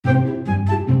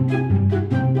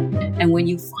And when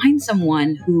you find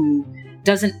someone who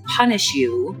doesn't punish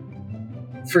you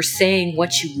for saying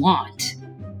what you want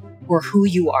or who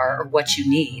you are or what you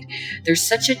need, there's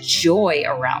such a joy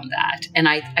around that. And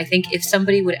I think if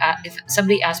somebody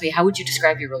asked me, how would you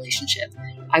describe your relationship?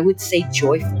 I would say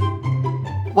joyful.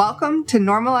 Welcome to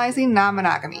Normalizing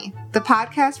Non-Monogamy, the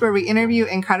podcast where we interview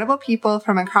incredible people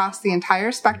from across the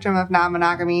entire spectrum of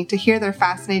non-monogamy to hear their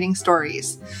fascinating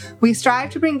stories. We strive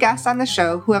to bring guests on the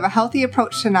show who have a healthy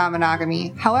approach to non-monogamy.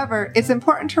 However, it's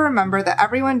important to remember that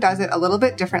everyone does it a little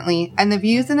bit differently, and the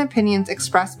views and opinions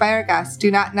expressed by our guests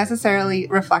do not necessarily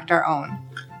reflect our own.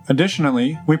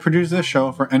 Additionally, we produce this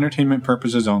show for entertainment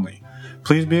purposes only.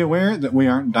 Please be aware that we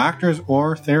aren't doctors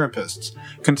or therapists.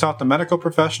 Consult a medical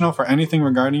professional for anything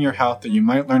regarding your health that you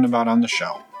might learn about on the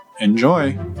show.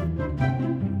 Enjoy!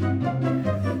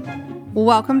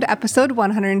 Welcome to episode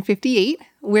 158.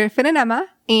 We're Finn and Emma,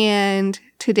 and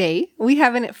today we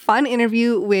have a fun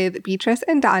interview with Beatrice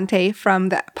and Dante from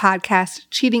the podcast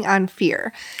Cheating on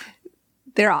Fear.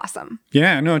 They're awesome.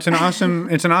 Yeah, no, it's an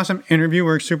awesome interview.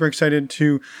 We're super excited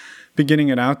to be getting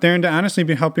it out there and to honestly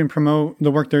be helping promote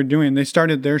the work they're doing. They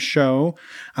started their show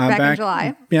back in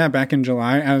July. Yeah, back in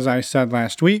July, as I said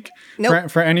last week.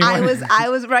 Nope. For anyone, I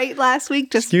was right last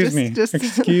week. Excuse me.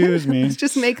 Let's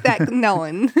just make that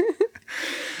known.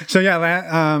 So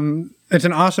yeah, it's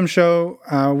an awesome show.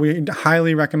 We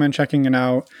highly recommend checking it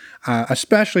out,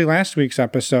 especially last week's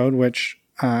episode, which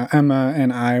Emma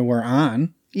and I were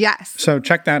on. Yes. So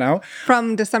check that out.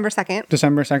 From December 2nd.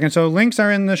 December 2nd. So links are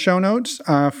in the show notes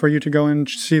for you to go and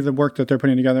see the work that they're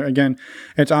putting together. Again,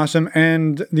 it's awesome.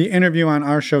 And the interview on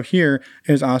our show here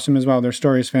is awesome as well. Their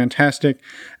story is fantastic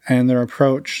and their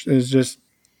approach is just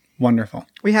wonderful.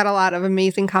 We had a lot of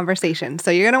amazing conversations. So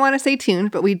you're going to want to stay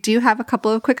tuned, but we do have a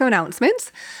couple of quick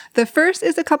announcements. The first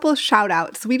is a couple of shout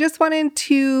outs. We just wanted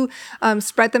to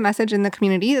spread the message in the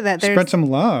community that there's... Spread some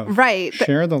love. Right.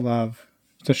 Share the love.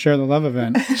 It's a Share the Love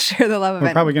event. Share the Love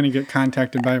event. We're probably going to get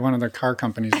contacted by one of the car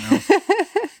companies now.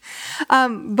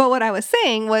 But what I was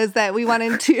saying was that we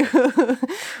wanted to...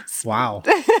 Wow.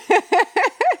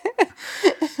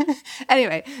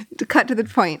 Anyway, to cut to the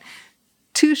point,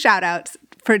 2 shout outs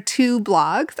for 2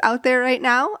 blogs out there right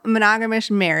now. Monogamish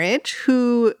Marriage,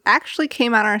 who actually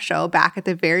came on our show back at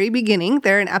the very beginning.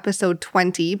 They're in episode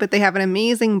 20, but they have an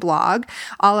amazing blog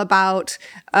all about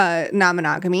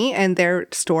non-monogamy and their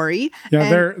story.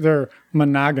 Yeah, they're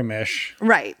monogamish.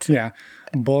 Right. Yeah.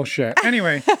 Bullshit.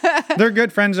 Anyway, they're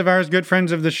good friends of ours, good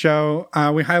friends of the show.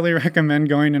 We highly recommend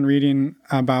going and reading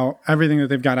about everything that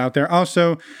they've got out there.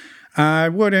 Also, I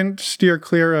wouldn't steer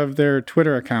clear of their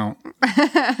Twitter account.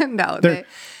 No,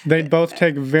 they both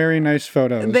take very nice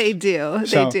photos. They do.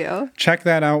 Check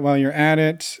that out while you're at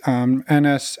it.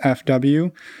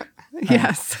 NSFW.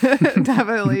 Yes,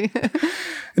 definitely.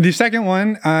 The second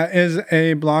one is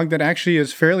a blog that actually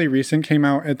is fairly recent, came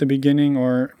out at the beginning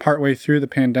or partway through the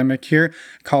pandemic here,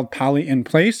 called Poly in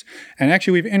Place. And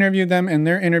actually, we've interviewed them, and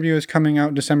their interview is coming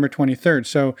out December 23rd.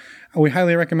 So we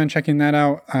highly recommend checking that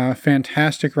out.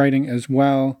 Fantastic writing as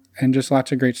well, and just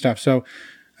lots of great stuff. So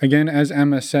again, as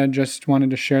Emma said, just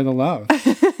wanted to share the love.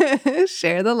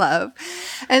 Share the love.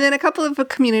 And then a couple of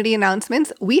community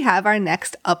announcements. We have our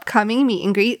next upcoming meet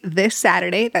and greet this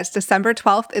Saturday. That's December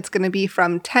 12th. It's going to be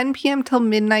from 10 p.m. till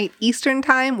midnight Eastern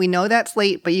time. We know that's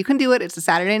late, but you can do it. It's a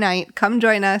Saturday night. Come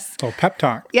join us. So pep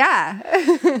talk. Yeah.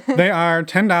 They are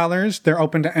 $10. They're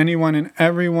open to anyone and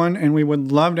everyone, and we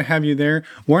would love to have you there.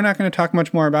 We're not going to talk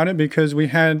much more about it because we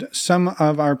had some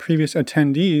of our previous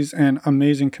attendees and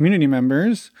amazing community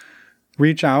members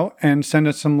reach out and send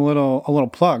us a little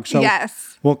plug. So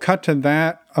yes, we'll cut to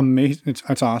that. Amazing.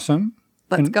 It's awesome.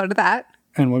 Let's go to that.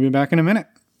 And we'll be back in a minute.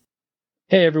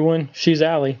 Hey, everyone. She's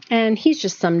Allie. And he's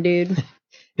just some dude.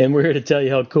 And we're here to tell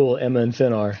you how cool Emma and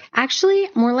Finn are. Actually,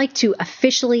 more like to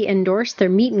officially endorse their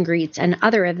meet and greets and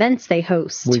other events they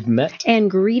host. We've met and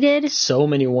greeted so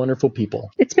many wonderful people.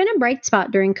 It's been a bright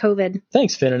spot during COVID.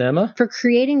 Thanks, Finn and Emma, for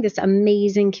creating this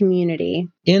amazing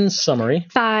community. In summary,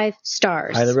 5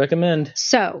 stars. Highly recommend.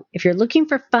 So, if you're looking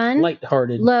for fun,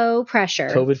 lighthearted, low pressure,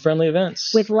 COVID-friendly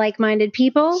events with like-minded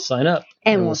people, sign up.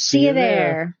 And we'll see you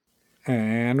there.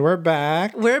 And we're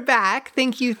back. We're back.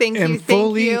 Thank you.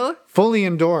 Fully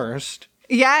endorsed.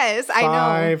 Yes, I know.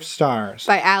 5 stars.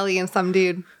 By Allie and some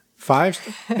dude. 5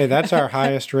 Hey, that's our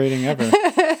highest rating ever.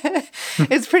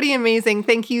 It's pretty amazing.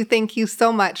 Thank you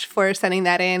so much for sending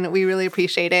that in. We really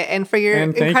appreciate it. And for your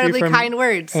incredibly kind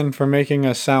words. And for making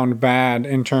us sound bad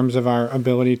in terms of our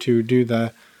ability to do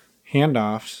the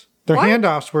handoffs. Their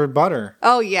handoffs were butter.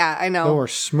 Oh, yeah, I know. They were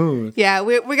smooth. Yeah,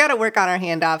 we got to work on our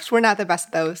handoffs. We're not the best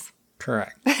at those.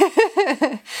 Correct.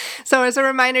 So as a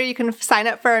reminder, you can sign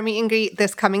up for our meet and greet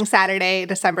this coming Saturday,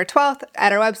 December 12th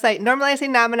at our website,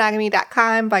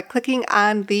 normalizingnonmonogamy.com, by clicking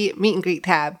on the meet and greet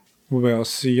tab. We'll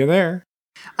see you there.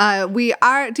 We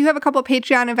do have a couple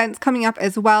Patreon events coming up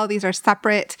as well. These are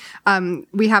separate.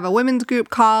 We have a women's group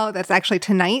call that's actually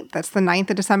tonight. That's the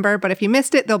 9th of December. But if you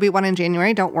missed it, there'll be one in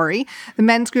January. Don't worry. The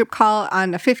men's group call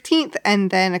on the 15th and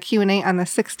then a Q&A on the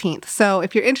 16th. So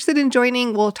if you're interested in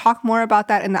joining, we'll talk more about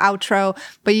that in the outro.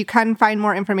 But you can find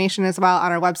more information as well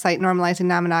on our website,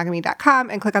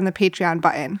 normalizingnonmonogamy.com, and click on the Patreon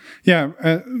button.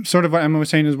 Yeah, sort of what Emma was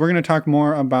saying is we're going to talk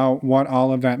more about what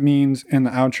all of that means in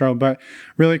the outro. But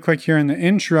really quick here in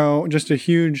the intro, just a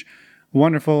huge,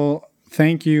 wonderful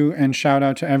thank you and shout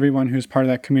out to everyone who's part of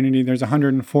that community. There's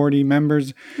 140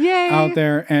 members Yay! Out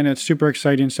there, and it's super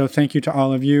exciting. So thank you to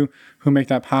all of you who make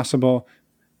that possible.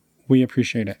 We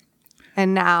appreciate it.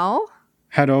 And now,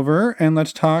 head over and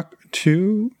let's talk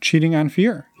to Cheating on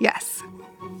Fear. Yes.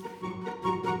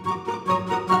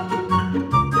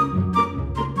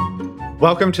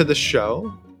 Welcome to the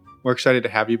show. We're excited to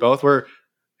have you both. We're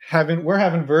having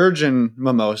virgin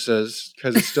mimosas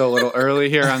because it's still a little early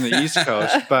here on the East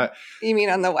Coast, but You mean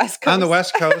on the West Coast? on the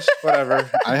West Coast, whatever.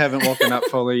 I haven't woken up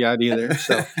fully yet either.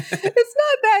 So It's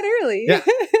not that early. yeah.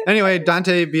 Anyway,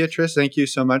 Dante, Beatrice, thank you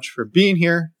so much for being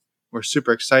here. We're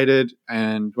super excited,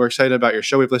 and we're excited about your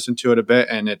show. We've listened to it a bit,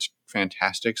 and it's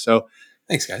fantastic. So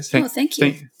thanks, guys. Thank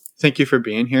you. Thank you for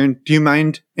being here. And do you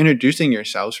mind introducing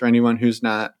yourselves for anyone who's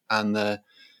not on the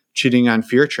Cheating on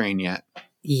Fear train yet?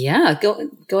 Yeah,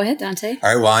 go ahead, Dante.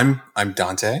 All right. Well, I'm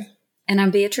Dante, And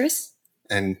I'm Beatrice.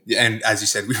 and as you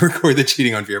said, we record the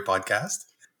Cheating on Fear podcast.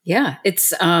 Yeah,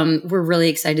 it's we're really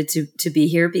excited to be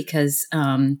here because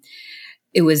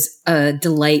it was a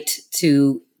delight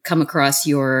to come across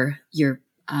your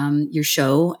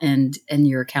show and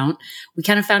your account. We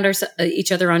kind of found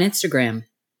each other on Instagram.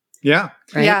 Yeah.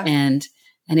 Right. Yeah. And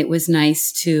it was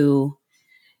nice to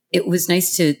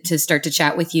start to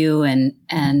chat with you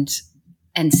and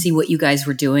see what you guys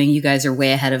were doing. You guys are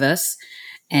way ahead of us.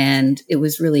 And it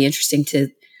was really interesting to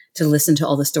listen to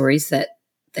all the stories that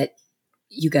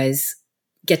you guys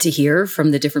get to hear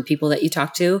from the different people that you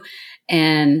talk to.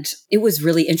 And it was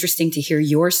really interesting to hear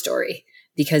your story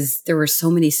because there were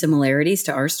so many similarities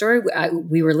to our story.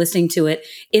 We were listening to it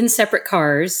in separate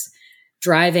cars,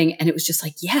 driving, and it was just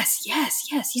like, yes.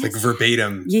 Like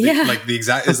verbatim. Yeah. Like the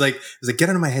exact, it was like, get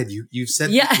out of my head. You've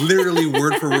said literally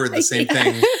word for word the same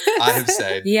thing I have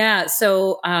said. Yeah.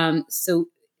 So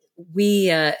we,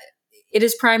 it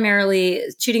is primarily,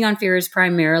 Cheating on Fear is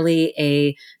primarily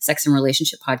a sex and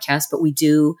relationship podcast, but we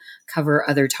do cover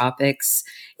other topics,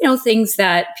 things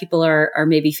that people are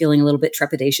maybe feeling a little bit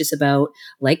trepidatious about,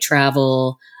 like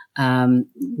travel,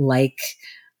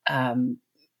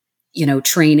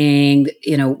 training.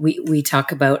 We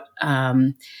talk about,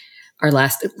 our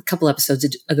last couple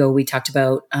episodes ago, we talked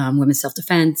about women's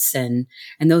self-defense and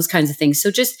those kinds of things.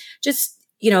 So just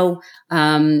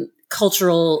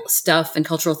cultural stuff and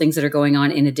cultural things that are going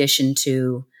on in addition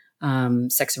to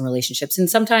sex and relationships, and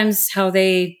sometimes how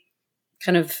they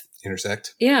kind of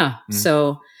intersect. Yeah. Mm-hmm.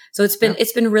 So it's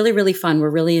been really, really fun. We're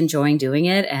really enjoying doing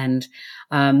it, and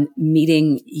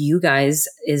meeting you guys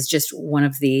is just one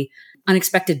of the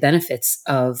unexpected benefits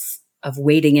of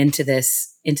wading into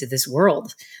this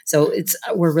world. So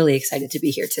we're really excited to be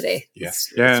here today. Yes.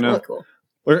 It's really cool.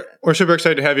 We're super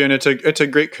excited to have you, and it's a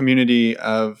great community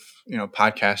of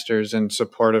podcasters and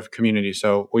supportive community.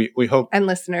 So we hope And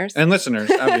listeners,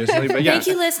 obviously. But yeah, Thank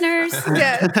you, listeners.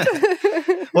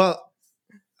 Yes. Well,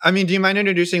 I mean, do you mind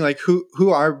introducing who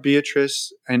are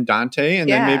Beatrice and Dante, and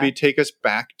then maybe take us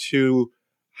back to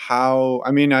how?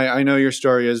 I mean, I know your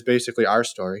story is basically our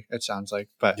story. It sounds like,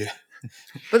 but yeah.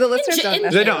 But the listeners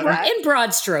They don't. In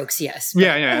broad strokes, yes.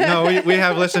 Yeah. No, we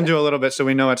have listened to a little bit, so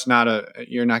we know it's not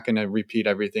you're not going to repeat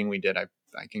everything we did. I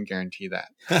can guarantee that.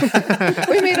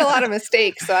 We made a lot of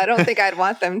mistakes, so I don't think I'd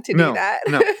want them to do that.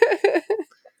 No.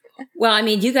 Well, I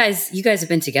mean, you guys have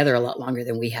been together a lot longer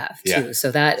than we have too. Yeah.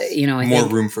 So that, I More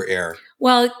think, room for error.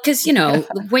 well, because,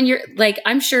 when you're like,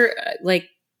 I'm sure like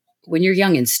when you're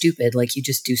young and stupid, like you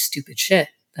just do stupid shit.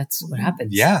 That's what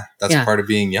happens. Yeah. That's part of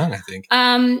being young, I think.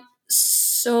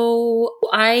 So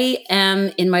I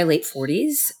am in my late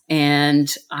 40s,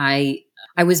 and I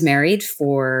was married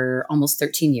for almost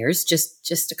 13 years,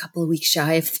 just a couple of weeks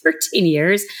shy of 13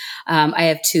 years. I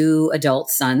have 2 adult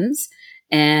sons,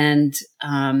 and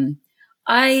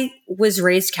I was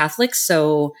raised Catholic.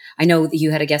 So I know that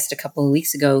you had a guest a couple of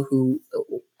weeks ago who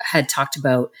had talked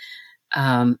about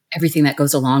everything that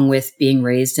goes along with being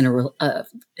raised with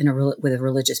a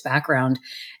religious background,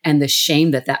 and the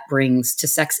shame that brings to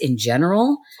sex in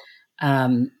general.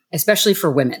 especially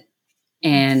for women.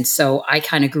 And so I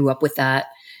kind of grew up with that.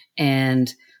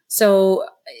 And so,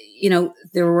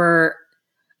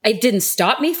 it didn't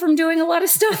stop me from doing a lot of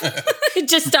stuff. It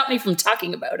just stopped me from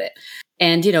talking about it.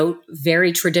 And,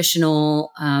 very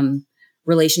traditional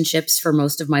relationships for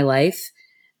most of my life.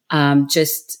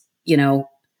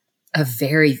 A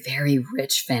very, very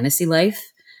rich fantasy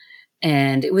life.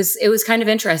 And it was kind of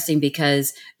interesting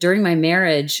because during my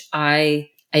marriage, I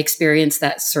experienced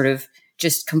that sort of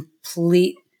just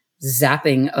complete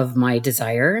zapping of my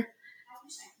desire.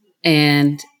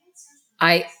 And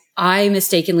I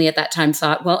mistakenly at that time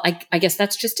thought, well, I guess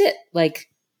that's just it. Like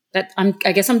that,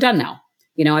 I guess I'm done now.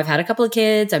 I've had a couple of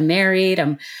kids, I'm married,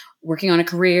 I'm working on a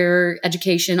career,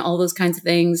 education, all those kinds of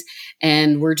things.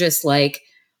 And we're just like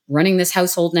running this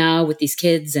household now with these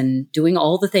kids and doing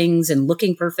all the things and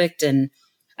looking perfect. And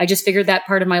I just figured that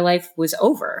part of my life was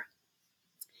over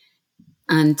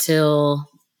until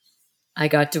I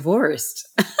got divorced.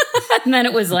 And then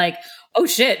it was like, oh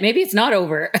shit, maybe it's not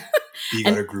over. You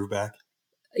got her groove back.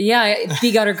 Yeah,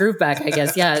 B got her groove back, I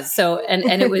guess. Yeah. So,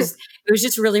 and it was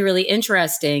just really, really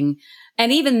interesting.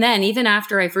 And even then, even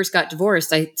after I first got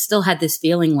divorced, I still had this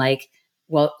feeling like,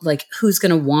 well, like who's going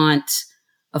to want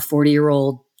a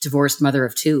 40-year-old divorced mother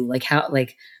of two? Like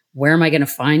where am I going to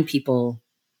find people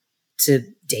to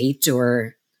date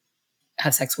or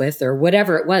have sex with or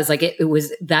whatever it was? Like it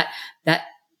was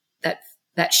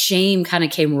that shame kind of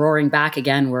came roaring back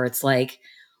again, where it's like,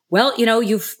 well,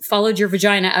 you've followed your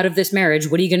vagina out of this marriage.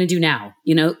 What are you going to do now?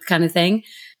 Kind of thing.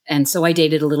 And so I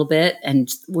dated a little bit and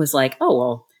was like, oh,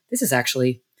 well, this is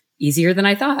actually easier than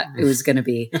I thought it was going to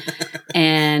be.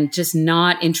 And just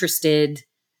not interested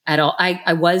at all.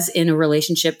 I was in a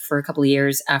relationship for a couple of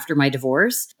years after my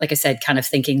divorce. Like I said, kind of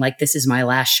thinking like, this is my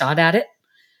last shot at it.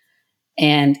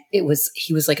 And he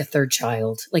was like a third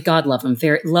child. Like, God love him,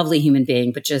 very lovely human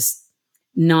being, but just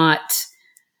not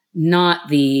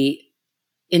the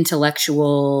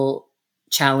intellectual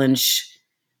challenge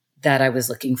that I was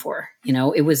looking for.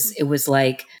 It was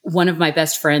like one of my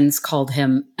best friends called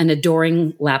him an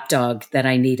adoring lapdog that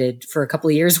I needed for a couple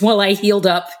of years while I healed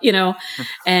up,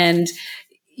 and,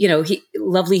 he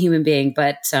lovely human being.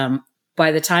 But,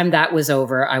 by the time that was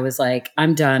over, I was like,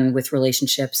 I'm done with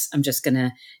relationships. I'm just going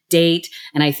to date.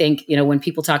 And I think, when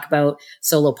people talk about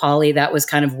solo poly, that was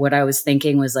kind of what I was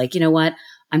thinking, was like, you know what?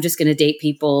 I'm just going to date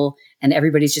people and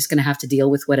everybody's just going to have to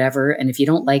deal with whatever. And if you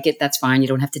don't like it, that's fine. You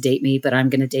don't have to date me, but I'm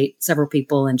going to date several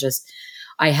people. And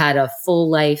I had a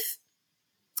full life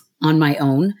on my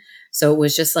own. So it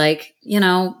was just like,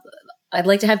 I'd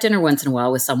like to have dinner once in a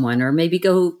while with someone, or maybe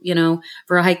go,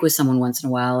 for a hike with someone once in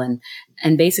a while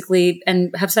and basically,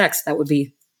 and have sex. That would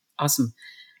be awesome.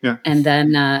 Yeah. And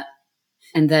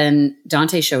then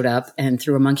Dante showed up and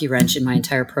threw a monkey wrench in my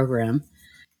entire program.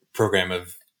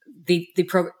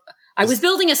 I was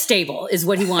building a stable is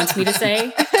what he wants me to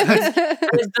say. I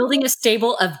was building a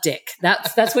stable of dick.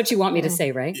 That's what you want me to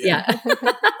say, right? Yeah.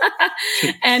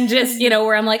 And just,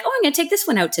 where I'm like, oh, I'm going to take this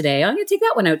one out today. I'm going to take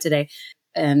that one out today.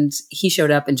 And he showed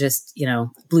up and just,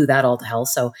 blew that all to hell.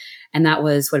 So, and that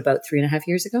was about 3.5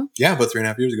 years ago? Yeah, about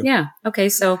 3.5 years ago. Yeah. Okay.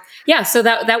 So yeah, so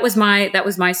that was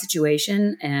my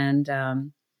situation. And,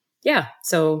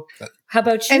 so how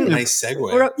about you? Nice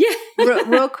segue.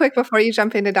 Real quick before you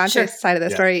jump into Dante's side of the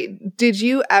story, did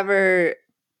you ever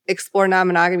explore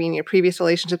non-monogamy in your previous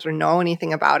relationships or know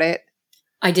anything about it?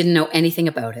 I didn't know anything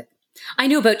about it. I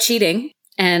knew about cheating.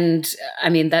 And I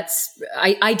mean,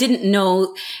 I didn't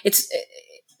know.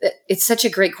 It's such a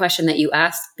great question that you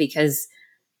asked, because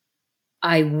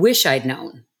I wish I'd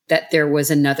known that there was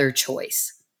another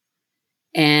choice.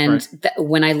 And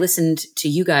when I listened to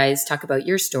you guys talk about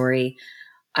your story,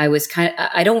 I was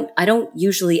I don't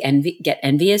usually get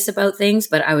envious about things,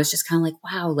 but I was just kind of like,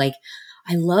 wow, like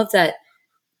I love that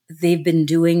they've been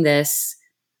doing this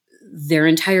their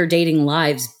entire dating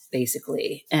lives,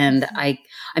 basically. And I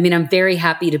mean, I'm very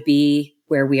happy to be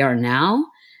where we are now.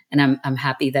 And I'm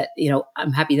happy that,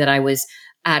 I was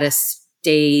at a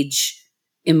stage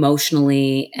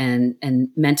emotionally and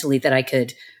mentally that I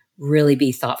could really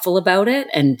be thoughtful about it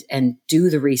and do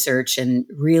the research and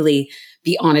really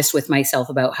be honest with myself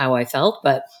about how I felt.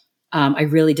 But I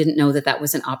really didn't know that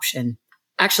was an option.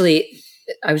 Actually,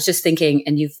 I was just thinking,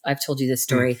 and I've told you this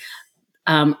story,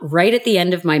 right at the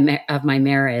end of my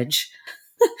marriage,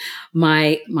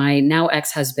 my now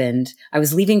ex-husband, I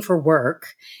was leaving for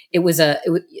work. It was a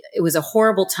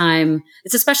horrible time.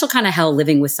 It's a special kind of hell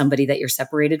living with somebody that you're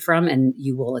separated from. And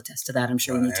you will attest to that, I'm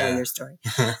sure, when you tell your story.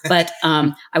 But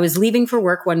I was leaving for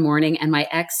work one morning and my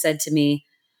ex said to me,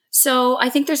 so I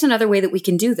think there's another way that we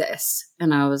can do this.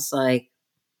 And I was like,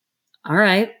 all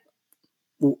right,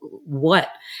 what?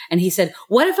 And he said,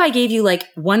 what if I gave you like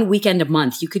one weekend a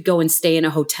month? You could go and stay in a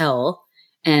hotel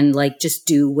and like just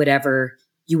do whatever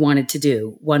you wanted to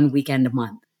do one weekend a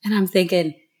month. And I'm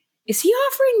thinking, is he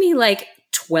offering me like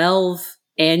 12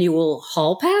 annual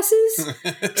hall passes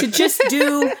to just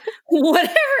do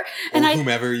whatever? And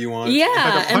whomever you want.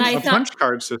 Yeah. Like a punch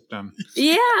card system.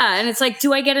 Yeah. And it's like,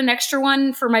 do I get an extra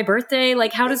one for my birthday?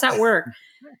 Like, how does that work?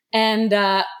 And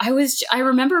I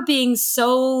remember being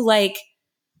so like,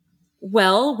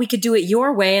 well, we could do it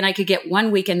your way and I could get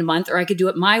one weekend a month, or I could do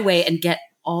it my way and get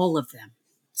all of them.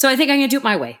 So I think I'm going to do it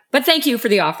my way. But thank you for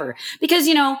the offer, because,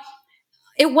 you know,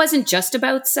 it wasn't just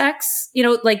about sex. You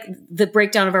know, like the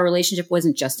breakdown of our relationship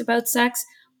wasn't just about sex.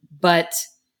 But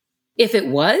if it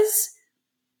was,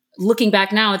 looking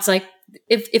back now, it's like,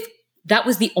 if that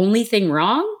was the only thing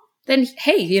wrong, then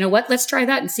hey, you know what? Let's try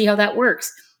that and see how that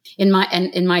works. In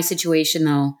my situation,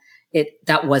 though,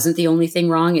 that wasn't the only thing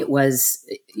wrong. It was,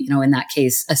 you know, in that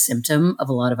case, a symptom of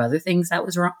a lot of other things that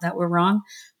were wrong.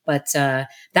 But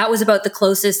that was about the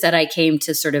closest that I came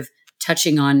to sort of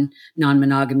touching on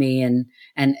non-monogamy, and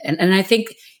I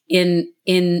think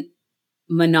in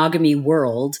monogamy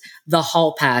world, the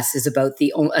hall pass is about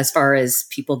as far as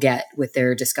people get with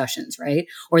their discussions, right?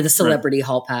 Or the celebrity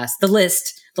hall pass, the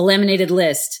laminated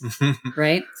list,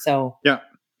 right? So yeah.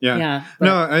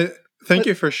 Thank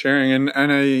you for sharing,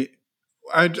 and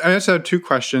I just had two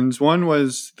questions. One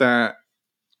was that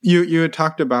you had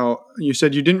talked about, you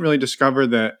said you didn't really discover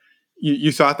that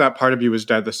you thought that part of you was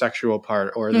dead, the sexual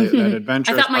part, or that adventurous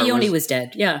part. I thought my yoni was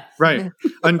dead. Yeah. Right.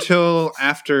 Until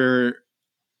after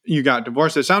you got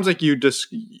divorced. It sounds like you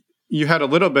had a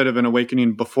little bit of an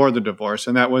awakening before the divorce,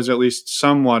 and that was at least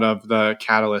somewhat of the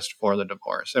catalyst for the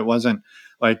divorce. It wasn't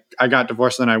like I got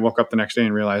divorced and then I woke up the next day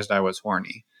and realized I was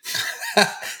horny.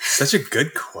 Such a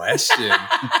good question.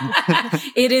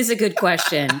 It is a good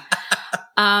question.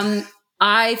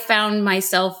 I found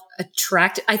myself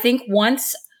attracted. I think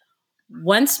once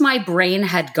my brain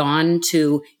had gone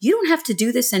to, you don't have to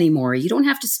do this anymore. You don't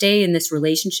have to stay in this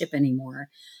relationship anymore.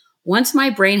 Once my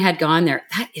brain had gone there,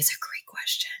 that is a great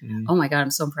question. Oh my God,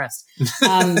 I'm so impressed.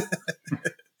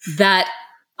 That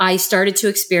I started to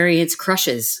experience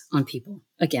crushes on people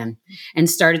again, and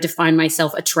started to find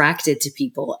myself attracted to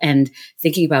people and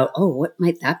thinking about, oh, what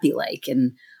might that be like?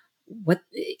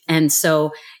 And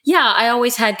so, yeah, I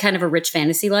always had kind of a rich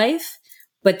fantasy life,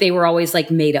 but they were always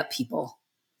like made up people.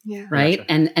 Yeah. Right.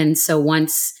 Gotcha. And so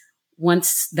once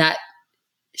that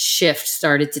shift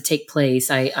started to take place,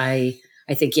 I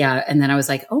think, yeah. And then I was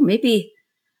like, oh, maybe,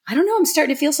 I don't know. I'm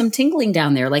starting to feel some tingling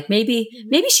down there. Like maybe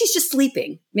she's just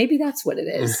sleeping. Maybe that's what it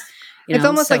is. It's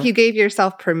almost like you gave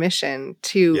yourself permission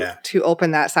to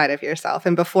open that side of yourself.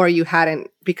 And before you hadn't,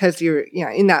 because you're, you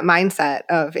know, in that mindset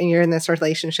and you're in this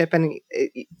relationship, and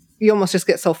you almost just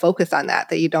get so focused on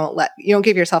that you don't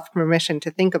give yourself permission to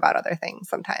think about other things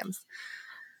sometimes.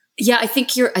 Yeah, I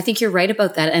think you're right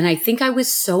about that. And I think I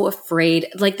was so afraid.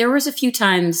 Like there was a few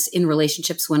times in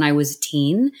relationships when I was a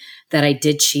teen that I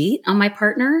did cheat on my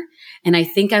partner. And I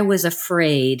think I was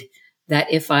afraid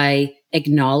that if I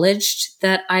acknowledged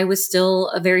that I was still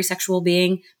a very sexual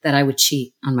being, that I would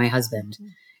cheat on my husband.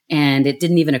 And it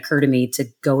didn't even occur to me to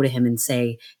go to him and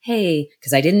say, hey,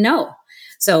 because I didn't know.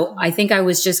 So I think I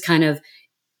was just kind of,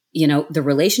 you know, the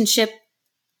relationship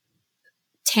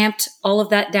tamped all of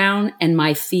that down, and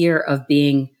my fear of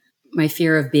being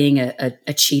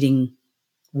a cheating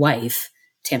wife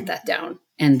tamped that down.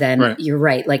 And then You're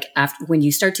right. Like after, when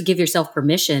you start to give yourself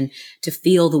permission to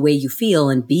feel the way you feel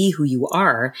and be who you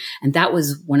are. And that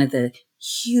was one of the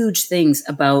huge things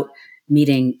about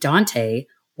meeting Dante,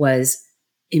 was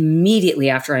immediately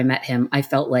after I met him, I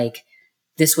felt like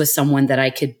this was someone that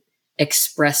I could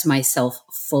express myself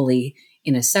fully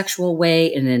in a sexual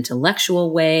way, in an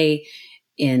intellectual way,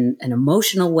 in an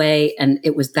emotional way. And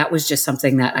that was just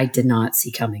something that I did not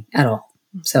see coming at all.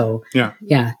 So yeah,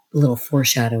 a little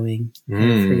foreshadowing for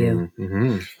you.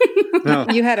 Mm-hmm. No.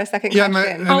 You had a second question.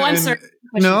 I'm sorry.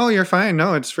 No, you're fine.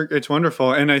 No, it's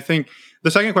wonderful. And I think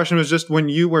the second question was just when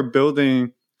you were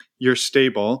building your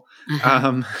stable,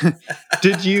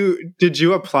 did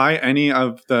you apply any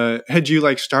of had you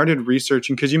like started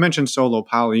researching, because you mentioned solo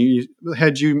poly,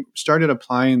 had you started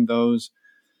applying those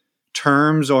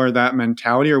terms or that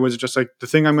mentality, or was it just like the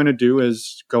thing I'm going to do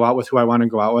is go out with who I want to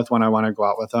go out with when I want to go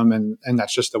out with them, and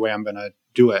that's just the way I'm going to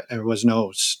do it? There was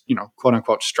no, quote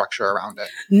unquote structure around it.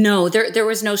 No, there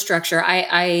was no structure.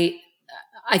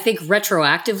 I think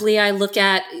retroactively I look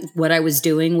at what I was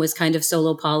doing was kind of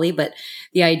solo poly, but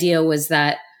the idea was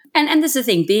that, and this is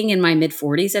the thing, being in my mid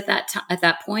 40s at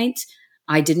that point,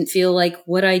 I didn't feel like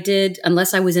what I did,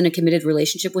 unless I was in a committed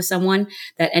relationship with someone,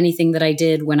 that anything that I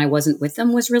did when I wasn't with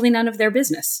them was really none of their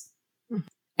business.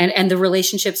 And the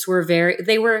relationships were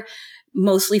they were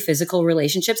mostly physical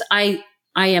relationships. I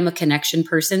am a connection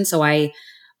person, so I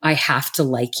have to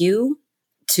like you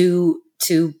to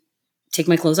take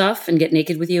my clothes off and get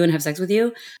naked with you and have sex with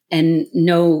you. And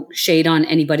no shade on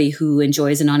anybody who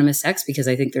enjoys anonymous sex, because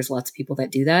I think there's lots of people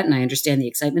that do that. And I understand the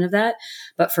excitement of that.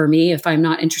 But for me, if I'm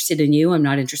not interested in you, I'm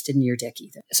not interested in your dick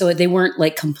either. So they weren't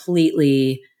like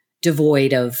completely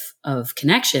devoid of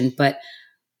connection. But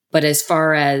as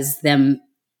far as them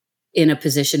in a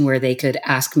position where they could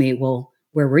ask me, well,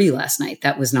 where were you last night?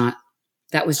 That was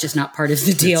just not part of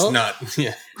the deal. It's not,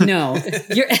 yeah. No,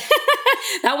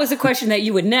 that was a question that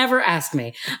you would never ask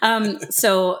me.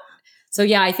 So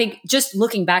yeah, I think just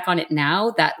looking back on it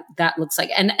now, that looks like,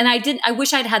 and I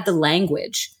wish I'd had the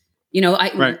language,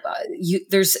 right.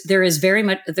 There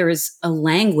is a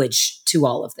language to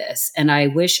all of this. And I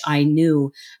wish I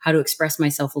knew how to express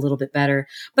myself a little bit better,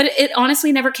 but it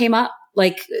honestly never came up.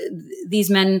 Like the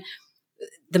men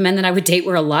that I would date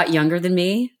were a lot younger than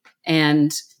me,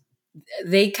 and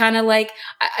they kind of like,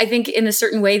 I think in a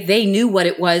certain way, they knew what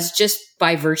it was just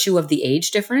by virtue of the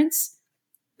age difference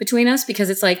between us, because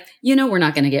it's like, we're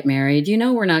not going to get married.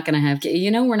 We're not going to have,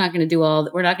 we're not going to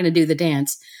we're not going to do the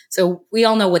dance. So we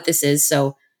all know what this is.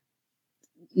 So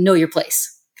know your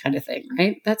place kind of thing,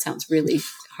 right? That sounds really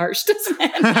harsh, doesn't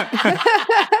it?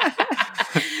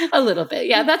 A little bit.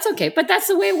 Yeah, that's okay. But that's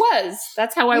the way it was.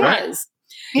 That's how I was.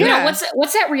 Yeah.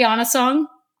 What's that Rihanna song?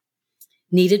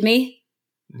 Needed Me?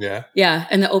 Yeah. Yeah.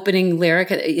 And the opening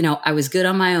lyric, I was good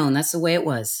on my own. That's the way it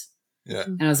was. Yeah.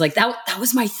 And I was like, that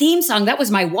was my theme song. That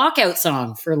was my walkout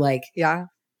song for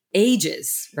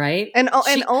ages. Right. And own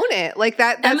it. Like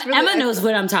that. That's Emma knows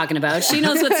what I'm talking about. She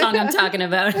knows what song I'm talking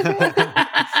about.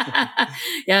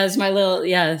 Yeah. It's my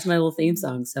little theme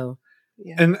song. So.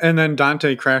 Yeah. And then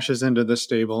Dante crashes into the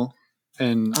stable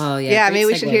and. Oh yeah. Yeah. Maybe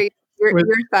we should hear your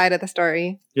side of the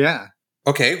story. Yeah.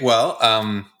 Okay. Well,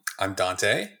 I'm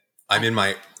Dante. I'm in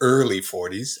my early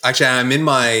 40s. Actually, I'm in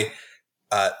my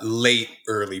late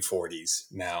early 40s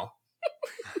now.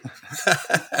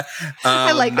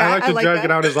 I like that. I like to drag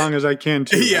it out as long as I can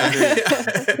too. Yeah.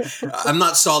 I'm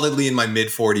not solidly in my mid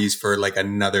 40s for like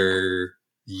another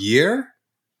year,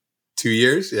 2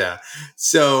 years. Yeah.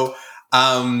 So,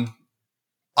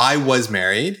 I was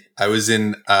married. I was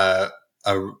in a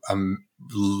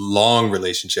long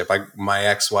relationship. My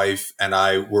ex-wife and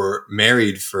I were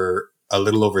married for a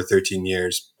little over 13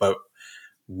 years, but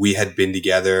we had been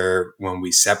together when we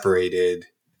separated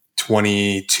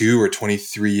 22 or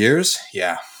 23 years.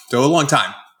 Yeah. So a long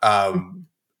time.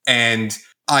 And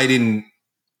I didn't,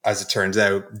 as it turns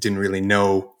out, didn't really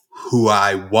know who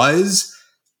I was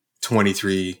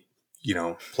 23,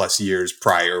 plus years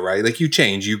prior, right? Like you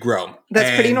change, you grow.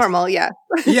 That's pretty normal. Yeah.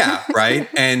 Yeah. Right.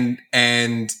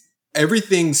 And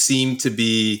everything seemed to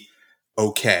be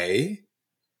okay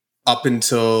up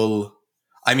until,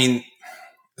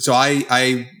 so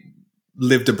I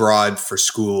lived abroad for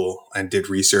school and did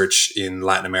research in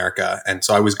Latin America. And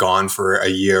so I was gone for a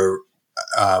year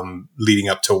leading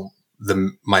up to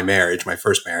my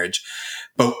first marriage.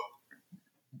 But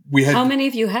we had... How many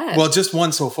have you had? Well, just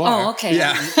one so far. Oh, okay.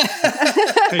 Yeah.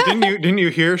 Hey, didn't you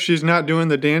hear she's not doing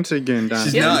the dance again, Don?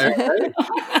 She's not.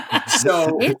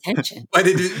 So, pay attention. But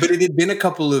it had been a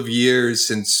couple of years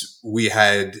since we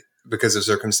had... Because of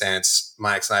circumstance,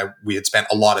 my ex and I, we had spent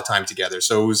a lot of time together.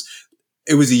 So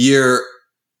it was a year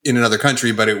in another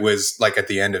country, but it was like at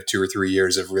the end of 2 or 3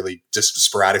 years of really just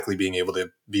sporadically being able to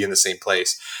be in the same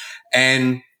place.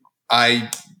 And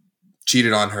I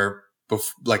cheated on her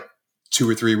like 2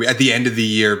 or 3 weeks at the end of the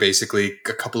year, basically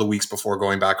a couple of weeks before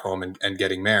going back home and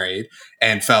getting married,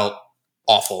 and felt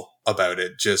awful about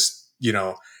it. Just,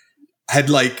 had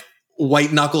like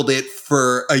white knuckled it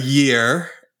for a year.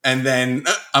 And then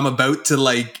I'm about to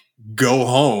like go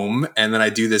home, and then I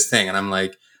do this thing, and I'm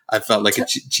like, I felt like a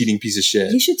cheating piece of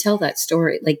shit. You should tell that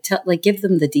story. Like give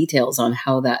them the details on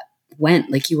how that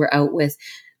went. Like you were out with,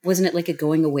 wasn't it like a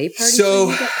going away party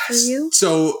for you?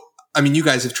 So, you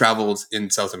guys have traveled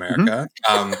in South America.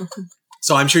 Mm-hmm.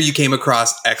 So I'm sure you came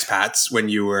across expats when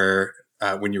you were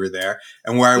there.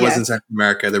 And where I was in Central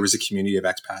America, there was a community of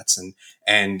expats,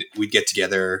 and we'd get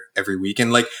together every week.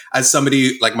 And like, as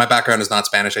somebody, like my background is not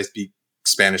Spanish. I speak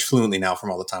Spanish fluently now from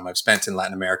all the time I've spent in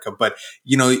Latin America. But,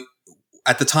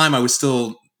 at the time I was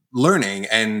still learning,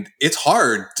 and it's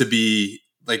hard to be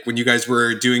like, when you guys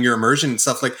were doing your immersion and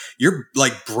stuff, like you're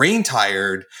like brain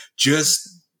tired, just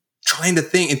trying to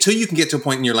think until you can get to a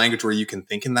point in your language where you can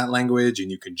think in that language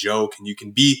and you can joke and you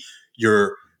can be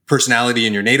your personality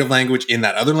in your native language in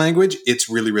that other language, it's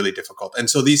really, really difficult. And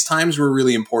so these times were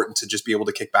really important to just be able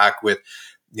to kick back with,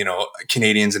 you know,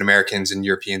 Canadians and Americans and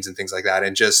Europeans and things like that,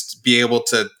 and just be able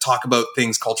to talk about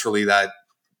things culturally that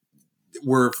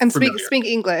were and familiar. speak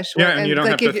English. Yeah, and you don't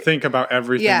have to think about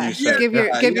everything you say. Give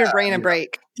your brain a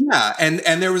break. Yeah,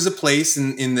 and there was a place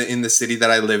in the city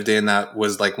that I lived in that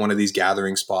was like one of these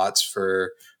gathering spots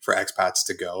for expats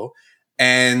to go,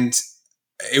 and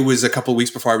it was a couple of weeks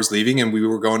before I was leaving, and we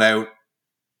were going out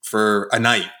for a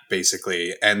night,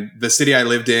 basically. And the city I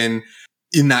lived in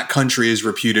that country is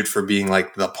reputed for being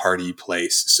like the party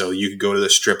place. So you could go to the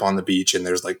strip on the beach and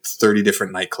there's like 30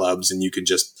 different nightclubs, and you could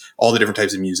just, all the different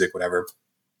types of music, whatever.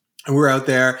 And we're out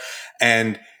there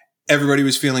and everybody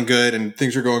was feeling good and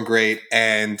things were going great.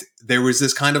 And there was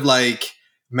this kind of like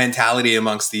mentality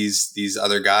amongst these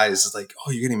other guys. It's like,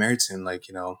 oh, you're getting married soon. Like,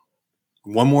 you know,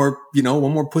 one more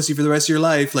pussy for the rest of your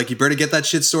life. Like, you better get that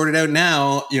shit sorted out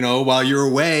now, you know, while you're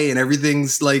away and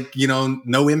everything's like, you know,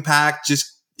 no impact,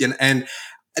 just, and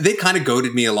they kind of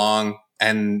goaded me along.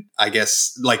 And I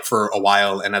guess like for a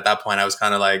while. And at that point I was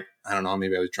kind of like, I don't know,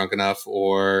 maybe I was drunk enough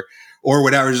or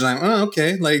whatever. Just like, oh,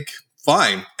 okay, like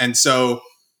fine. And so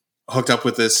hooked up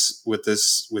with this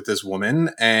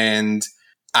woman. And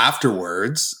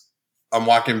afterwards I'm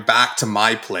walking back to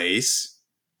my place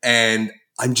and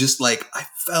I'm just like, I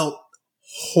felt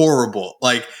horrible,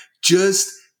 like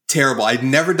just terrible. I'd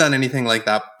never done anything like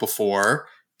that before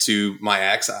to my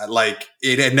ex. Like,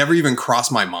 it had never even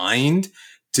crossed my mind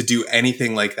to do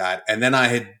anything like that. And then I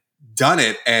had done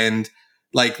it, and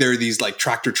like there are these like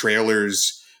tractor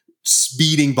trailers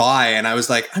speeding by, and I was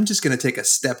like, I'm just going to take a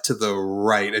step to the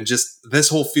right, and just this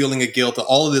whole feeling of guilt,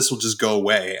 all of this will just go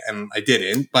away. And I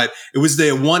didn't, but it was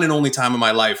the one and only time in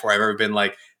my life where I've ever been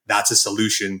like, that's a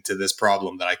solution to this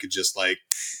problem that I could just like,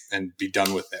 and be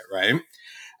done with it. Right.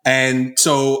 And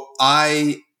so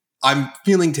I'm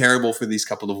feeling terrible for these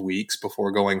couple of weeks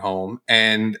before going home.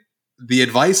 And the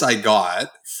advice I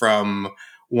got from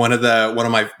one of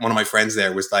my friends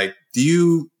there was like, do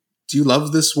you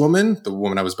love this woman, the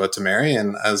woman I was about to marry?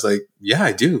 And I was like, yeah,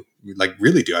 I do. Like,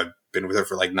 really do. I've been with her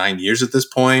for like 9 years at this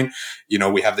point. You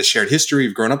know, we have this shared history.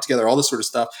 We've grown up together, all this sort of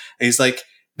stuff. And he's like,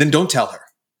 then don't tell her.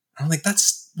 I'm like,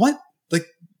 that's what? Like,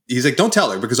 he's like, don't tell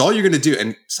her, because all you're going to do,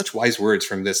 and such wise words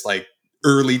from this like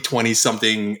early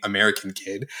 20-something American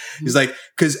kid. He's like,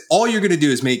 because all you're going to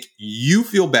do is make you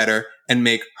feel better and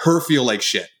make her feel like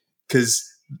shit, because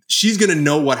she's going to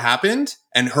know what happened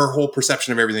and her whole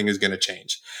perception of everything is going to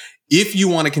change. If you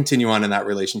want to continue on in that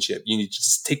relationship, you need to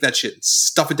just take that shit and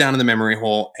stuff it down in the memory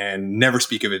hole and never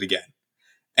speak of it again.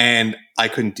 And I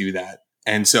couldn't do that.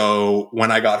 And so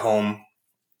when I got home,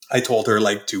 I told her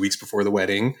like 2 weeks before the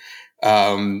wedding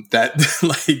that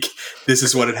like, this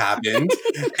is what had happened.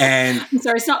 And I'm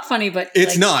sorry, it's not funny, but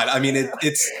it's not. I mean,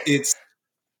 it's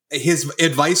his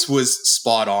advice was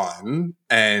spot on,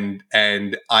 and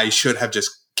I should have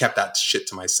just kept that shit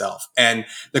to myself. And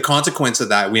the consequence of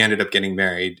that, we ended up getting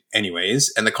married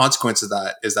anyways. And the consequence of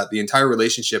that is that the entire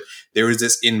relationship, there was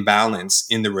this imbalance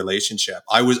in the relationship.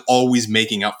 I was always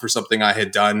making up for something I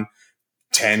had done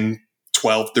 10,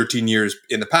 12, 13 years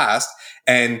in the past,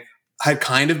 and had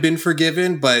kind of been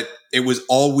forgiven, but it was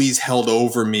always held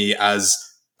over me as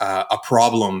a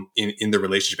problem in the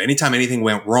relationship. Anytime anything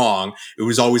went wrong, it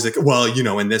was always like, well, you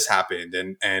know, and this happened,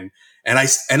 and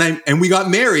we got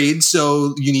married,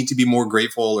 so you need to be more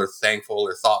grateful or thankful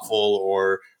or thoughtful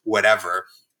or whatever.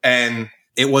 And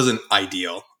it wasn't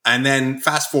ideal. And then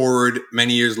fast forward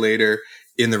many years later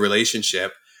in the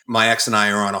relationship, my ex and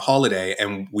I are on a holiday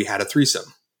and we had a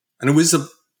threesome. And it was a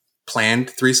planned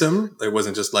threesome. It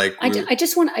wasn't just like I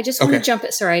just want to jump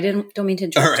it. Sorry, don't mean to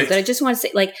interrupt you, but I just want to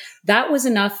say, like, that was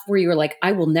enough where you were like,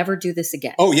 I will never do this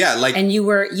again. Oh yeah, like, and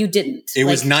you didn't. It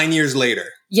was 9 years later.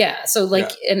 Yeah, so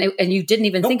like, yeah. And you didn't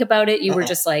even think about it. You were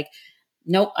just like,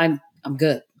 nope, I'm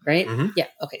good. Right? Mm-hmm. Yeah.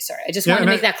 Okay. Sorry. I just wanted to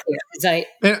make that clear.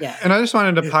 And I just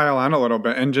wanted to pile on a little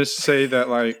bit and just say that,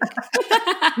 like,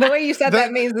 the way you said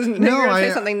that means you're going to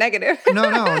say something negative. No,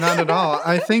 not at all.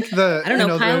 I think that, I don't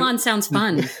know, pile on sounds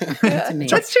fun to me.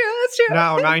 That's true.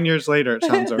 Now, 9 years later, it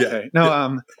sounds okay.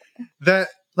 No, that,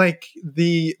 like,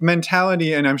 the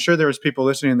mentality, and I'm sure there was people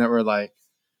listening that were like,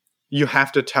 you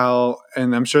have to tell.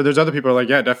 And I'm sure there's other people who are like,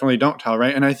 yeah, definitely don't tell.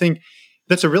 Right. And I think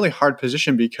that's a really hard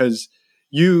position, because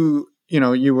you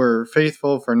were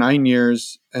faithful for 9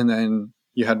 years, and then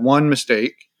you had one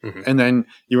mistake, mm-hmm. and then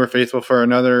you were faithful for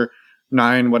another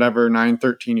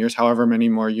 13 years, however many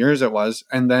more years it was.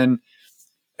 And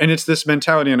it's this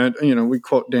mentality, and we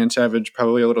quote Dan Savage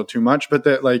probably a little too much, but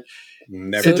that, like,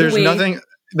 there's nothing,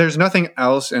 there's nothing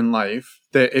else in life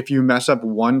that if you mess up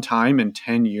one time in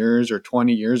 10 years or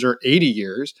 20 years or 80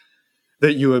 years,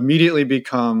 that you immediately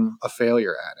become a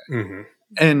failure at it. Mm-hmm.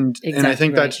 And I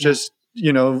think right, that's just,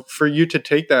 for you to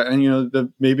take that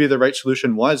and, maybe the right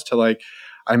solution was to like,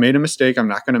 I made a mistake. I'm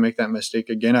not going to make that mistake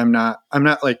again. I'm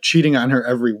not like cheating on her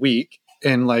every week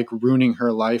and like ruining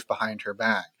her life behind her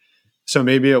back. So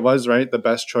maybe it was right. The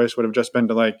best choice would have just been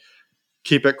to like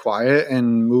keep it quiet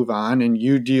and move on. And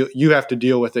you have to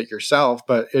deal with it yourself,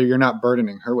 but you're not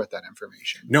burdening her with that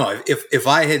information. No, if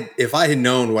I had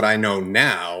known what I know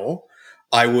now,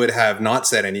 I would have not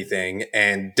said anything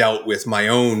and dealt with my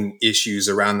own issues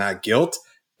around that guilt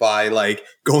by like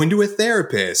going to a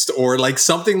therapist or like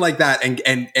something like that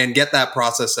and get that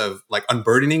process of like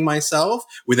unburdening myself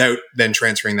without then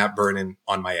transferring that burden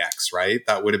on my ex, right?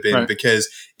 That would have been because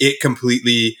it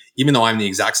completely, even though I'm the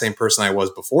exact same person I was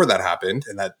before that happened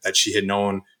and that she had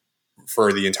known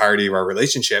for the entirety of our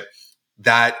relationship,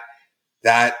 that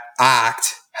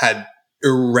act had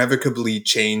irrevocably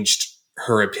changed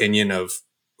her opinion of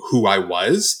who I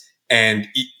was. And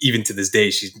even to this day,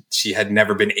 she had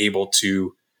never been able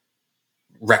to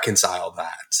reconcile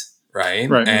that. Right.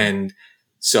 And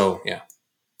so, yeah.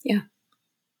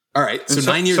 All right. So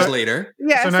 9 years later.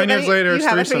 Yeah. So 9 years later, it's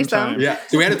threesome time. Yeah.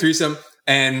 So we had a threesome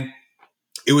and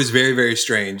it was very, very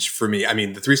strange for me. I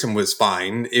mean, the threesome was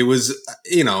fine. It was,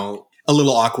 a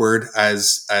little awkward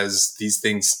as these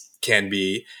things can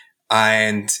be.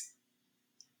 And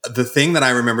the thing that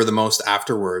I remember the most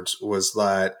afterwards was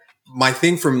that my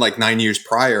thing from like 9 years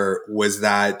prior was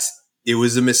that it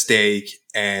was a mistake.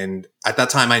 And at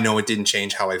that time, I know it didn't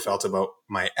change how I felt about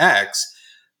my ex.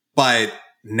 But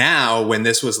now when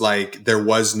this was like, there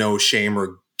was no shame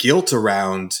or guilt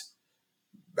around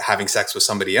having sex with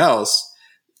somebody else,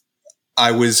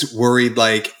 I was worried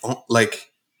like, oh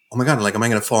my God, like, am I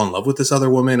going to fall in love with this other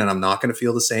woman? And I'm not going to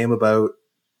feel the same about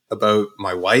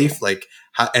my wife? Like,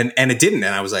 and it didn't.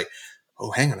 And I was like,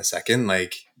 oh, hang on a second.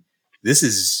 Like, this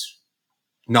is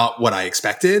not what I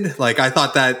expected. Like I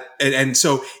thought that, and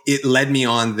so it led me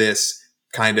on this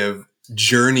kind of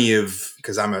journey of,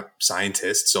 because I'm a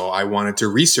scientist, so I wanted to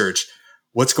research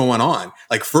what's going on.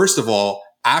 Like, first of all,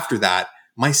 after that,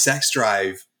 my sex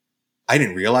drive, I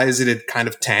didn't realize it had kind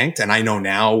of tanked. And I know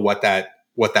now what that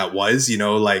was,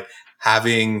 like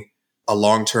having a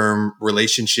long-term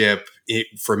relationship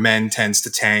for men tends to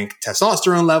tank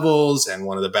testosterone levels. And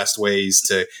one of the best ways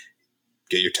to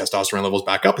get your testosterone levels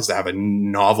back up is to have a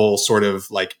novel sort of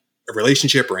like a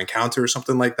relationship or encounter or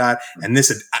something like that. And this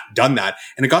had done that.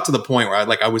 And it got to the point where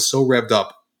I was so revved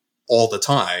up all the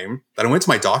time that I went to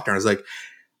my doctor and I was like,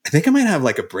 I think I might have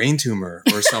like a brain tumor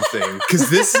or something. Cause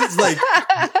this is like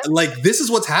this is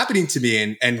what's happening to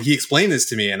me. And he explained this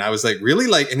to me and I was like, really?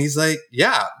 Like, and he's like,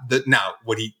 yeah. Now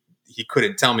what he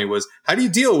couldn't tell me was, how do you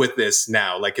deal with this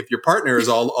now? Like if your partner is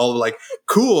all like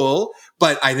cool,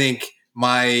 but I think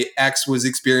my ex was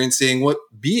experiencing what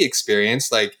B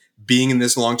experienced, like being in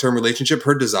this long-term relationship,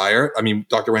 her desire. I mean,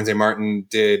 Dr. Wednesday Martin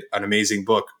did an amazing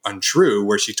book, Untrue,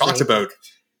 where she talks about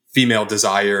female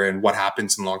desire and what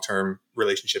happens in long-term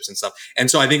relationships and stuff. And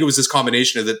so I think it was this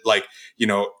combination of that, like,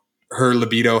 her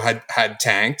libido had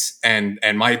tanked and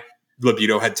my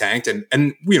libido had tanked. And,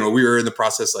 we were in the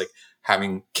process, like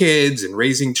having kids and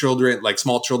raising children, like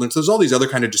small children. So there's all these other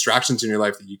kind of distractions in your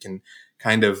life that you can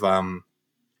kind of,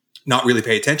 not really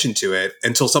pay attention to it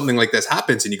until something like this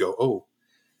happens and you go, oh,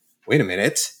 wait a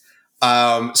minute.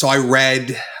 So I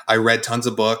read tons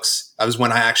of books. That was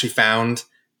when I actually found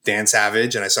Dan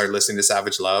Savage and I started listening to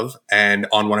Savage Love. And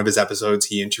on one of his episodes,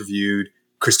 he interviewed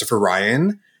Christopher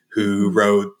Ryan, who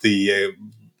wrote in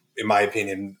my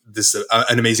opinion, this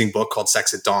an amazing book called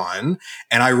Sex at Dawn.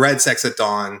 And I read Sex at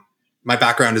Dawn. My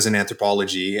background is in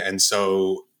anthropology. And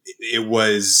so it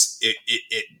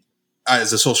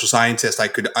as a social scientist,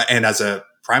 and as a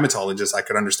primatologist, I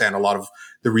could understand a lot of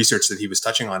the research that he was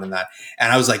touching on in that.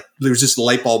 And I was like, there was just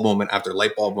light bulb moment after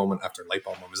light bulb moment after light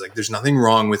bulb moment. I was like, there's nothing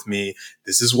wrong with me.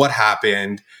 This is what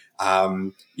happened. There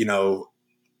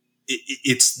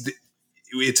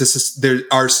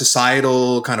are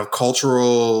societal kind of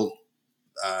cultural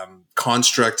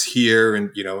construct here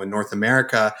and, in North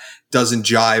America doesn't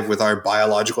jive with our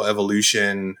biological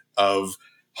evolution of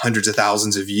hundreds of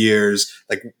thousands of years.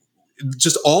 Like,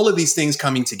 just all of these things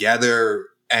coming together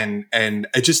and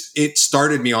it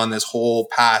started me on this whole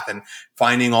path and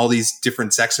finding all these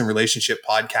different sex and relationship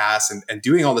podcasts and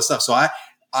doing all this stuff. So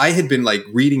I had been like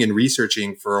reading and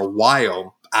researching for a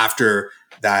while after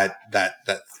that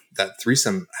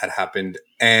threesome had happened.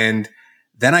 And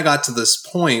then I got to this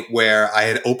point where I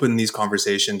had opened these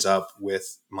conversations up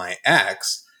with my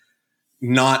ex,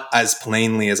 not as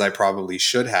plainly as I probably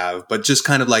should have, but just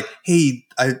kind of like, hey,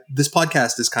 this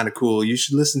podcast is kind of cool. You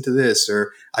should listen to this,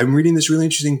 or I'm reading this really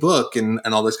interesting book and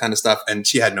all this kind of stuff. And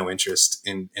she had no interest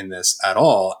in this at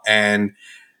all. And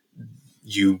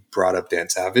you brought up Dan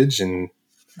Savage, and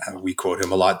we quote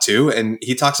him a lot too. And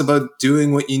he talks about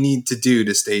doing what you need to do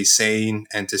to stay sane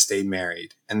and to stay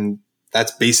married. And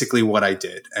that's basically what I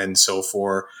did. And so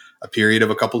for a period of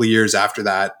a couple of years after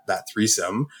that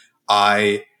threesome,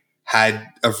 I had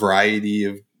a variety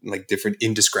of like different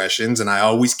indiscretions, and I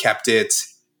always kept it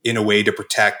in a way to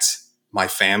protect my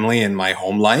family and my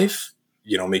home life,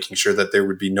 you know, making sure that there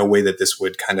would be no way that this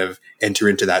would kind of enter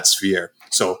into that sphere.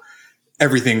 So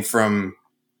everything from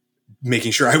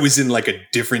making sure I was in like a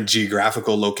different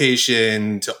geographical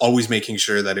location to always making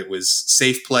sure that it was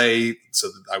safe play, so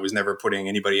that I was never putting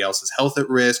anybody else's health at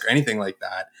risk or anything like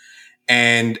that.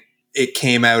 And it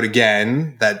came out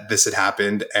again that this had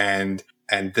happened, and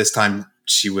this time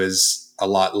she was a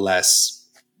lot less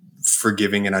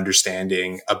forgiving and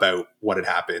understanding about what had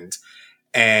happened.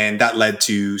 And that led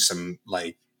to some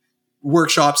like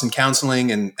workshops and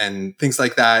counseling and things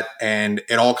like that. And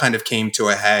it all kind of came to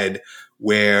a head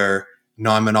where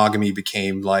non-monogamy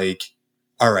became like,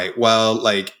 all right, well,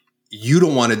 like, you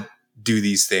don't want to do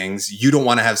these things. You don't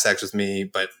want to have sex with me,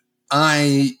 but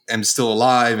I am still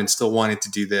alive and still wanting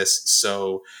to do this.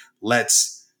 So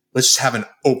let's just have an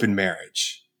open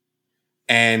marriage.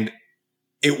 And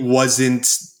it wasn't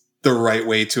the right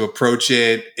way to approach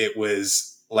it. It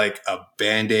was like a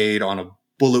Band-Aid on a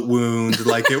bullet wound.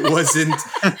 Like it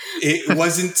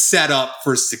wasn't set up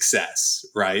for success,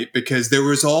 right? Because there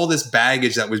was all this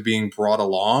baggage that was being brought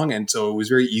along. And so it was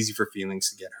very easy for feelings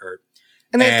to get hurt.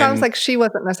 And it sounds like she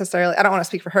wasn't necessarily, I don't want to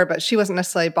speak for her, but she wasn't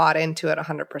necessarily bought into it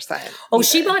 100%. Oh,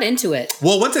 she bought into it.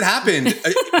 Well, once it happened,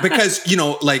 because, you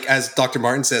know, like as Dr.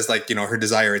 Martin says, like, you know, her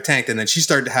desire had tanked, and then she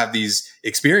started to have these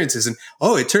experiences, and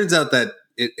it turns out that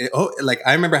like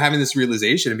I remember having this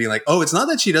realization and being like, it's not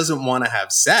that she doesn't want to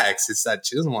have sex, it's that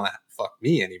she doesn't want to fuck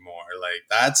me anymore. Like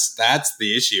that's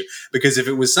the issue. Because if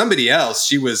it was somebody else,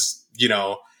 she was, you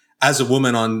know, as a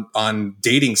woman on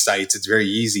dating sites, it's very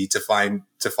easy to find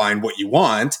what you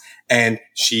want, and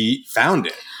she found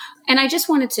it. And I just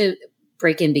wanted to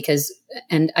break in because,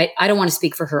 and I don't want to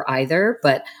speak for her either,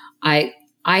 but I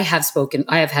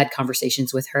have had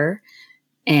conversations with her,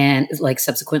 and like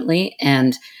subsequently,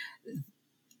 and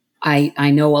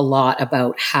I know a lot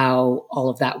about how all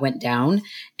of that went down,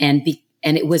 and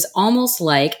it was almost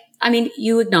like, I mean,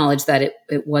 you acknowledge that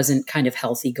it wasn't kind of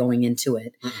healthy going into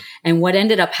it. Mm-hmm. And what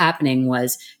ended up happening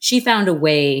was she found a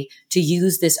way to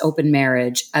use this open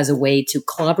marriage as a way to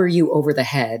clobber you over the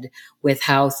head with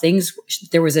how things,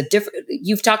 there was a different,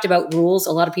 you've talked about rules.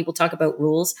 A lot of people talk about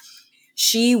rules.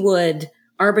 She would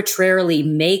arbitrarily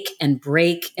make and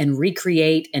break and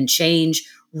recreate and change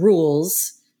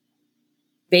rules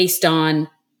based on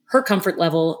her comfort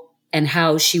level and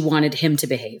how she wanted him to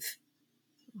behave.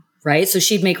 Right? So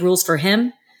she'd make rules for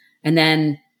him, and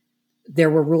then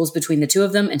there were rules between the two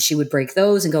of them, and she would break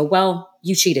those and go, well,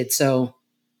 you cheated, so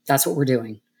that's what we're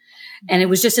doing. And it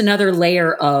was just another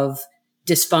layer of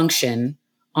dysfunction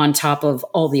on top of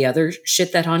all the other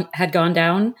shit that had gone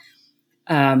down.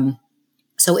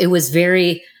 So it was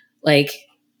very like,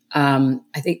 I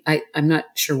think I'm not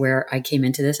sure where I came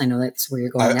into this. I know that's where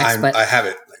you're going next, but I have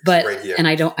it right here. And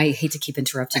I hate to keep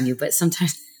interrupting you, but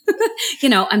sometimes, you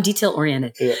know, I'm detail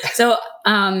oriented. Yeah. So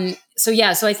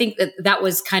I think that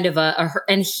was kind of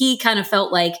and he kind of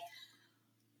felt like,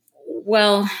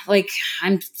 well, like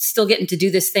I'm still getting to do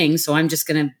this thing. So I'm just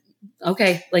going to,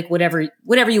 okay, like whatever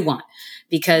you want,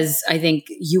 because I think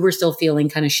you were still feeling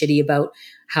kind of shitty about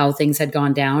how things had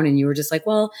gone down. And you were just like,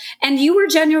 well, and you were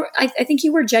I think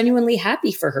you were genuinely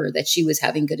happy for her that she was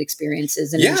having good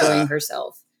experiences and enjoying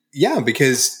herself. Yeah,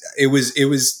 because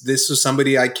this was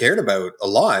somebody I cared about a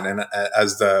lot. And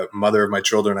as the mother of my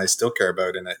children, I still care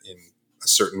about in a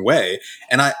certain way.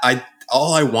 And I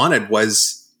all I wanted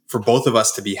was for both of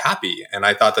us to be happy. And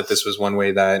I thought that this was one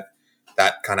way that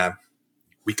kind of,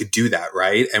 we could do that.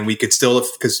 Right. And we could still,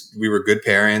 because we were good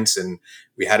parents and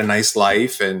we had a nice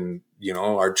life, and, you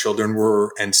know, our children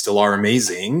were and still are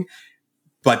amazing.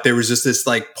 But there was just this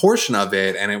like portion of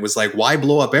it. And it was like, why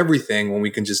blow up everything when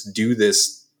we can just do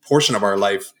this portion of our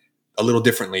life a little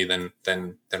differently than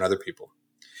other people.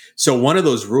 So one of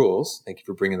those rules, thank you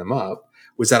for bringing them up,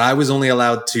 was that I was only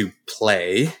allowed to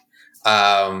play,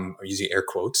 I'm using air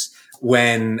quotes,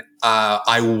 when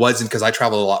I wasn't, because I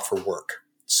travel a lot for work.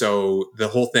 So the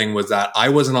whole thing was that I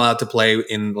wasn't allowed to play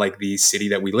in like the city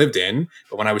that we lived in,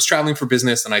 but when I was traveling for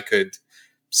business, then I could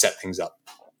set things up.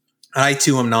 I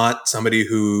too am not somebody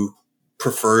who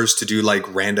prefers to do like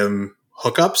random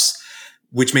hookups.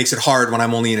 which makes it hard when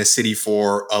I'm only in a city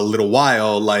for a little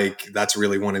while. Like that's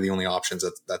really one of the only options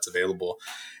that's available.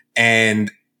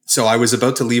 And so I was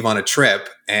about to leave on a trip,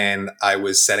 and I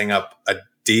was setting up a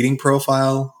dating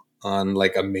profile on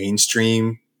like a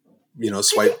mainstream,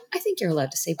 swipe. I think you're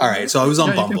allowed to say. All right. So I was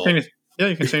on Bumble.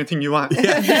 You can say anything you want.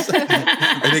 Yeah.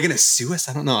 Are they going to sue us?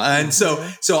 I don't know. And so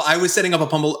I was setting up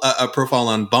a profile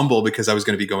on Bumble because I was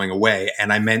going to be going away,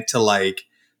 and I meant to like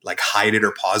hide it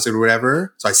or pause it or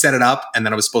whatever. So I set it up, and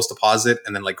then I was supposed to pause it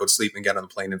and then like go to sleep and get on the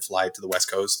plane and fly to the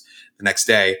West Coast the next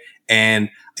day. And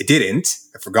I didn't.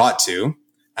 I forgot to.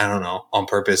 I don't know, on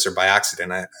purpose or by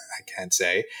accident. I can't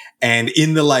say. And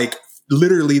in the like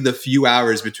literally the few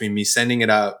hours between me sending it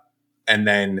up and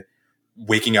then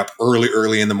waking up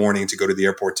early in the morning to go to the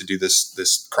airport to do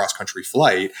this cross-country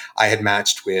flight, I had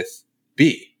matched with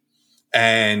B.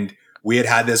 And we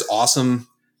had this awesome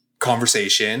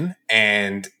conversation,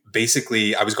 and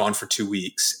basically I was gone for 2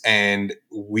 weeks, and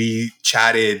we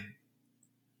chatted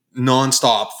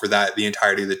nonstop for the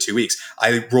entirety of the 2 weeks.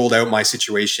 I rolled out my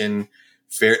situation.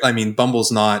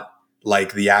 Bumble's not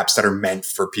like the apps that are meant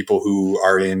for people who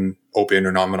are in open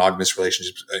or non-monogamous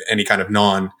relationships, any kind of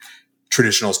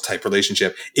non-traditional type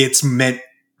relationship. It's meant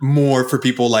more for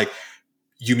people like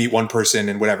you meet one person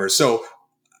and whatever. So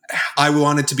I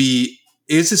wanted to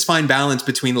is this fine balance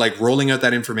between like rolling out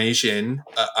that information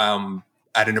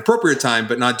at an appropriate time,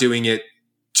 but not doing it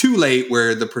too late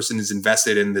where the person is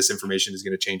invested in this information is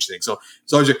going to change things. So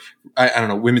I don't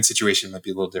know, women's situation might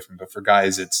be a little different, but for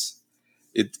guys, it's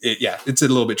a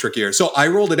little bit trickier. So I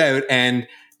rolled it out, and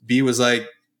B was like,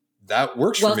 that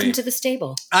works for me. Welcome to the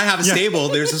stable. I have a stable.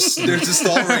 There's a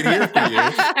stall right here for you.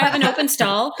 I have an open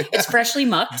stall. It's freshly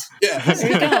mucked. Yeah.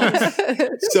 There you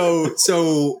go.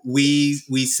 So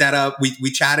we set up,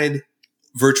 we chatted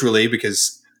virtually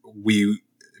because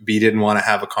B didn't want to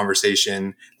have a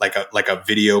conversation like a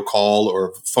video call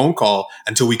or phone call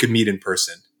until we could meet in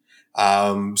person.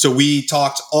 So we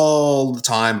talked all the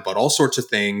time about all sorts of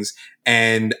things.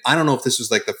 And I don't know if this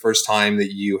was like the first time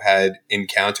that you had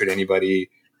encountered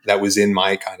anybody that was in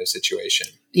my kind of situation.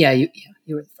 Yeah, you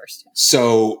were the first.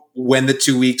 So when the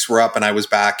 2 weeks were up and I was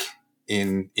back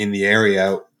in the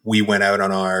area, we went out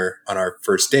on our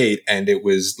first date, and it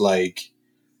was like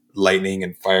lightning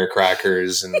and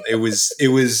firecrackers, and it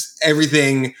was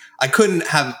everything. I couldn't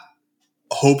have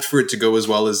hoped for it to go as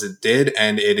well as it did,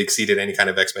 and it exceeded any kind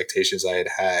of expectations I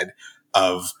had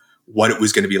of what it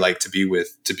was going to be like to be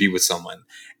with someone.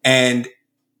 And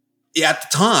at the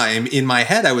time in my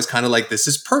head, I was kind of like, this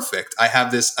is perfect. I have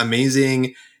this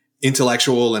amazing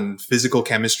intellectual and physical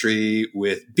chemistry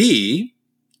with B.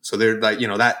 So they're like,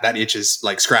 that itch is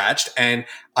like scratched, and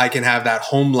I can have that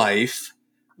home life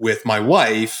with my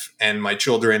wife and my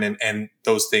children, and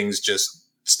those things just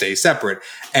stay separate.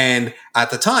 And at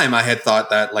the time I had thought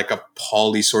that like a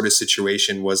poly sort of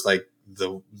situation was like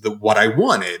the what I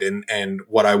wanted and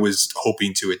what I was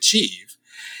hoping to achieve.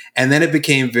 And then it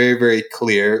became very, very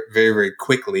clear very, very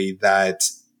quickly that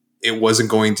it wasn't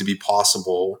going to be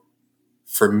possible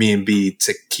for me and B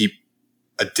to keep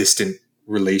a distant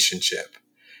relationship.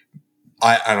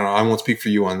 I don't know. I won't speak for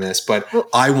you on this, but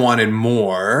I wanted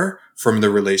more from the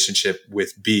relationship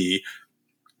with B.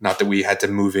 Not that we had to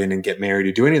move in and get married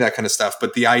or do any of that kind of stuff,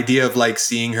 but the idea of like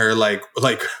seeing her like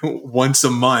once a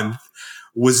month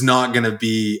was not going to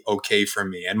be okay for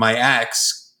me. And my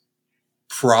ex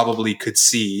probably could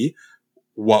see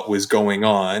what was going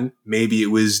on. Maybe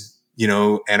it was,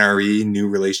 NRE, new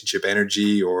relationship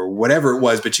energy, or whatever it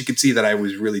was, but you could see that I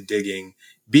was really digging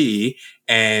B,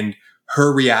 and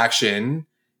her reaction,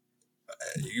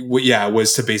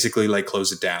 was to basically like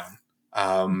close it down.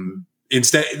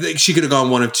 Instead, like, she could have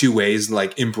gone one of two ways,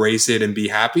 like embrace it and be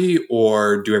happy,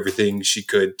 or do everything she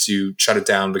could to shut it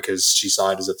down because she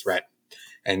saw it as a threat.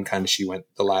 And kind of she went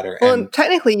the latter. Well, and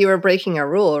technically you were breaking a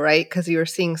rule, right? Because you were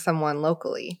seeing someone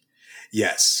locally.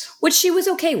 Yes. Which she was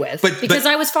okay with, because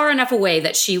I was far enough away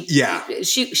that she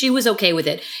was okay with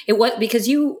it. It was because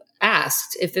you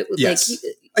asked if it was like,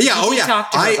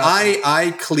 talked to her about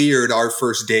I cleared our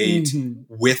first date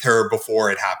with her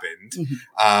before it happened.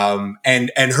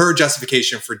 And her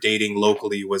justification for dating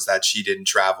locally was that she didn't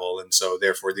travel. And so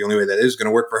therefore the only way that it was going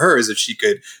to work for her is if she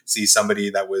could see somebody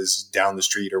that was down the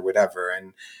street or whatever.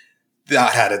 And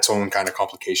that had its own kind of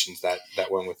complications that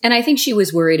went with it. And I think she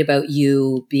was worried about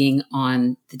you being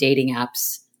on the dating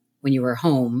apps when you were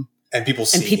home and people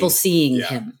seeing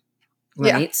him.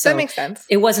 Right. Yeah, So that makes sense.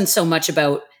 It wasn't so much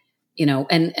about,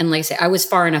 and like I say, I was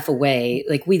far enough away.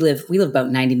 Like we live about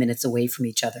 90 minutes away from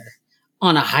each other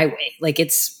on a highway. Like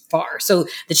it's far. So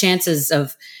the chances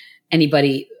of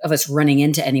anybody of us running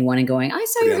into anyone and going, I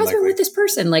saw your husband with this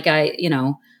person. Like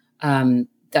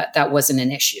that wasn't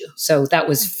an issue. So that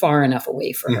was far enough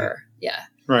away for her. Yeah.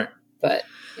 Right. But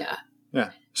yeah.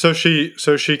 Yeah. So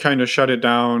she kind of shut it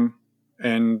down,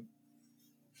 and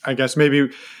I guess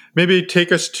maybe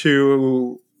take us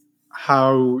to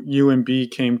how you and B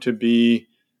came to be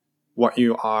what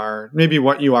you are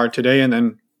today, and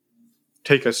then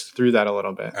take us through that a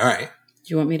little bit. All right.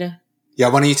 Do you want me to? Yeah,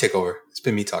 why don't you take over? It's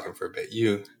been me talking for a bit.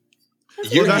 You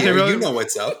know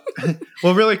what's up.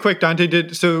 Well, really quick, Dante,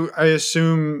 so I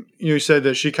assume you said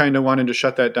that she kind of wanted to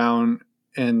shut that down,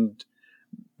 and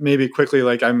maybe quickly,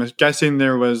 like, I'm guessing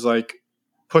there was like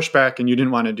pushback and you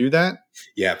didn't want to do that?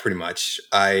 Yeah, pretty much.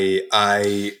 I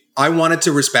wanted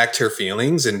to respect her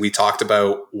feelings, and we talked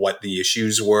about what the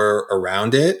issues were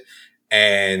around it,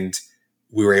 and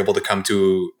we were able to come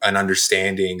to an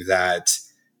understanding that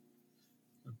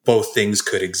both things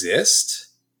could exist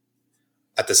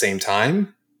at the same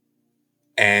time.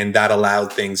 And that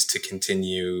allowed things to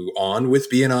continue on with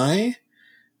B&I,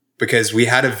 because we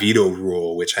had a veto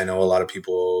rule, which I know a lot of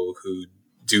people who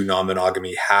do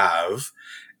non-monogamy have.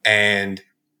 And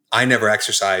I never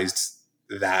exercised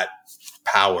that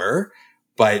power,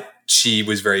 but she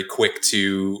was very quick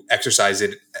to exercise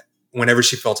it whenever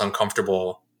she felt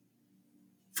uncomfortable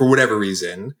for whatever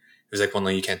reason. It was like, well, no,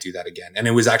 you can't do that again. And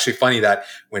it was actually funny that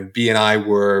when B and I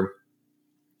were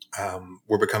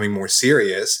becoming more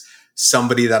serious,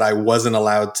 somebody that I wasn't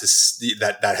allowed to see,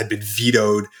 that had been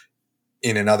vetoed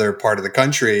in another part of the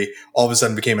country, all of a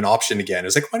sudden became an option again. It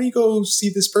was like, why don't you go see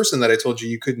this person that I told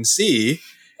you couldn't see?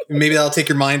 Maybe that'll take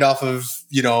your mind off of,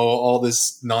 all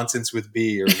this nonsense with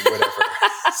B or whatever.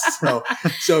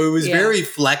 So it was very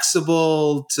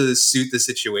flexible to suit the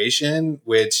situation,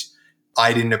 which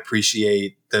I didn't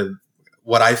appreciate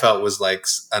what I felt was like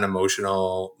an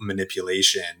emotional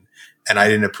manipulation. And I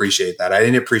didn't appreciate that. I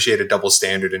didn't appreciate a double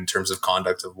standard in terms of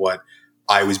conduct of what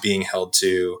I was being held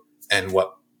to and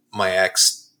what my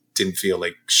ex didn't feel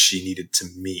like she needed to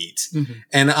meet. Mm-hmm.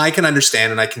 And I can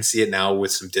understand, and I can see it now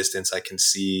with some distance. I can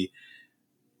see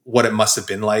what it must have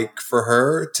been like for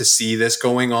her to see this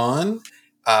going on.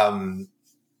 And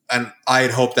I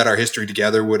had hoped that our history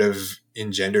together would have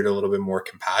engendered a little bit more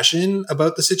compassion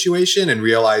about the situation and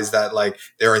realized that like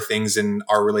there are things in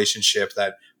our relationship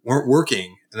that weren't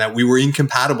working and that we were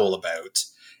incompatible about.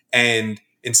 And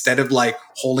instead of like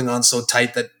holding on so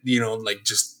tight that, like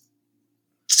just,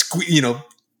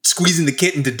 squeezing the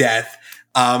kitten to death,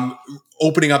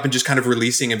 opening up and just kind of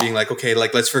releasing and being like, okay,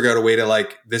 like, let's figure out a way to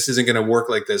like, this isn't going to work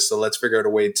like this. So let's figure out a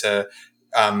way to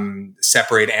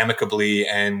separate amicably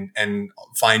and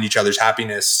find each other's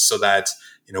happiness so that,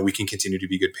 we can continue to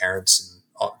be good parents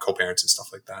and co-parents and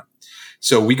stuff like that.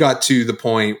 So we got to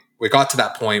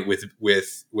that point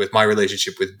with my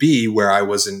relationship with B, where I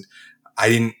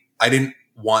didn't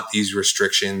want these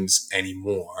restrictions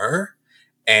anymore.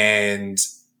 And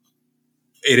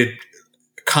it had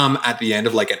come at the end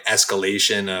of like an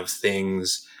escalation of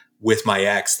things with my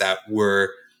ex that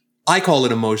were, I call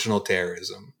it emotional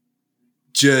terrorism.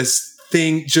 Just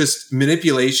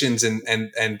manipulations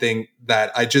and thing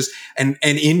that I just, and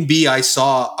in B, I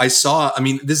saw, I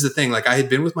mean, this is the thing, like I had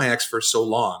been with my ex for so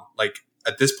long, like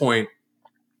at this point,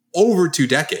 over 2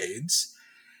 decades,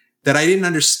 that I didn't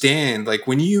understand. Like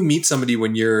when you meet somebody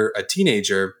when you're a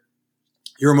teenager,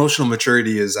 your emotional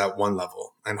maturity is at one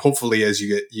level. And hopefully as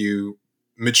you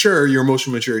mature, your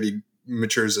emotional maturity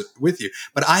matures with you.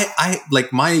 But I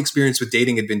like my experience with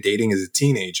dating had been dating as a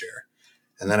teenager.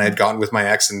 And then I had gotten with my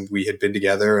ex and we had been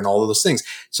together and all of those things.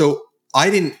 So I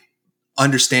didn't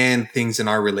understand things in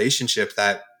our relationship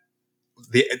that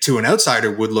to an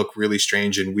outsider would look really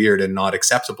strange and weird and not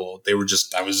acceptable. They were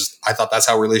I thought that's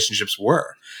how relationships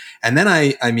were. And then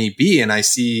I meet B and I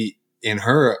see in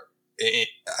her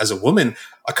as a woman,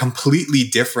 a completely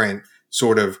different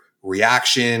sort of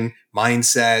reaction,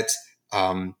 mindset,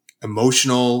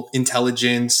 emotional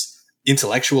intelligence,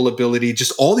 intellectual ability,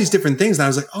 just all these different things. And I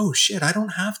was like, oh shit, I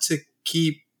don't have to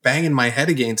keep banging my head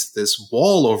against this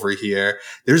wall over here.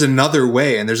 There's another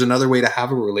way. And there's another way to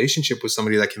have a relationship with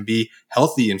somebody that can be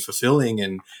healthy and fulfilling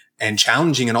and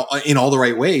challenging in all the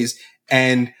right ways.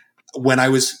 And when I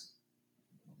was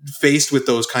faced with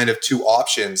those kind of two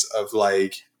options of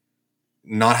like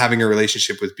not having a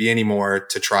relationship with B anymore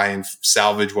to try and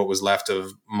salvage what was left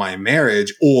of my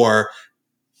marriage, or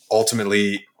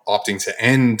ultimately opting to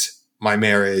end my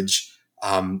marriage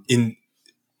in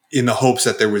the hopes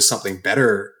that there was something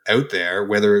better out there,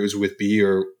 whether it was with B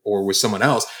or with someone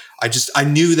else. I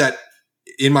knew that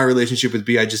in my relationship with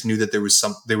B, I just knew that there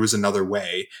was another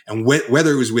way. And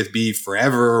whether it was with B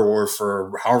forever or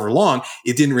for however long,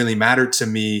 it didn't really matter to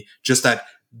me. Just that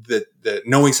the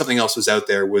knowing something else was out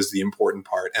there was the important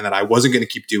part, and that I wasn't going to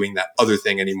keep doing that other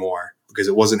thing anymore because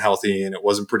it wasn't healthy and it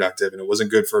wasn't productive and it wasn't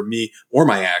good for me or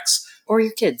my ex or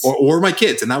your kids or my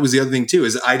kids. And that was the other thing too,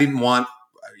 is I didn't want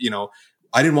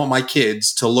my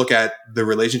kids to look at the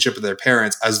relationship with their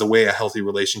parents as the way a healthy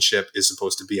relationship is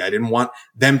supposed to be. I didn't want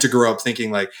them to grow up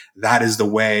thinking like that is the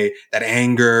way, that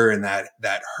anger and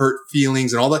that hurt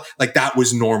feelings and all that, like that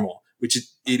was normal, which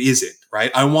it isn't,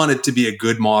 right? I wanted to be a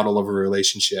good model of a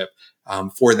relationship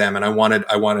for them. And I wanted,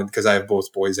 because I have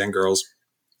both boys and girls,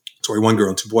 sorry, one girl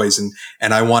and two boys.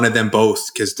 And I wanted them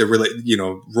both because the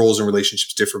roles and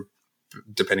relationships differ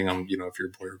depending on, if you're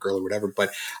a boy or girl or whatever.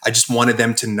 But I just wanted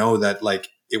them to know that like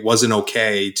it wasn't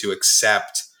okay to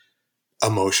accept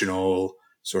emotional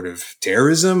sort of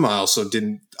terrorism. I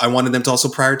wanted them to also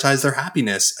prioritize their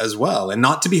happiness as well and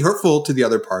not to be hurtful to the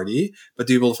other party, but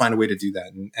to be able to find a way to do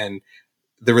that. And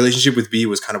the relationship with B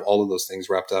was kind of all of those things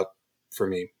wrapped up for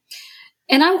me.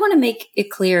 And I want to make it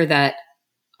clear that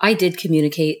I did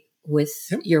communicate with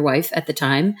your wife at the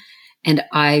time, and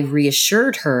I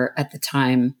reassured her at the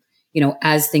time,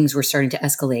 as things were starting to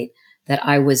escalate, that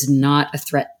I was not a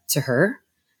threat to her,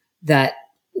 that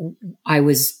I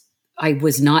was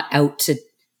not out to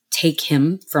take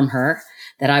him from her,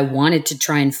 that I wanted to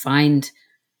try and find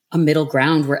a middle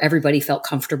ground where everybody felt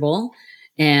comfortable.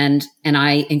 And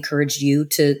I encouraged you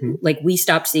to we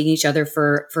stopped seeing each other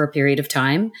for a period of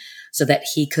time so that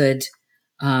he could,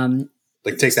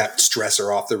 take that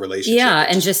stressor off the relationship. Yeah.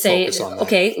 And just say,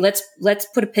 okay, let's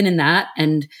put a pin in that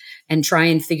and try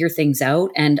and figure things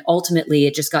out. And ultimately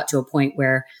it just got to a point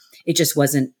where it just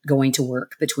wasn't going to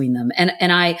work between them.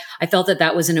 And I felt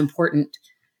that was an important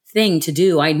thing to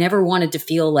do. I never wanted to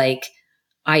feel like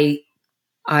I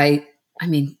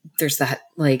mean, there's that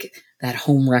that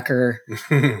homewrecker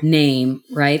name,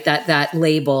 right? That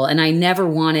label. And I never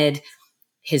wanted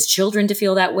his children to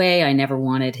feel that way. I never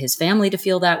wanted his family to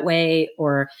feel that way,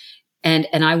 and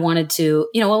I wanted to,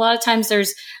 a lot of times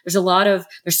there's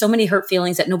so many hurt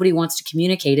feelings that nobody wants to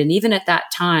communicate. And even at that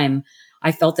time,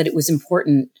 I felt that it was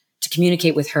important to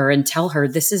communicate with her and tell her,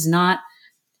 this is not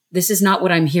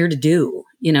what I'm here to do.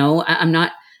 You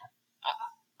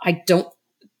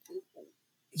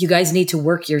guys need to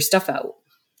work your stuff out.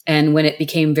 And when it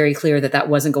became very clear that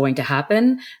wasn't going to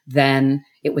happen, then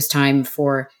it was time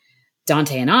for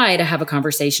Dante and I to have a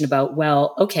conversation about,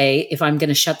 well, okay, if I'm going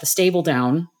to shut the stable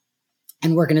down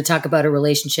and we're going to talk about a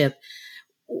relationship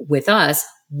with us,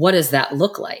 what does that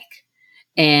look like?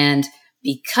 And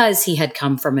because he had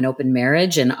come from an open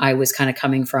marriage and I was kind of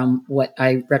coming from what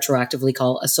I retroactively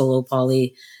call a solo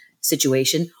poly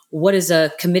situation, what does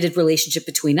a committed relationship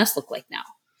between us look like now?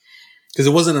 Because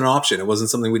it wasn't an option. It wasn't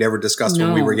something we'd ever discussed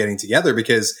when we were getting together,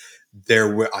 because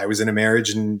I was in a marriage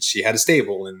and she had a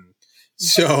stable. And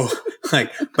so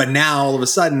but now all of a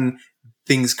sudden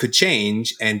things could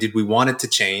change. And did we want it to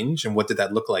change? And what did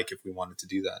that look like if we wanted to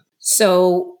do that?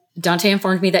 So Dante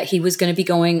informed me that he was going to be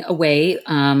going away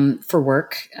for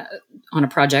work on a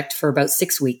project for about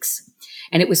 6 weeks.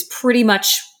 And it was pretty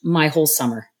much my whole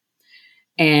summer.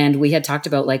 And we had talked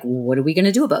about what are we going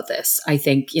to do about this? I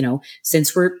think,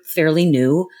 since we're fairly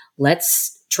new,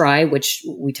 let's try, which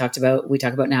we talk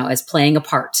about now as playing a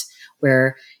part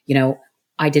where,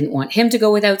 I didn't want him to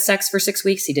go without sex for 6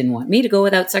 weeks. He didn't want me to go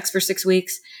without sex for 6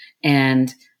 weeks.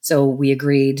 And so we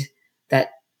agreed that,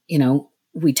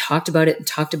 we talked about it and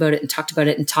talked about it and talked about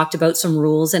it and talked about some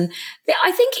rules. And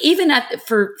I think even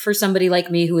for somebody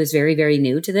like me who is very, very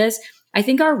new to this, I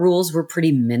think our rules were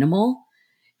pretty minimal.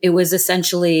 It was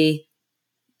essentially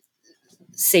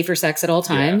safer sex at all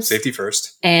times. Yeah, safety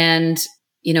first. And,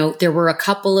 there were a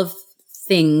couple of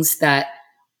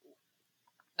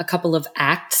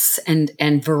acts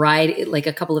and variety,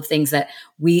 a couple of things that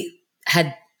we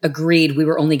had agreed we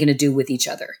were only going to do with each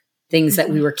other. Things that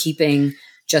we were keeping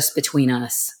just between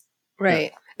us.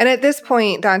 Right. Yeah. And at this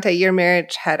point, Dante, your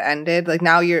marriage had ended.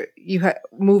 Now you're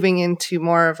moving into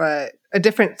more of a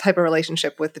different type of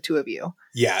relationship with the two of you.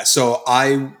 Yeah. So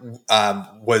I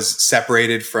was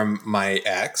separated from my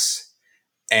ex,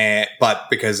 but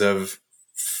because of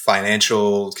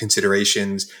financial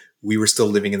considerations, we were still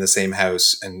living in the same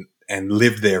house and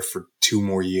lived there for 2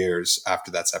 more years after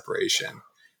that separation.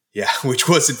 Yeah, which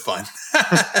wasn't fun.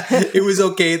 It was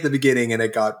okay at the beginning and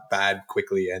it got bad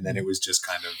quickly. And then it was just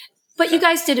kind of. But you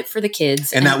guys did it for the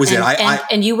kids. And that was it.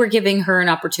 And you were giving her an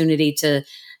opportunity to,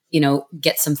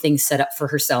 get some things set up for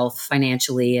herself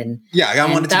financially. And I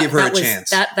wanted to give her a chance.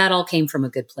 That all came from a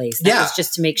good place. That was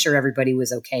just to make sure everybody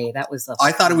was okay. That was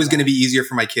I thought it was going to be easier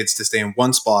for my kids to stay in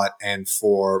one spot and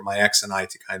for my ex and I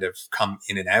to kind of come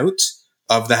in and out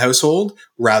of the household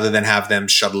rather than have them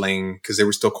shuttling, because they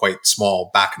were still quite small,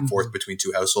 back and forth between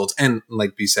 2 households. And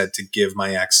like B said, to give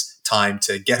my ex time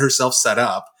to get herself set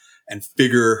up and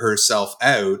figure herself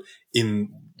out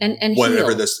in and whatever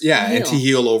heal. this, and to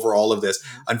heal over all of this.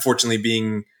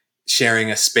 Unfortunately,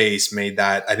 sharing a space made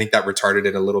that, I think that retarded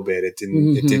it a little bit. It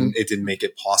didn't make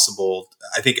it possible.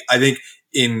 I think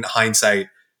in hindsight,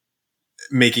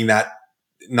 making that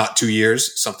not 2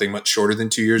 years, something much shorter than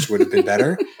 2 years would have been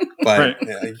better, but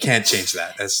you can't change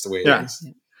that. That's the way it is.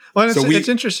 Well, it's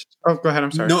interesting. Oh, go ahead.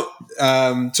 I'm sorry. No.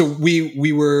 So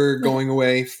we were going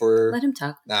away for. Let him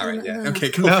talk. All right. Yeah. Okay.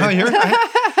 Go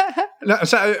No,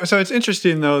 so it's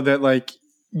interesting though that like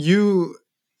your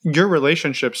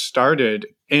relationship started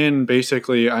in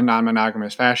basically a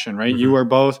non-monogamous fashion, right? You were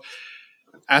both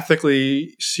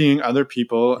ethically seeing other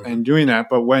people and doing that,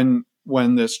 but when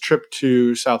this trip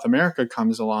to South America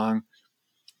comes along,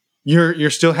 you're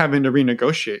still having to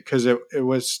renegotiate because it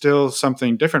was still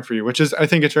something different for you, which is, I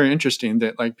think it's very interesting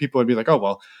that like people would be like, oh,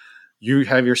 well, you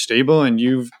have your stable and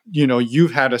you've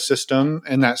had a system,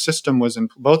 and that system was in,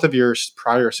 both of your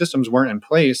prior systems weren't in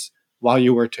place while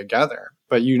you were together,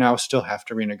 but you now still have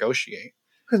to renegotiate.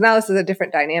 Because now this is a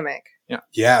different dynamic. Yeah.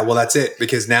 Yeah. Well, that's it.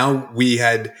 Because now we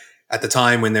had, at the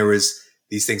time when there was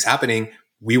these things happening,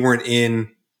 we weren't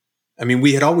in, I mean,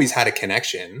 we had always had a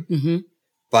connection,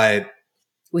 but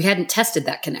we hadn't tested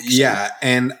that connection. Yeah.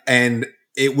 And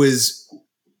it was,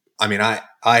 I mean, I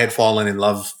had fallen in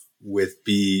love with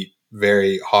B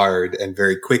very hard and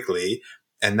very quickly.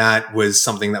 And that was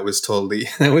something that was totally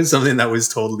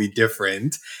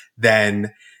different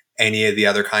than any of the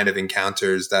other kind of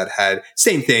encounters that had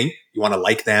same thing. You want to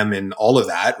like them and all of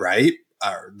that, right?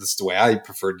 That's the way I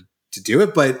preferred to do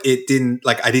it, but it didn't,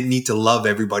 like, I didn't need to love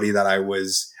everybody that I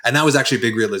was. And that was actually a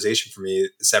big realization for me,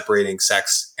 separating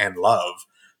sex and love,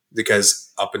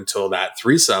 because up until that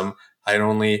threesome, I had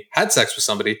only had sex with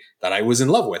somebody that I was in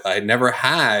love with. I had never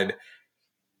had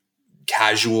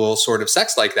casual sort of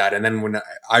sex like that. And then when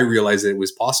I realized that it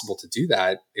was possible to do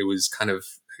that, it was kind of,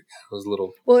 it was a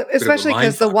little, well, especially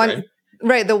because the one,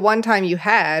 right? The one time you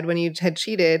had when you had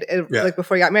cheated, like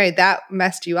before you got married, that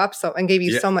messed you up so and gave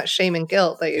you so much shame and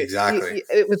guilt. Like exactly,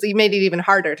 you made it even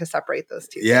harder to separate those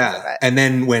two. Yeah, and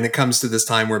then when it comes to this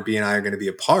time where B and I are going to be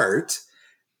apart,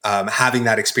 having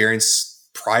that experience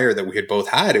prior that we had both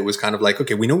had, it was kind of like,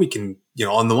 okay, we know we can. You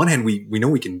know, on the one hand, we know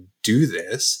we can do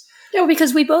this. No,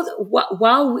 because we both,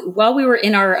 while we were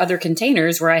in our other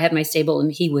containers where I had my stable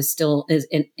and he was still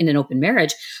in an open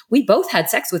marriage, we both had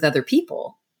sex with other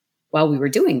people while we were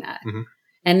doing that.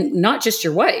 And not just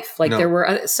your wife. Like there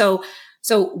were, so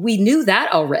we knew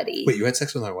that already. Wait, you had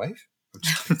sex with my wife?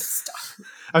 Stop.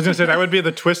 I was going to say that would be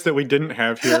the twist that we didn't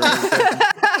have here.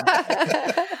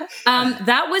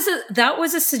 That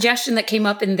was a suggestion that came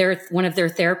up in one of their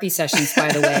therapy sessions,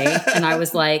 by the way. And I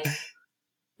was like,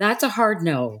 that's a hard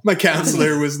no. My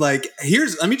counselor was like,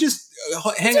 let me just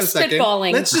hang on a second.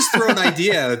 Spitballing. Let's just throw an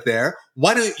idea out there.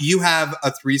 Why don't you have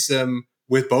a threesome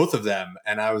with both of them?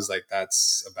 And I was like,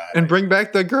 that's a bad idea. And bring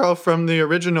back the girl from the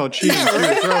original cheating too.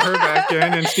 Throw her back in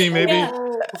and see maybe.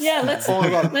 Yeah,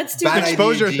 let's do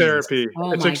exposure therapy.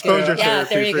 Oh it's my exposure God. therapy. Yeah,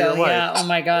 there you for go. Your wife. Yeah. Oh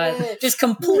my God. Just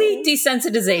complete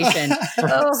desensitization.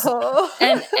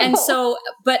 And so,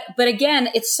 but again,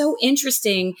 it's so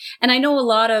interesting. And I know a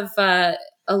lot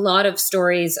of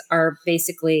stories are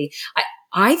basically,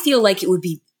 I feel like it would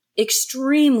be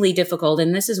extremely difficult.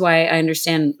 And this is why I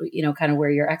understand, kind of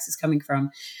where your ex is coming from,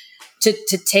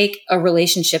 to take a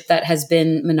relationship that has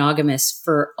been monogamous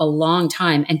for a long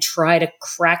time and try to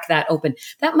crack that open.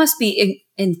 That must be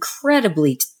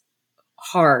incredibly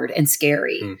hard and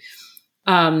scary.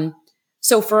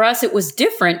 So for us, it was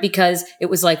different because it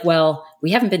was like, well,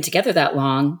 we haven't been together that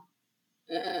long.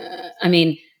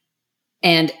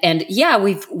 And yeah,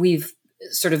 we've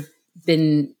sort of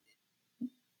been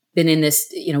in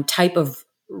this, type of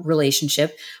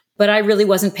relationship, but I really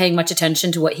wasn't paying much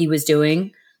attention to what he was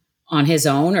doing on his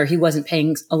own, or he wasn't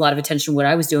paying a lot of attention to what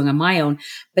I was doing on my own.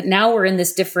 But now we're in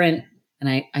this different,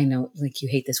 and I know like you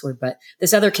hate this word, but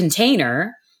this other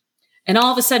container. And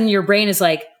all of a sudden your brain is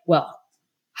like, well,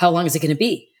 how long is it going to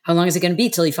be? How long is it going to be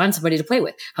till you find somebody to play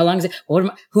with? How long is it? Who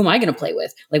am I going to play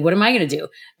with? Like, what am I going to do?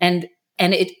 And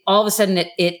it all of a sudden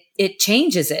it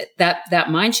changes it. That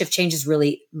mind shift changes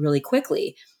really, really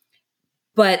quickly.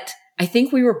 But I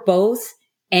think we were both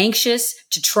anxious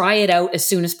to try it out as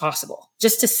soon as possible,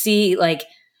 just to see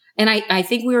and I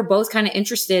think we were both kind of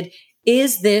interested.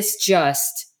 Is this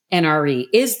just NRE?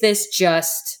 Is this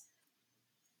just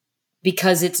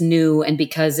because it's new and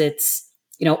because it's,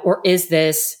 or is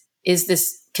this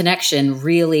connection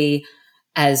really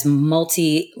as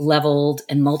multi-leveled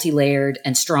and multi-layered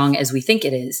and strong as we think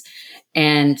it is?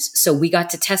 And so we got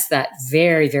to test that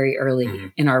very, very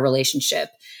early in our relationship.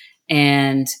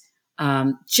 And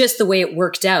just the way it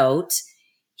worked out,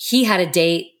 he had a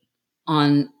date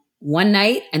on one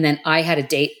night, and then I had a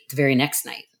date the very next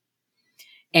night.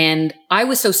 And I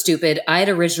was so stupid. I had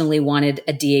originally wanted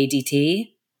a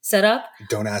DADT set up.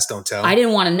 Don't ask, don't tell. I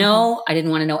didn't want to know. I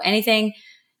didn't want to know anything.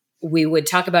 We would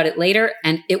talk about it later.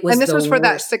 And it was, and this was for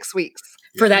that 6 weeks.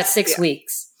 For that 6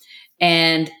 weeks.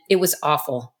 And it was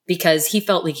awful because he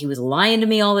felt like he was lying to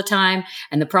me all the time.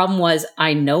 And the problem was,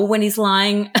 I know when he's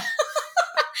lying.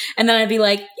 And then I'd be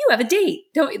like, you have a date.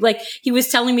 Don't, like, he was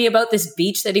telling me about this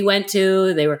beach that he went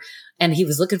to. And he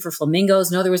was looking for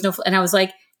flamingos. No, there was no, and I was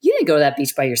like, you didn't go to that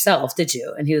beach by yourself, did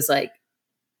you? And he was like,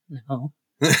 no.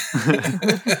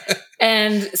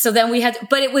 And so then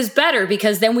but it was better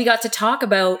because then we got to talk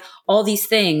about all these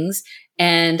things.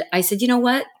 And I said, you know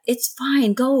what? It's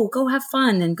fine. Go have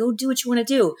fun and go do what you want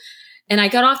to do. And I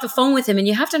got off the phone with him, and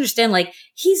you have to understand, like,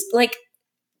 he's like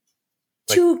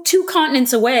two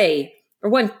continents away. Or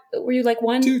one, were you like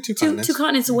one? Two continents. Two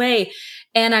continents away.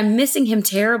 And I'm missing him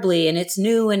terribly, and it's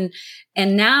new. And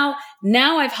now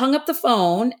I've hung up the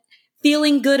phone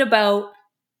feeling good about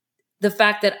the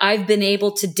fact that I've been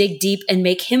able to dig deep and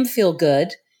make him feel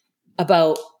good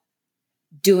about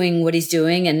doing what he's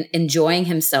doing and enjoying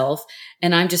himself.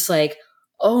 And I'm just like,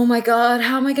 oh my God,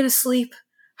 how am I going to sleep?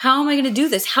 How am I going to do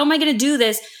this? How am I going to do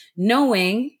this?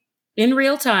 Knowing in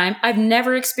real time, I've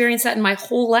never experienced that in my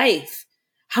whole life.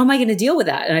 How am I going to deal with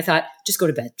that? And I thought, just go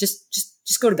to bed. Just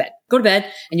go to bed. Go to bed,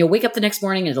 and you'll wake up the next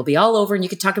morning and it'll be all over and you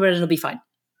can talk about it and it'll be fine.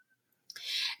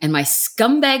 And my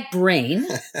scumbag brain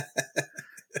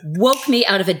woke me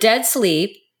out of a dead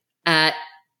sleep at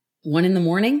 1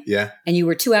 a.m. Yeah. And you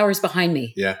were 2 hours behind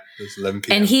me. Yeah. It was 11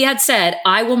 p.m. And he had said,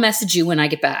 I will message you when I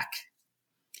get back.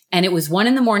 And it was 1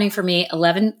 a.m. for me,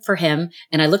 11 for him.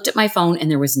 And I looked at my phone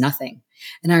and there was nothing.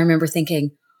 And I remember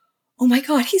thinking, oh my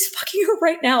God, he's fucking her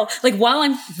right now. Like while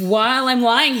I'm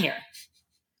lying here,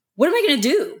 what am I going to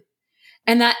do?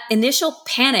 And that initial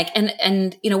panic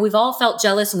and, you know, we've all felt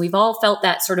jealous and we've all felt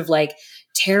that sort of like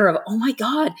terror of, oh my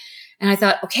God. And I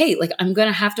thought, okay, like I'm going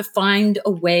to have to find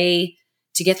a way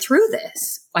to get through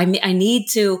this. I need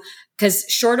to, because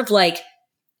short of like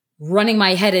running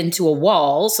my head into a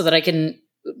wall so that I can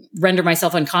render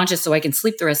myself unconscious so I can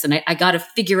sleep the rest of the night, I got to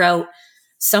figure out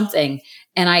something.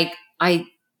 And I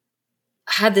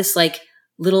had this like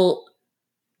little,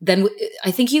 then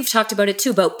I think you've talked about it too,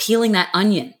 about peeling that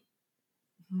onion.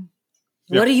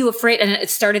 Yeah. What are you afraid? And it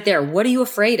started there. What are you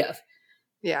afraid of?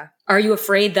 Yeah. Are you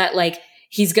afraid that like,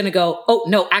 he's going to go, oh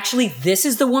no, actually this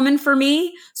is the woman for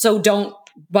me. So don't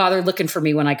bother looking for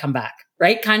me when I come back.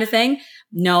 Right. Kind of thing.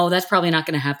 No, that's probably not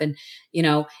going to happen. You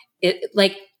know, it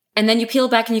like, and then you peel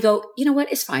back and you go, you know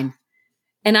what? It's fine.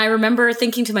 And I remember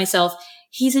thinking to myself,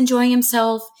 he's enjoying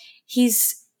himself.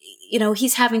 He's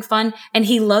having fun and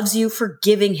he loves you for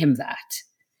giving him that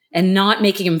and not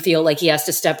making him feel like he has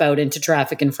to step out into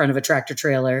traffic in front of a tractor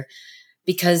trailer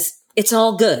because it's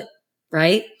all good.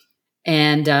 Right.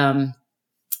 And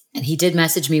he did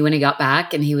message me when he got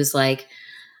back and he was like,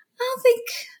 I don't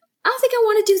think I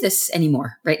want to do this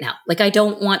anymore right now. Like, I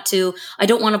don't want to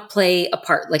play a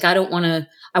part. Like, I want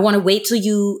to wait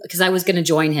till because I was going to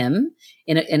join him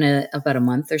in about a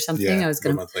month or something. Yeah, I was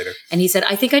going a month later. And he said,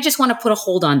 I think I just want to put a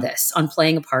hold on this, on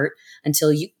playing a part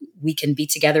until we can be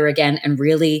together again and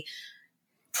really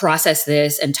process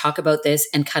this and talk about this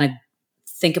and kind of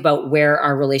think about where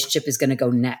our relationship is going to go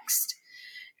next.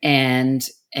 And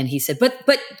he said, but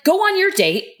go on your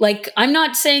date. Like, I'm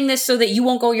not saying this so that you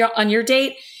won't go on your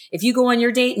date. If you go on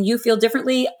your date and you feel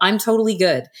differently, I'm totally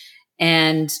good.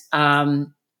 And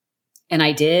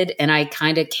I did. And I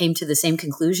kind of came to the same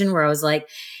conclusion where I was like,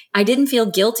 I didn't feel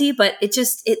guilty, but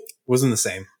it wasn't the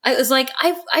same. I was like,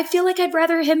 I feel like I'd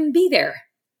rather him be there,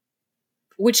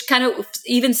 which kind of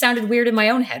even sounded weird in my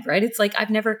own head. Right. It's like, I've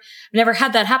never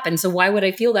had that happen. So why would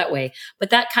I feel that way? But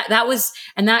that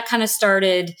kind of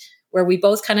started where we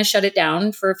both kind of shut it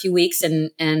down for a few weeks.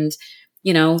 And,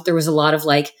 you know, there was a lot of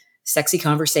like sexy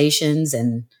conversations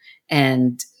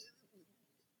and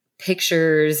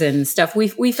pictures and stuff.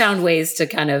 We found ways to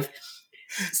kind of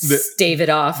stave it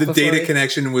off. The data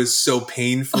connection was so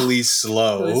painfully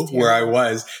slow where I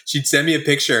was. She'd send me a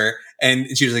picture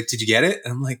and she was like, did you get it?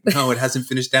 And I'm like, no, it hasn't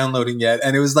finished downloading yet.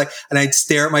 And it was like, and I'd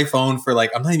stare at my phone for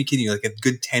like, I'm not even kidding you, like a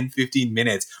good 10, 15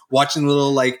 minutes watching the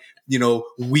little like, you know,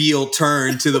 wheel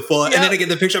turn to the full. Yep. And then I get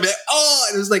the picture. I'm like, oh,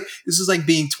 and it was like, this was like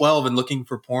being 12 and looking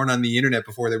for porn on the internet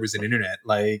before there was an internet,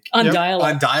 like on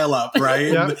dial up,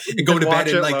 right? Yep. And going to bed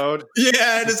and like, load.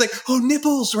 yeah. And it's like, oh,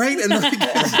 nipples, right? And like,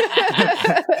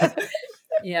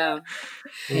 yeah.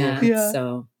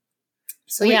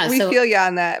 So we feel you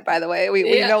on that, by the way.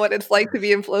 We know what it's like to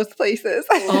be in those places.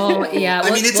 Oh yeah.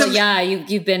 I mean,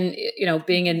 you've been, you know,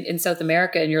 being in South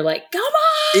America and you're like, come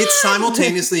it's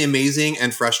simultaneously amazing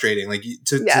and frustrating. Like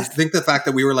to think the fact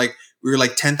that we were like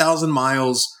 10,000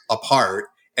 miles apart,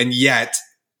 and yet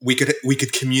we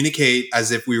could communicate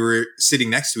as if we were sitting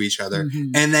next to each other.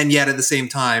 Mm-hmm. And then yet at the same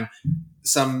time,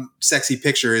 some sexy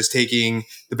picture is taking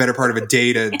the better part of a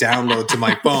day to download to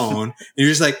my phone. And you're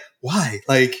just like, why?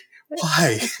 Like,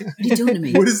 why? What are you doing to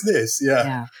me? What is this?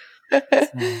 Yeah.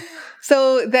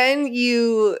 So then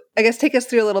you, I guess, take us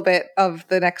through a little bit of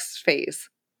the next phase.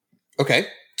 Okay.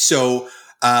 So,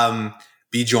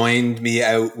 B joined me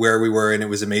out where we were, and it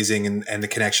was amazing. And the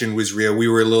connection was real. We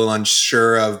were a little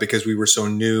unsure of, because we were so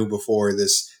new before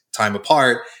this time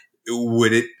apart,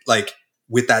 would it, like,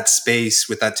 with that space,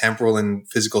 with that temporal and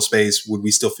physical space, would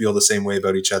we still feel the same way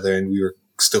about each other? And we were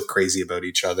still crazy about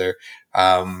each other.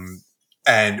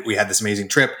 And we had this amazing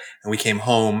trip, and we came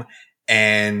home,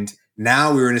 and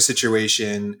now we were in a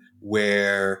situation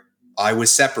where I was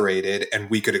separated and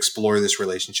we could explore this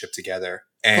relationship together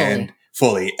and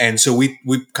fully. And so we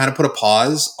kind of put a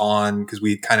pause on, because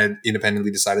we kind of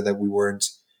independently decided that we weren't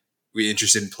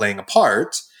interested in playing a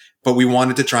part, but we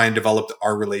wanted to try and develop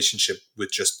our relationship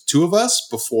with just two of us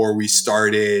before we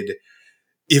started,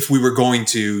 if we were going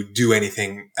to do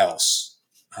anything else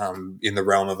in the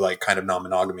realm of like kind of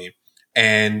non-monogamy.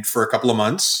 And for a couple of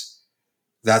months,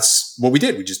 that's what we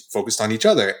did. We just focused on each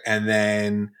other. And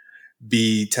then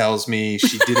B tells me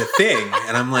she did a thing.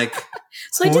 And I'm like,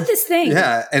 so I did this thing.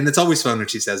 Yeah. And it's always fun when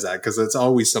she says that, because it's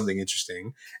always something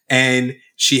interesting. And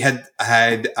she had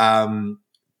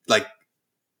like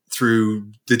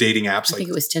through the dating apps, I think like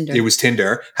it was Tinder. It was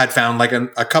Tinder, had found like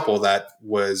a couple that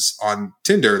was on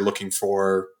Tinder looking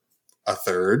for a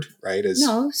third, right?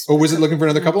 Or was it looking for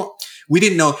another couple? We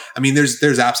didn't know. I mean, there's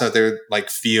apps out there like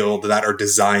Field that are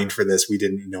designed for this. We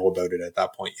didn't know about it at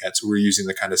that point yet. So we were using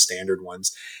the kind of standard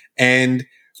ones. And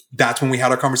that's when we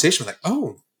had our conversation. We're like,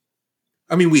 oh,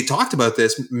 I mean, we talked about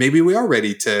this. Maybe we are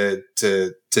ready to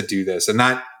do this. And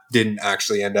that didn't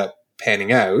actually end up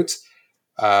panning out.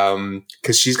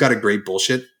 Cause she's got a great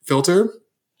bullshit filter.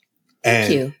 And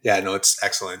thank you. Yeah, no, it's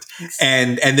excellent.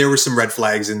 And there were some red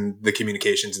flags in the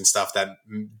communications and stuff that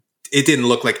it didn't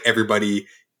look like everybody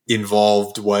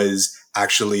involved was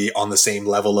actually on the same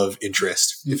level of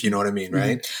interest, if you know what I mean,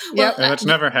 right? Mm-hmm. Well, that's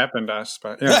never happened to us,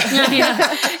 but yeah.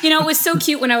 Yeah. You know, it was so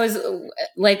cute when I was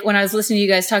listening to you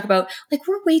guys talk about, like,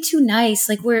 we're way too nice.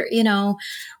 Like, we're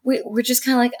just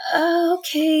kind of like, oh,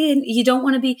 okay. And you don't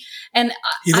want to be, and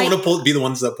you don't want to be the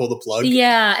ones that pull the plug.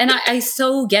 Yeah. And I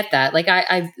so get that. Like,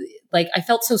 I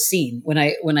felt so seen when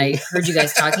I heard you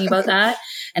guys talking about that,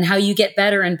 and how you get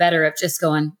better and better at just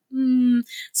going,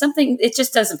 something, it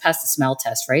just doesn't pass the smell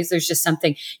test, right? There's just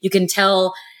something you can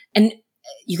tell, and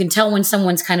you can tell when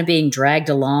someone's kind of being dragged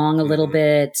along a little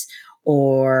bit,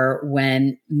 or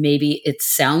when maybe it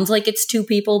sounds like it's two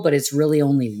people, but it's really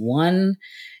only one.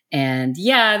 And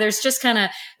yeah, there's just kind of,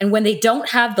 and when they don't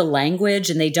have the language,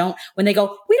 and when they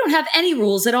go, we don't have any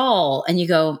rules at all. And you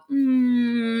go,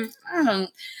 I don't,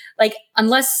 like,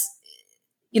 unless,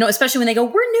 especially when they go,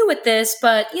 we're new at this,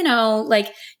 but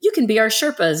like, you can be our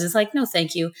Sherpas. It's like, no,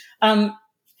 thank you.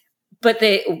 But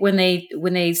when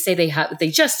they say they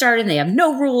just started and they have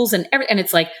no rules and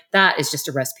it's like, that is just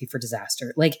a recipe for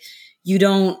disaster. Like, you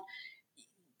don't,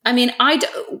 I mean,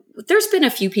 there's been a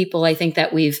few people I think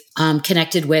that we've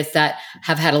connected with that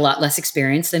have had a lot less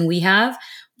experience than we have.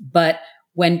 But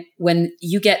when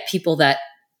you get people that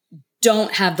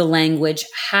don't have the language,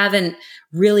 haven't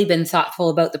really been thoughtful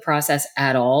about the process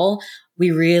at all,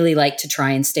 we really like to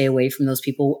try and stay away from those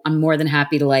people. I'm more than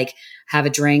happy to like have a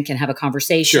drink and have a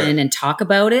conversation and talk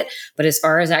about it. But as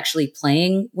far as actually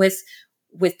playing with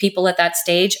people at that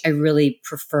stage, we really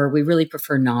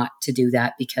prefer not to do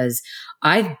that, because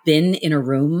I've been in a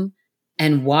room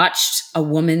and watched a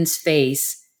woman's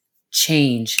face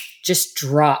change, just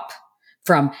drop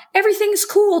from everything's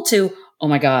cool to, oh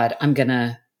my God, I'm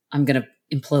gonna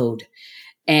implode.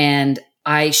 And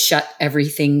I shut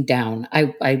everything down.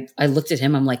 I looked at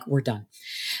him. I'm like, we're done.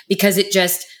 Because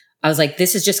I was like,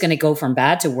 this is just going to go from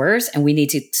bad to worse, and we need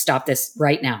to stop this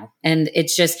right now. And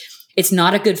it's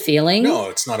not a good feeling. No,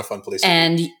 it's not a fun place.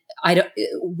 And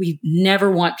we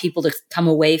never want people to come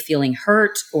away feeling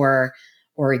hurt or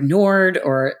ignored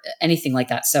or anything like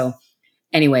that. So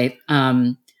anyway,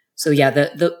 so yeah,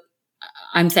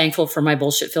 I'm thankful for my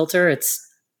bullshit filter. It's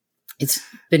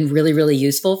been really, really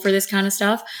useful for this kind of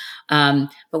stuff.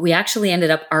 But we actually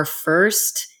ended up, our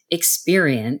first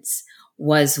experience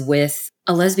was with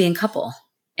a lesbian couple,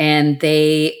 and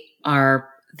they've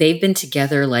been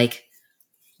together, like,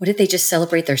 what did they just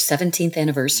celebrate, their 17th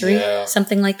anniversary? Yeah.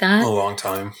 Something like that. A long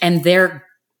time. And they're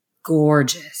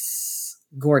gorgeous,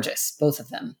 both of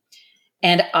them.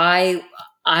 And I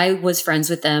I was friends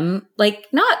with them, like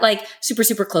not like super,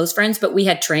 super close friends, but we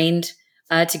had trained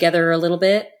together a little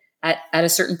bit at a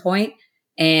certain point.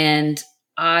 And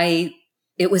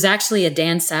it was actually a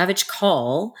Dan Savage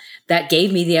call that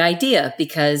gave me the idea,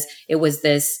 because it was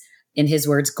this, in his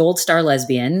words, gold star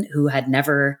lesbian who had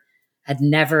never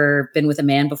been with a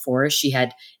man before. She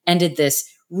had ended this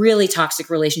really toxic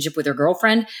relationship with her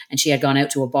girlfriend, and she had gone out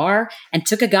to a bar and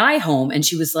took a guy home. And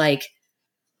she was like,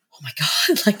 oh my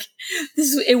God, like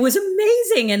it was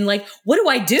amazing. And like, what do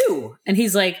I do? And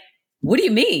he's like, what do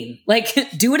you mean? Like,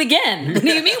 do it again. What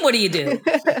do you mean? What do you do?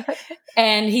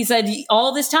 And he said,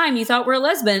 all this time you thought we're a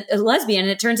lesbian, and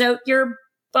it turns out you're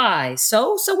bi.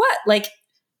 So what? Like,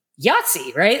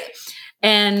 Yahtzee, right?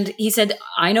 And he said,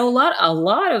 I know a lot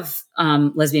of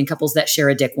lesbian couples that share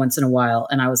a dick once in a while.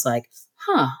 And I was like,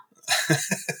 huh,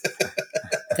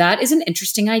 that is an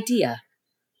interesting idea.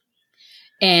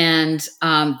 And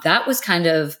that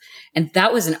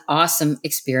was an awesome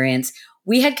experience.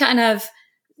 We had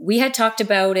talked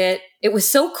about it. It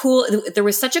was so cool. There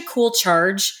was such a cool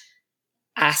charge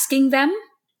asking them.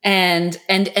 And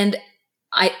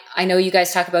I know you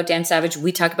guys talk about Dan Savage.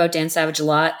 We talk about Dan Savage a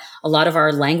lot. A lot of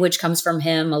our language comes from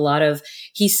him.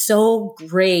 He's so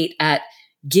great at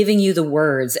giving you the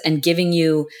words and giving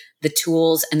you the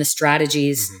tools and the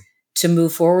strategies to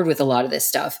move forward with a lot of this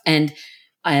stuff. And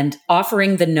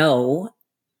offering the no,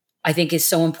 I think, is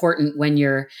so important when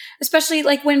especially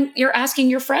like when you're asking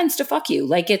your friends to fuck you.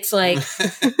 Like, it's like,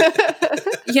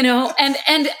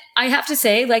 and I have to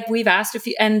say, like, we've asked a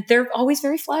few, and they're always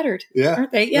very flattered,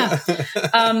 aren't they? Yeah.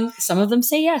 Some of them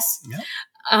say yes.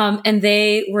 Yeah. And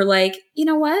they were like, you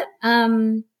know what?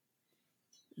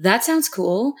 That sounds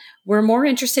cool. We're more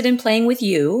interested in playing with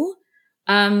you.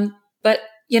 But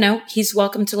he's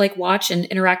welcome to like watch and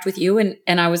interact with you.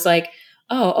 And I was like,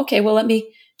 oh, okay, well, let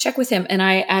me check with him. And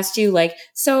I asked you, like,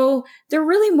 so they're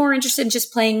really more interested in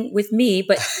just playing with me,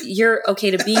 but you're okay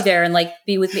to be there and like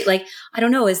be with me. Like, I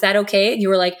don't know, is that okay? And you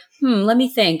were like, let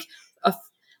me think.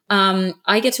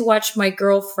 I get to watch my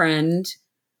girlfriend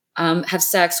have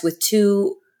sex with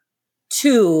two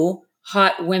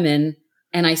hot women,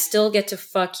 and I still get to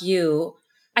fuck you.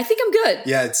 I think I'm good.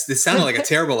 Yeah, this sounded like a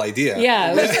terrible idea.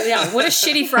 Yeah, what a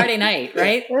shitty Friday night,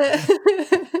 right?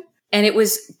 And it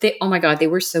was, oh my God, they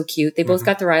were so cute. They both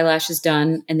got their eyelashes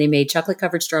done, and they made chocolate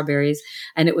covered strawberries.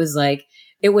 And it was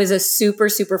a super,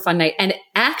 super fun night. And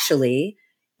actually,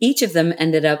 each of them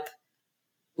ended up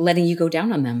letting you go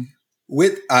down on them.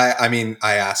 I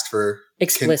asked for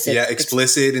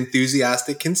explicit,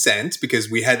 enthusiastic consent,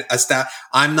 because we had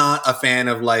I'm not a fan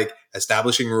of like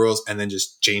establishing rules and then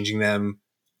just changing them.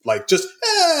 Like, just,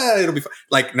 it'll be fun.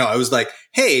 Like, no, I was like,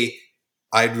 hey,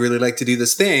 I'd really like to do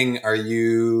this thing. Are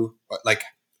you like,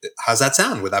 how's that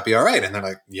sound? Would that be all right? And they're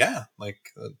like, yeah, like,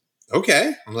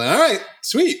 okay. I'm like, all right,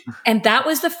 sweet. And that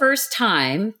was the first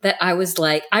time that I was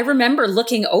like, I remember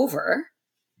looking over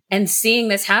and seeing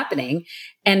this happening.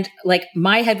 And like,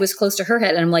 my head was close to her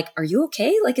head. And I'm like, are you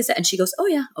okay? Like, is that? And she goes, oh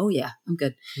yeah, I'm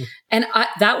good. And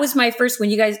that was my first,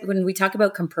 when we talk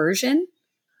about compersion,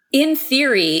 in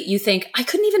theory, you think, I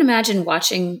couldn't even imagine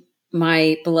watching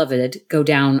my beloved go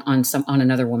down on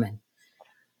another woman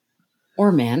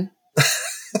or man.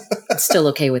 It's still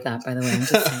okay with that, by the way. I'm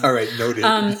just saying. All right, noted.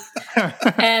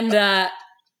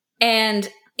 And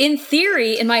in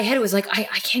theory, in my head, it was like, I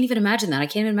can't even imagine that. I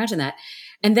can't even imagine that.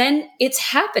 And then it's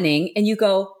happening, and you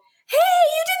go, hey,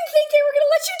 you didn't think they were going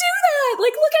to let you do that.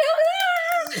 Like, look at how.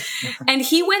 And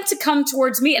he went to come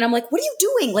towards me, and I'm like, what are you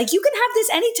doing? Like, you can have this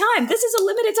anytime. This is a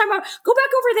limited time. Go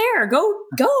back over there.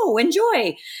 Go,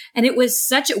 enjoy. And it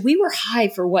was we were high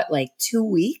for like 2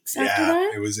 weeks after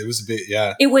that? It was a bit,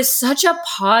 yeah. It was such a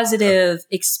positive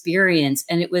experience.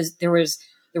 And there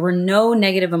were no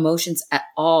negative emotions at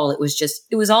all.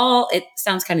 It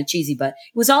sounds kind of cheesy, but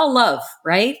it was all love,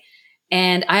 right?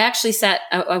 And I actually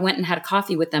I went and had a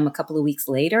coffee with them a couple of weeks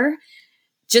later,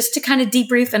 just to kind of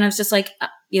debrief. And I was just like,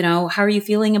 how are you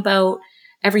feeling about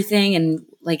everything? And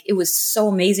like, it was so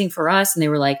amazing for us. And they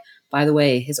were like, by the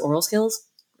way, his oral skills,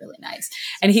 really nice.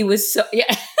 And he was so,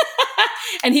 yeah.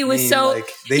 And he was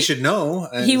they should know.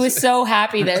 He was so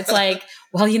happy that it's like,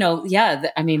 well,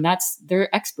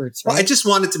 they're experts, right? Well, I just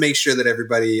wanted to make sure that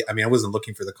everybody, I wasn't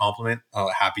looking for the compliment.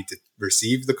 Happy to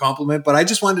receive the compliment, but I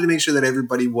just wanted to make sure that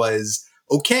everybody was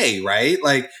okay, right?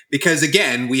 Like, because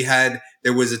again,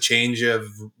 there was a change of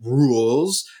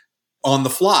rules on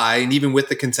the fly, and even with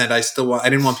the consent, I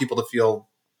didn't want people to feel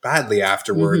badly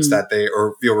afterwards that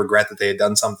or feel regret that they had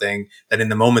done something that in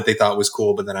the moment they thought was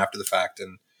cool, but then after the fact,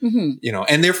 and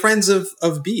and they're friends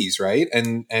of bees, right?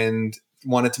 And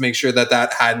wanted to make sure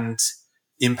that hadn't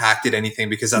impacted anything,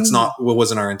 because that's not what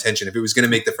wasn't our intention. If it was going to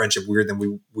make the friendship weird, then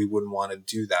we wouldn't want to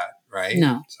do that, right?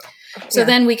 No. So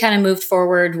then we kind of moved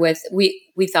forward with,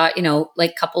 we thought,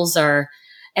 like couples are,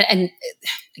 and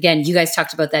again, you guys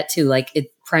talked about that too. Like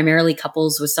primarily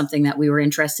couples was something that we were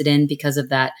interested in because of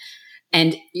that.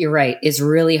 And you're right. It's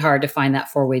really hard to find that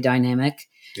 4-way dynamic.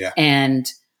 Yeah. And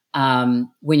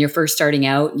when you're first starting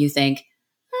out, you think,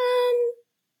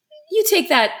 you take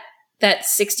that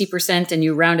 60% and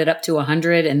you round it up to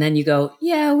 100, and then you go,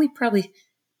 yeah, we probably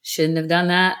shouldn't have done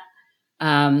that.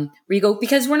 Where you go,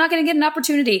 because we're not going to get an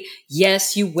opportunity.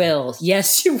 Yes, you will.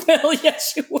 Yes, you will.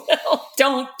 Yes, you will.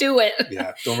 Don't do it.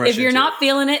 Yeah. Don't rush if you're into not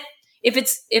feeling it, if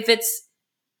it's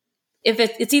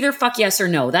either fuck yes or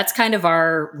no. That's kind of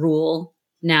our rule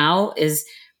now is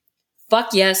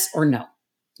fuck yes or no.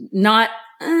 Not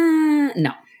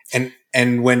no.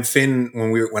 And when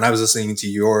I was listening to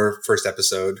your first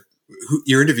episode,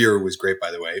 your interviewer was great,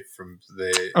 by the way, from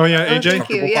the AJ. Thank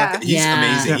you. Yeah. He's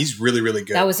amazing. Yeah. He's really, really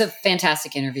good. That was a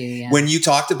fantastic interview. Yeah. When you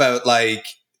talked about that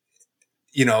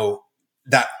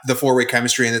the 4-way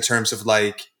chemistry in the terms of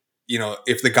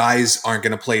if the guys aren't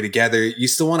going to play together, you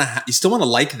still want to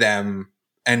like them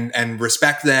and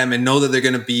respect them and know that they're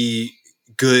going to be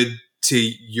good to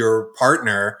your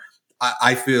partner.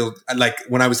 I feel like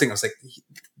when I was thinking, I was like,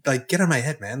 get out of my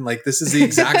head, man. Like, this is the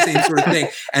exact same sort of thing.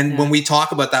 And when we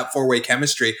talk about that 4-way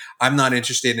chemistry, I'm not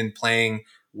interested in playing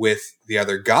with the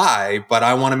other guy, but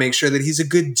I want to make sure that he's a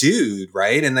good dude,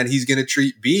 right? And that he's going to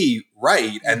treat B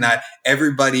right. And that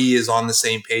everybody is on the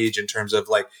same page in terms of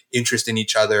like interest in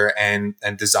each other and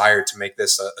desire to make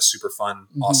this a super fun,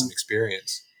 awesome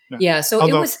experience. Yeah. So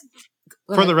Although, it was,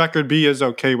 for the record, B is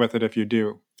okay with it if you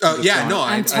do. Oh yeah, no,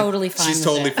 I'm totally fine. She's with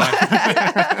totally it. fine.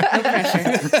 No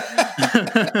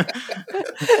pressure.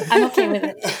 I'm okay with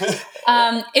it.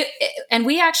 And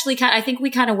we actually I think we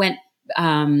kind of went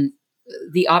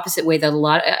the opposite way that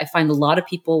I find a lot of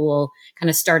people will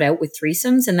kind of start out with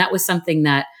threesomes, and that was something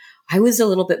that I was a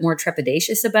little bit more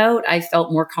trepidatious about. I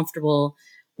felt more comfortable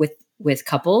with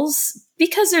couples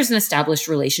because there's an established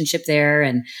relationship there,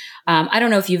 and I don't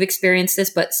know if you've experienced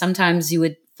this, but sometimes you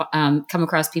would come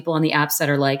across people on the apps that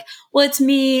are like, well, it's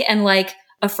me and like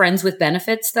a friends with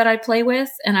benefits that I play with.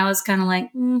 And I was kind of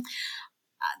like,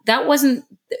 that wasn't,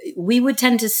 we would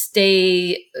tend to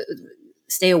stay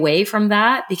away from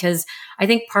that, because I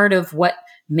think part of what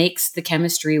makes the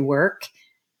chemistry work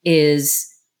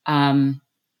is vibing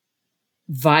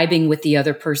with the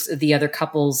other person, the other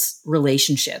couple's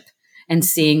relationship, and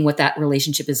seeing what that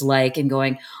relationship is like and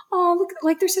going, oh, look,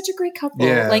 like they're such a great couple.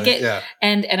 Yeah, like it. yeah.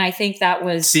 And I think that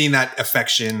was seeing that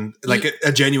affection, like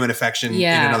a genuine affection in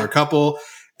another couple,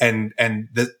 and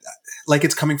like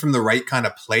it's coming from the right kind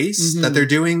of place that they're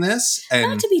doing this.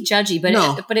 And not to be judgy,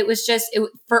 but it was just,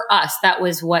 for us, that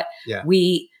was what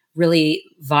we really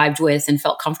vibed with and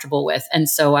felt comfortable with. And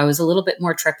so I was a little bit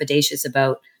more trepidatious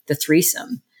about the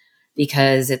threesome,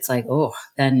 because it's like, oh,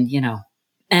 then,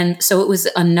 and so it was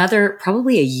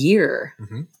probably a year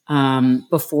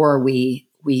before we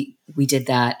did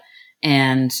that.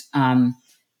 And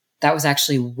that was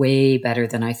actually way better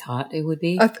than I thought it would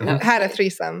be. Had a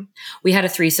threesome. We had a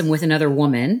threesome with another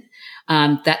woman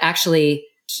that actually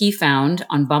he met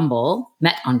on Bumble,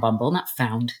 not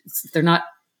found. They're not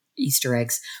Easter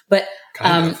eggs, but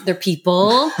they're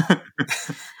people.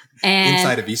 And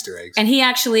inside of Easter eggs. And he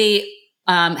actually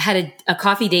had a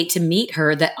coffee date to meet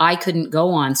her that I couldn't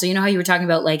go on. So you know how you were talking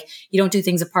about, like, you don't do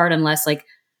things apart unless like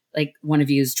one of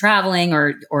you is traveling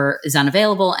or is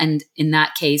unavailable. And in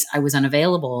that case, I was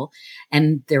unavailable.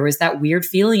 And there was that weird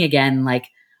feeling again. Like,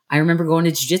 I remember going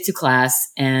to jiu-jitsu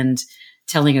class and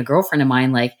telling a girlfriend of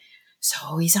mine, like,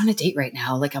 so he's on a date right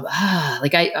now. Like,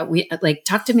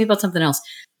 talk to me about something else.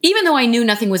 Even though I knew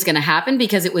nothing was going to happen,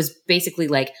 because it was basically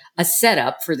like a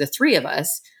setup for the three of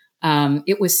us.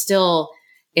 It was the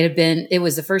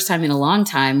first time in a long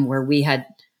time where we had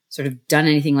sort of done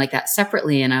anything like that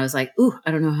separately. And I was like,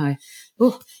 I don't know how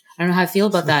I feel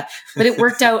about that, but it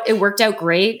worked out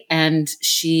great. And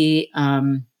she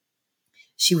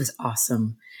was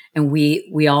awesome. And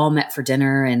we all met for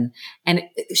dinner, and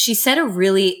she said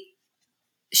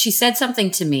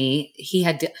something to me.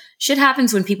 Shit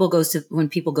happens when people go to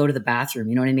the bathroom.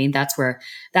 You know what I mean? That's where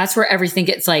everything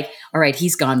gets like, all right,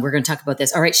 he's gone. We're going to talk about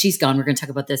this. All right, she's gone. We're going to talk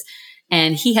about this.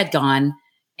 And he had gone,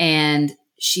 and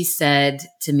she said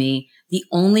to me, the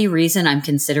only reason I'm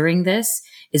considering this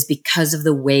is because of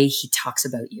the way he talks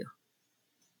about you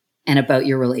and about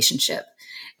your relationship.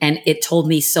 And it told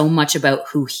me so much about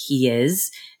who he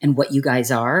is and what you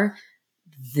guys are.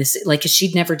 This, like,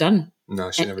 she'd never done No,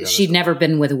 she'd never done she'd this never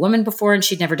been with a woman before, and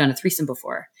she'd never done a threesome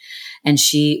before. And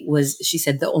she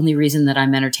said, the only reason that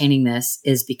I'm entertaining this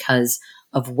is because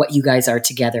of what you guys are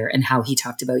together and how he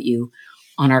talked about you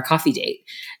on our coffee date.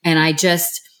 And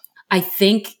I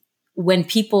think when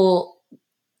people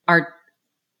are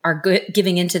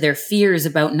giving into their fears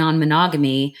about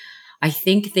non-monogamy, I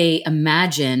think they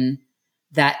imagine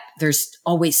that there's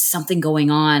always something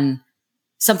going on,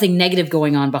 something negative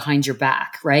going on behind your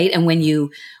back, right? And when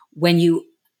you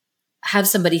have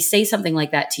somebody say something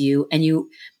like that to you, and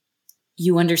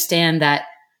you understand that,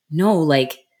 no,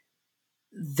 like,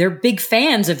 they're big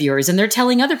fans of yours and they're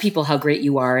telling other people how great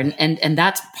you are. And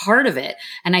that's part of it.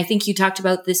 And I think you talked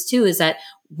about this too, is that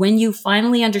when you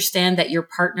finally understand that your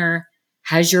partner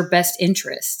has your best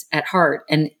interest at heart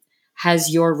and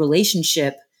has your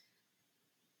relationship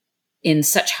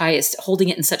holding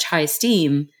it in such high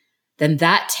esteem, then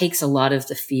that takes a lot of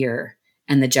the fear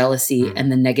and the jealousy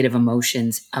and the negative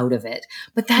emotions out of it.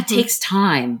 But that takes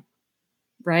time,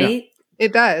 right? Yeah.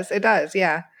 It does.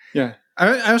 Yeah. Yeah.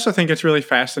 I also think it's really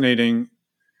fascinating,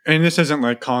 and this isn't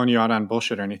like calling you out on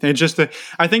bullshit or anything. It's just that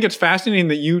I think it's fascinating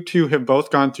that you two have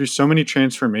both gone through so many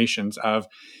transformations of,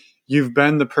 you've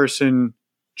been the person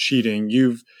cheating.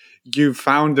 You've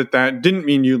found that didn't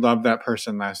mean you loved that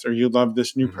person less, or you love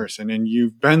this new person, and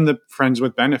you've been the friends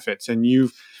with benefits, and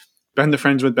you've been the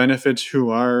friends with benefits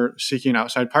who are seeking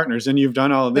outside partners, and you've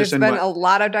done all of this. There's been a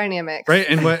lot of dynamics. Right.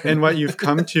 And what you've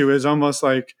come to is almost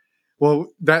like, well,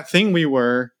 that thing we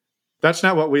were, that's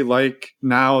not what we like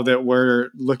now that we're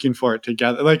looking for it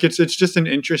together. Like it's just an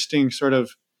interesting sort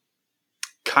of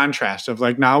contrast of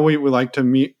like, now we like to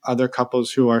meet other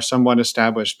couples who are somewhat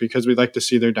established because we'd like to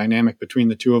see their dynamic between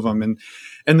the two of them.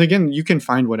 And again, you can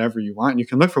find whatever you want and you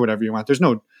can look for whatever you want. There's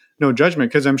no judgment,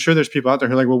 because I'm sure there's people out there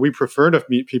who are like, well, we prefer to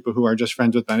meet people who are just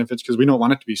friends with benefits because we don't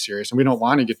want it to be serious and we don't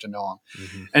want to get to know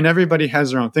them. And everybody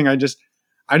has their own thing. I just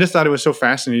thought it was so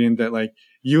fascinating that like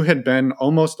you had been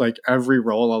almost like every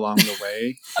role along the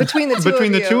way between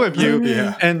the two of you.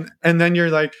 Yeah. And then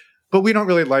you're like, but we don't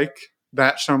really like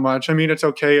that so much. I mean, it's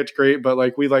okay, it's great, but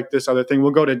like we like this other thing.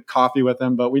 We'll go to coffee with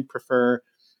them, but we'd prefer,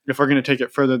 if we're going to take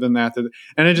it further than that.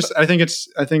 And I think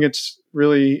it's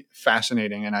really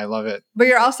fascinating, and I love it. But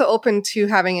you're also open to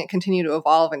having it continue to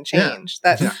evolve and change.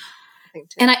 That's I think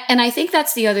too. And I think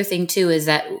that's the other thing too, is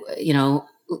that, you know,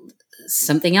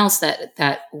 something else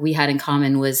that we had in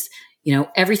common was, you know,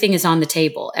 everything is on the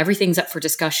table. Everything's up for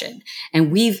discussion.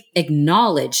 And we've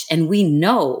acknowledged, and we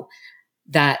know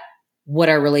that what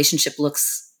our relationship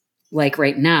looks like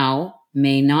right now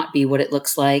may not be what it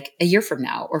looks like a year from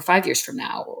now or 5 years from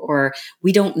now, or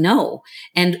we don't know.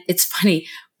 And it's funny,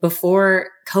 before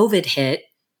COVID hit,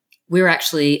 we were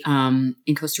actually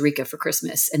in Costa Rica for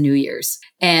Christmas and New Year's.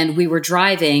 And we were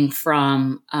driving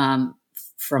from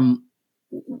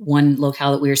one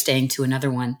locale that we were staying to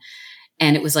another one.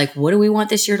 And it was like, what do we want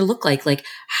this year to look like? Like,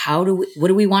 what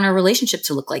do we want our relationship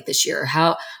to look like this year?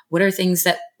 What are things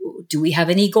do we have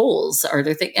any goals? Are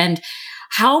there things? And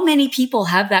how many people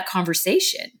have that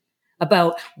conversation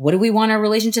about what do we want our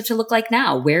relationship to look like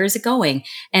now? Where is it going?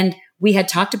 And we had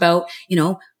talked about, you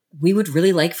know, we would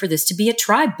really like for this to be a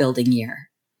tribe building year,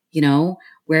 you know,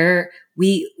 where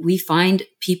we find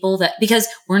people that, because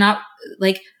we're not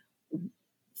like,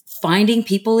 finding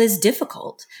people is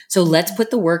difficult. So let's put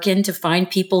the work in to find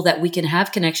people that we can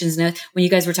have connections with. When you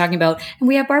guys were talking about, and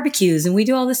we have barbecues and we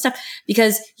do all this stuff,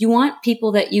 because you want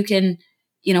people that you can,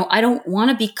 you know, I don't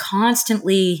want to be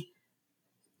constantly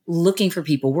looking for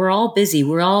people. We're all busy.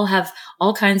 We all have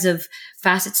all kinds of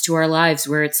facets to our lives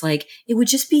where it's like, it would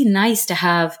just be nice to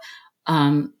have,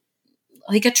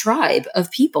 like a tribe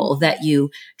of people that you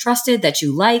trusted, that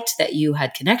you liked, that you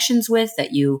had connections with,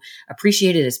 that you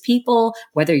appreciated as people,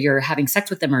 whether you're having sex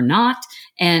with them or not.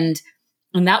 And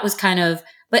that was kind of,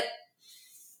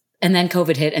 and then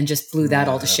COVID hit and just blew that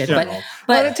all to shit. Yeah.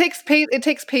 But it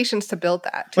takes patience to build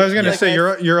that. Well, I was going to say,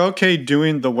 you're okay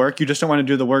doing the work. You just don't want to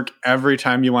do the work every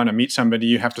time you want to meet somebody.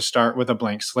 You have to start with a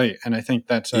blank slate. And I think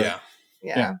that's yeah.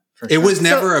 For It sure. was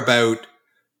never about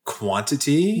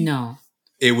quantity. No.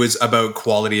 It was about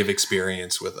quality of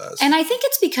experience with us. And I think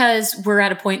it's because we're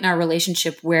at a point in our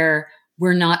relationship where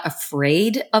we're not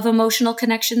afraid of emotional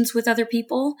connections with other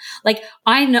people. Like,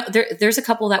 I know there's a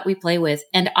couple that we play with,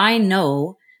 and I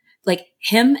know like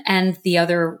him and the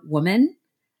other woman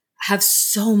have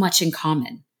so much in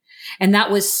common. And that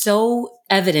was so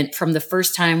evident from the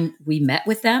first time we met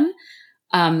with them.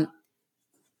 And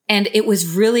it was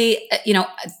really, you know,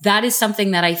 that is something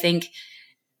that I think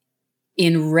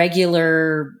in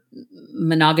regular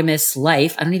monogamous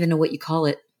life, I don't even know what you call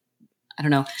it. I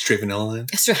don't know. Straight vanilla line?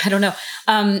 I don't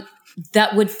know.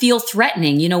 that would feel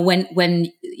threatening,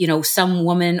 when some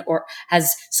woman or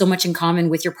has so much in common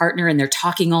with your partner and they're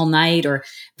talking all night or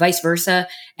vice versa.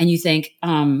 And you think,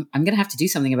 I'm going to have to do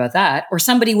something about that. Or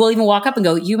somebody will even walk up and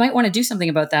go, you might want to do something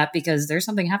about that because there's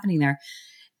something happening there.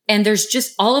 And there's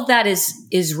just all of that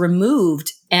is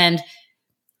removed. And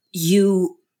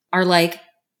you are like,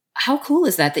 how cool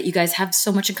is that you guys have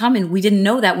so much in common? We didn't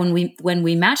know that when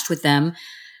we matched with them,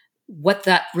 what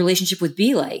that relationship would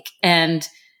be like. And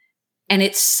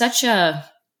it's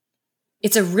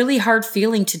it's a really hard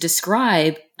feeling to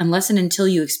describe unless and until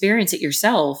you experience it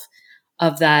yourself,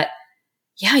 of that.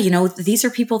 Yeah. These are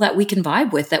people that we can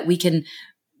vibe with, that we can,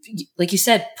 like you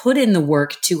said, put in the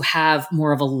work to have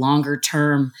more of a longer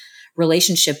term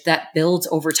relationship that builds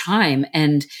over time.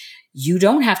 And you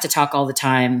don't have to talk all the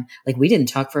time. Like, we didn't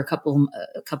talk for a couple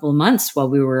of months while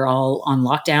we were all on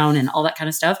lockdown and all that kind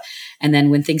of stuff. And then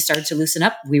when things started to loosen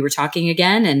up, we were talking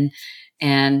again,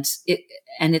 and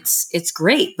it's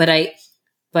great.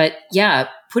 But yeah,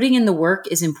 putting in the work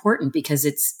is important because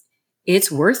it's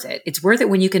worth it. It's worth it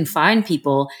when you can find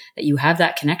people that you have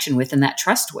that connection with and that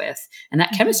trust with and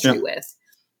that chemistry with.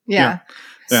 Yeah.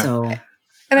 So,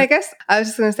 and I guess I was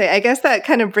just going to say, I guess that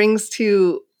kind of brings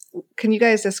to, can you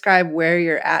guys describe where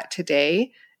you're at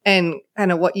today and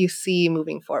kind of what you see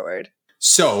moving forward?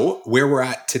 So where we're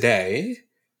at today,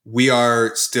 we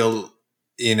are still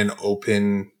in an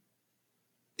open-ish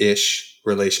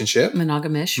relationship.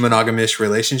 Monogamish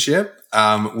relationship.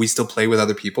 We still play with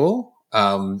other people.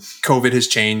 COVID has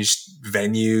changed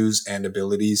venues and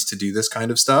abilities to do this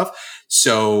kind of stuff.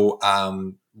 So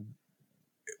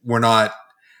we're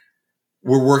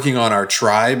working on our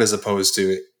tribe as opposed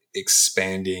to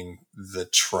expanding the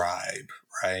tribe,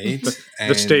 right?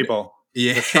 The stable.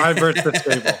 Yeah. The tribe versus the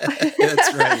stable.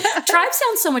 That's right. Tribe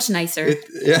sounds so much nicer.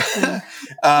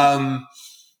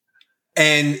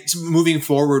 And moving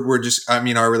forward,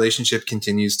 our relationship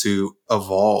continues to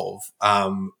evolve.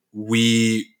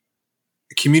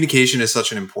 Communication is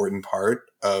such an important part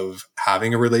of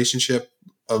having a relationship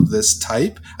of this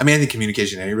type. I think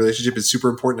communication in any relationship is super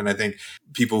important. And I think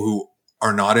people who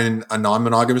are not in a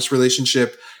non-monogamous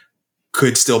relationship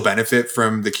could still benefit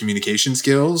from the communication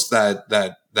skills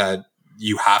that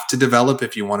you have to develop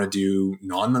if you want to do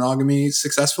non-monogamy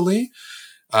successfully.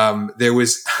 There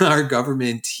was our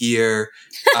government here,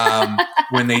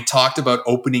 when they talked about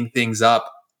opening things up,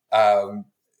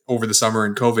 over the summer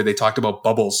in COVID, they talked about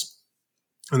bubbles,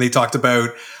 and they talked about,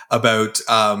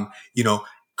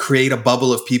 create a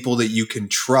bubble of people that you can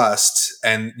trust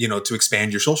and, to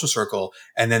expand your social circle.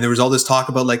 And then there was all this talk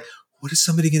about like, what is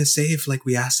somebody going to say if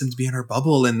we ask them to be in our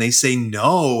bubble and they say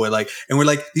no? And we're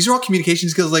like, these are all communication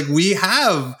skills. We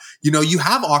have, you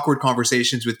have awkward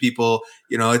conversations with people.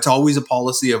 It's always a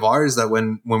policy of ours that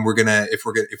when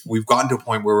if we've gotten to a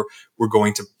point where we're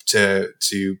going to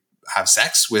have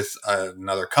sex with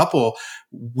another couple,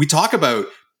 we talk about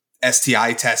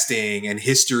STI testing and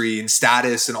history and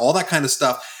status and all that kind of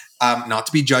stuff. Not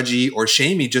to be judgy or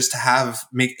shamey, just to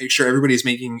make sure everybody's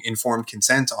making informed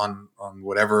consent on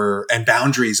whatever, and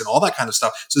boundaries and all that kind of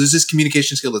stuff. So there's this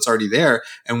communication skill that's already there.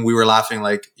 And we were laughing,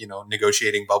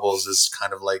 negotiating bubbles is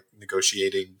kind of like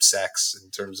negotiating sex in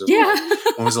terms of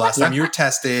when was the last time you were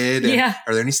tested? And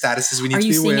are there any statuses we need to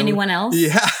be aware of? Are you seeing anyone else?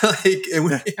 Yeah.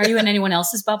 Are you in anyone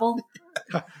else's bubble?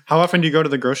 How often do you go to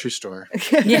the grocery store?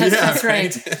 Yes, that's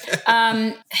right.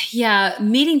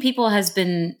 Meeting people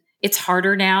it's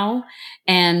harder now.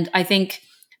 And I think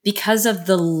because of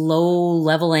the low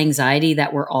level anxiety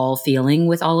that we're all feeling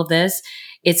with all of this,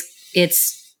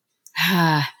 it's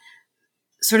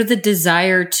sort of the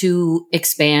desire to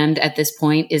expand at this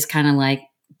point is kind of like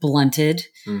blunted.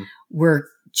 We're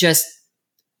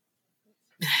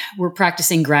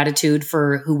practicing gratitude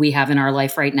for who we have in our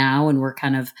life right now. And we're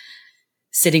kind of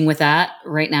sitting with that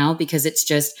right now because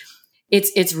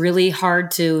it's really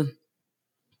hard to,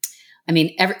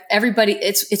 everybody,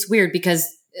 it's weird because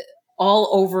all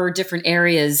over different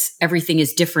areas, everything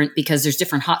is different because there's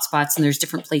different hotspots and there's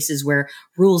different places where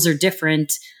rules are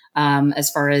different, as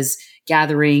far as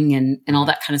gathering and all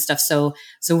that kind of stuff. So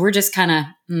we're just kind of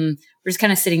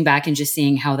sitting back and just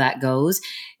seeing how that goes.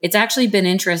 It's actually been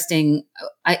interesting.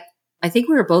 I think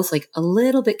we were both like a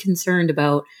little bit concerned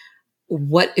about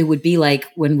what it would be like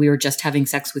when we were just having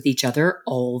sex with each other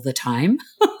all the time.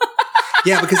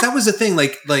 Yeah, because that was the thing.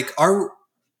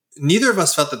 Neither of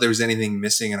us felt that there was anything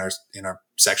missing in our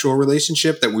sexual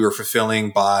relationship that we were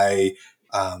fulfilling by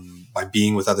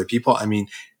being with other people.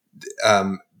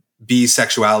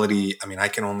 Bisexuality. I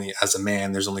can only, as a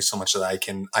man, there's only so much that I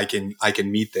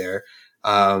can meet there.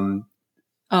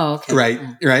 Oh, okay. Right.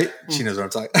 Yeah. Right. She knows what I'm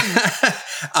talking.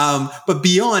 But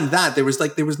beyond that, there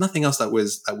was nothing else that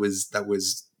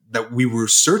we were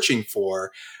searching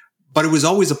for, but it was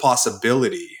always a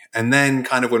possibility. And then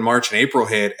kind of when March and April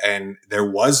hit and there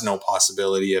was no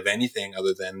possibility of anything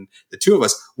other than the two of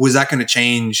us, was that going to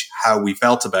change how we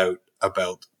felt about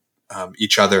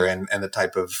each other and the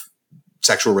type of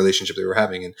sexual relationship they were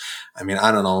having? And I mean,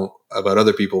 I don't know about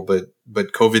other people, but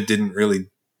COVID didn't really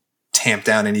tamp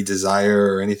down any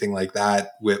desire or anything like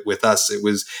that with us. It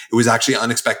was actually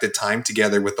unexpected time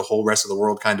together with the whole rest of the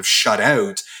world kind of shut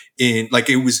out.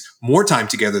 It was more time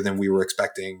together than we were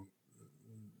expecting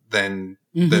than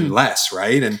less,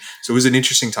 right? And so it was an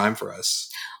interesting time for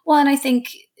us. Well, and I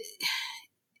think,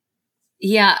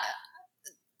 yeah,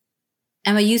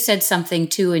 Emma, you said something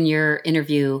too in your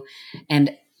interview,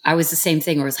 and I was the same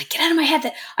thing where I was like, get out of my head.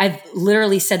 That I've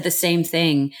literally said the same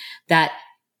thing, that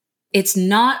it's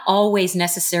not always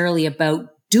necessarily about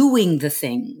doing the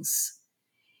things.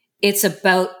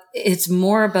 It's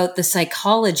more about the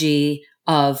psychology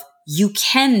of you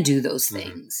can do those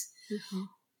things. Mm-hmm.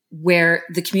 Where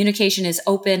the communication is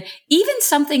open, even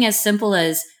something as simple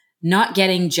as not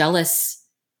getting jealous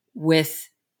with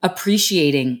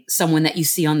appreciating someone that you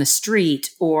see on the street,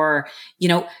 or,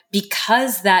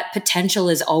 because that potential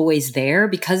is always there,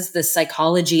 because the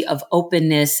psychology of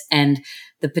openness and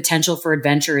the potential for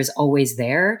adventure is always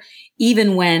there,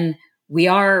 even when we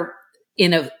are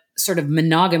in a sort of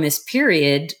monogamous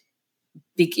period,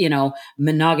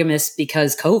 monogamous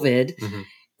because COVID,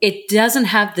 it doesn't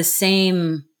have the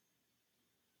same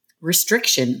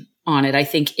restriction on it, I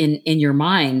think, in your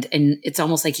mind. And it's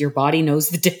almost like your body knows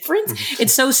the difference.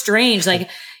 It's so strange. Like,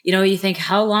 you think,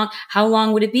 how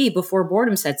long would it be before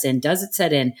boredom sets in? Does it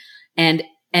set in? And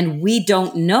we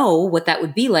don't know what that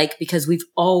would be like, because we've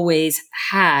always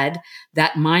had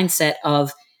that mindset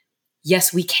of,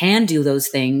 yes, we can do those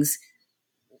things.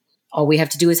 All we have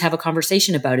to do is have a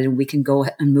conversation about it, and we can go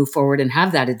and move forward and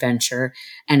have that adventure.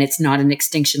 And it's not an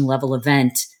extinction level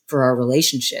event for our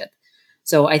relationship.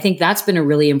 So I think that's been a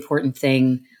really important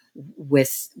thing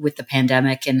with the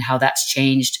pandemic, and how that's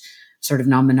changed sort of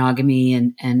non-monogamy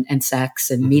and sex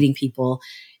and meeting people,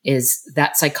 is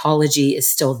that psychology is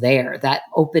still there. That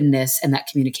openness and that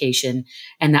communication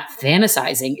and that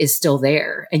fantasizing is still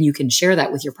there. And you can share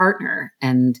that with your partner,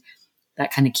 and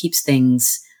that kind of keeps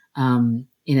things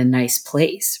in a nice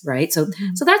place, right? So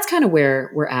that's kind of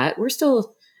where we're at.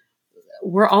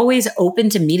 We're always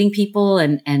open to meeting people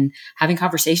and having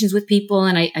conversations with people.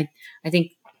 And I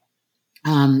think,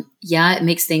 it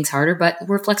makes things harder, but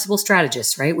we're flexible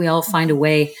strategists, right? We all find a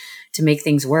way to make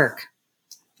things work,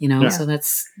 so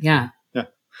that's, yeah. Yeah.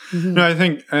 Mm-hmm. No, I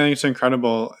think it's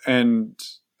incredible. And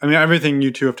I mean, everything you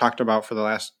two have talked about for the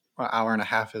last hour and a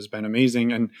half has been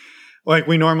amazing. And like,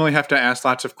 we normally have to ask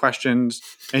lots of questions,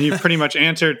 and you've pretty much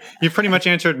answered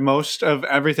most of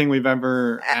everything we've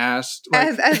ever asked.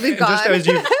 Like, as we've gone.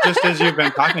 just as you've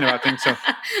been talking about things. So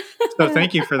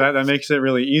thank you for that. That makes it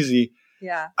really easy.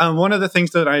 Yeah. One of the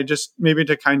things that I just, maybe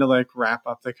to kind of like wrap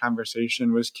up the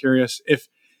conversation, was curious if,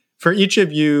 for each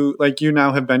of you, like, you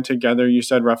now have been together, you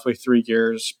said roughly 3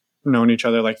 years, known each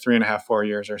other like 3.5, 4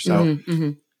 years or so. Mm-hmm,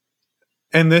 mm-hmm.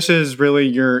 And this is really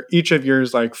each of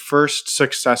yours like first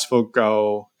successful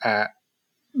go at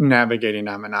navigating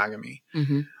non-monogamy.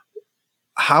 Mm-hmm.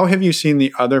 How have you seen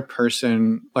the other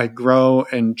person like grow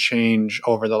and change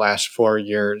over the last 4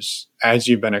 years as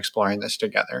you've been exploring this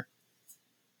together?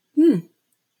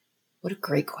 What a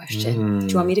great question. Do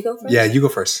you want me to go first? Yeah, you go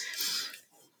first.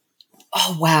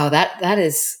 Oh, wow. That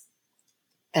is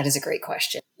a great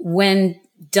question. When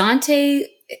Dante,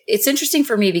 it's interesting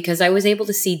for me because I was able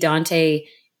to see Dante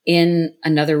in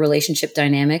another relationship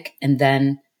dynamic and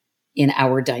then in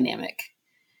our dynamic.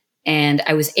 And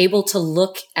I was able to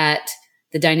look at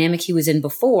the dynamic he was in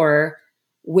before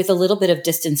with a little bit of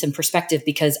distance and perspective,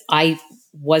 because I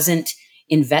wasn't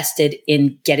invested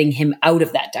in getting him out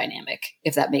of that dynamic,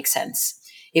 if that makes sense.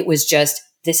 It was just,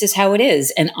 this is how it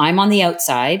is. And I'm on the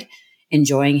outside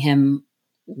enjoying him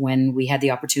when we had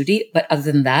the opportunity. But other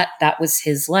than that, that was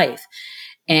his life.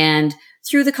 And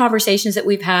through the conversations that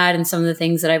we've had and some of the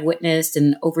things that I've witnessed,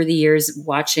 and over the years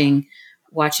watching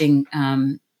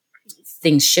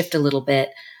things shift a little bit,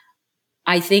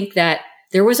 I think that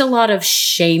there was a lot of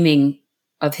shaming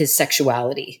of his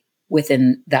sexuality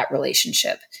within that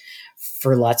relationship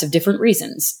for lots of different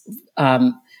reasons,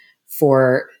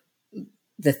 for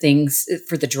the things,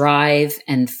 for the drive,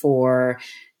 and for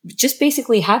just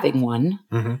basically having one.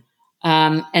 Mm-hmm.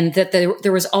 And that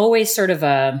there was always sort of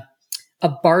a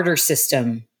barter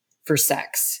system for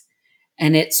sex.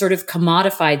 And it sort of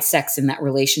commodified sex in that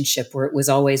relationship, where it was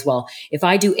always, well, if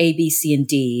I do A, B, C, and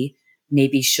D,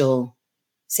 maybe she'll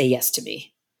say yes to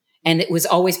me. And it was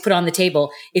always put on the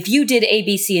table. If you did A,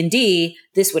 B, C, and D,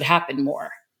 this would happen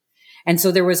more. And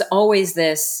so there was always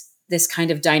this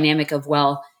kind of dynamic of,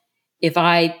 well, if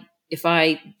I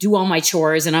do all my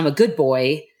chores and I'm a good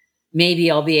boy,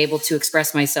 maybe I'll be able to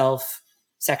express myself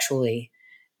sexually.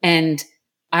 And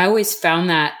I always found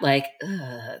that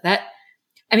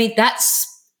that's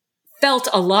felt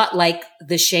a lot like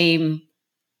the shame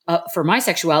for my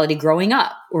sexuality growing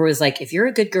up, where it was like, if you're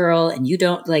a good girl and you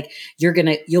don't like,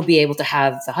 you'll be able to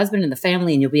have the husband and the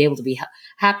family and you'll be able to be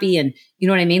happy. And you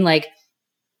know what I mean? Like,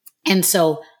 and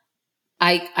so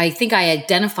I think I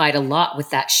identified a lot with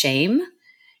that shame.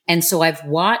 And so I've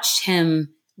watched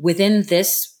him within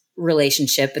this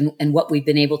relationship and what we've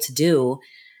been able to do.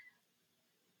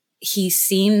 He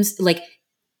seems like,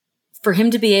 for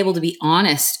him to be able to be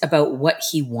honest about what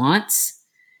he wants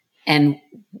and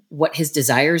what his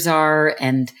desires are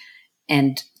and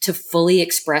to fully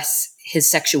express his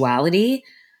sexuality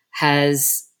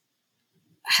has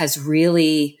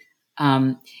really,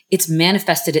 it's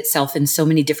manifested itself in so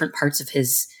many different parts of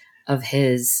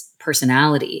his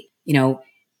personality, you know,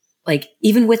 like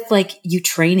even with like you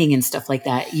training and stuff like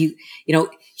that, you know,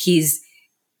 he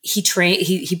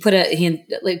put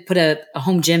a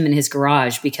home gym in his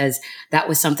garage because that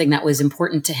was something that was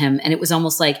important to him. And it was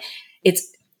almost like it's,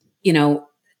 you know,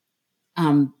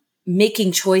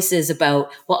 making choices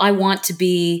about, well, I want to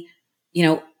be, you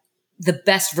know, the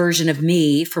best version of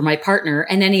me for my partner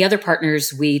and any other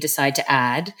partners we decide to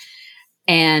add.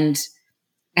 And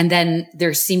then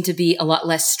there seemed to be a lot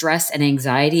less stress and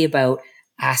anxiety about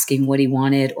asking what he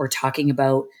wanted or talking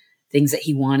about things that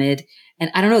he wanted.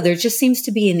 And I don't know, there just seems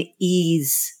to be an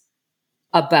ease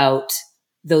about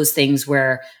those things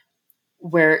where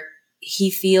he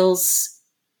feels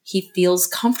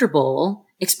comfortable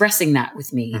expressing that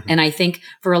with me. Mm-hmm. And I think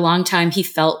for a long time he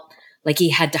felt like he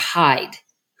had to hide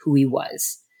who he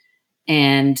was.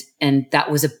 And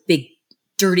that was a big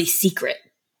dirty secret,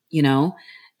 you know?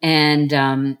 And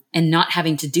not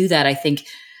having to do that, I think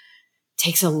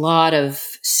takes a lot of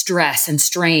stress and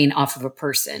strain off of a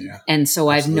person. Yeah, and so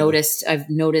absolutely. I've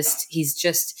noticed he's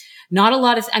just not a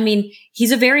lot of, I mean,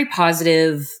 he's a very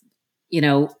positive, you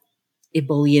know,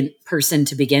 ebullient person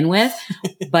to begin with.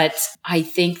 But I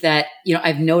think that, you know,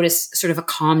 I've noticed sort of a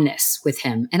calmness with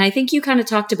him. And I think you kind of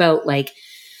talked about like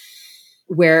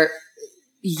where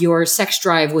your sex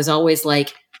drive was always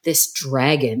like this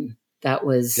dragon that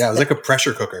was. Yeah, it was like a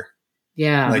pressure cooker.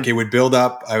 Yeah. Like it would build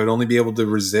up. I would only be able to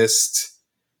resist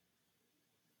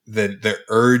the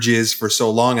urges for so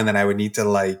long. And then I would need to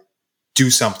like do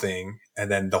something. And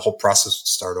then the whole process would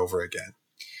start over again.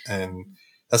 And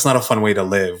that's not a fun way to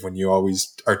live when you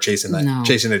always are chasing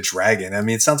a dragon. I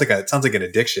mean, it sounds like an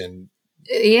addiction.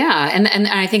 Yeah. And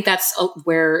I think that's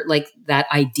where like that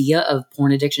idea of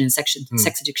porn addiction and sex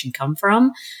addiction come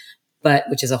from, but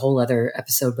which is a whole other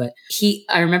episode. But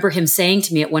I remember him saying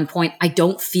to me at one point, I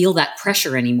don't feel that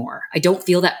pressure anymore. I don't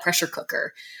feel that pressure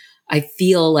cooker. I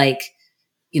feel like,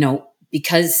 you know,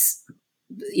 because,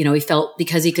 you know, he felt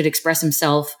because he could express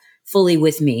himself fully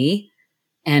with me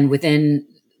and within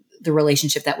the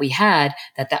relationship that we had,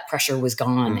 that pressure was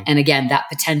gone. Mm. And again, that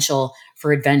potential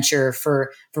for adventure,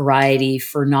 for variety,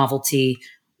 for novelty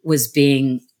was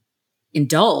being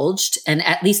indulged, and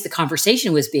at least the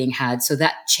conversation was being had. So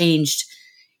that changed,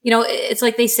 you know, it's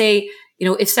like they say, you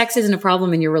know, if sex isn't a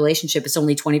problem in your relationship, it's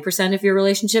only 20% of your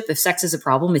relationship. If sex is a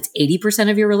problem, it's 80%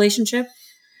 of your relationship.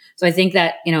 So I think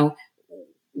that, you know,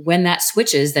 when that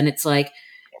switches, then it's like,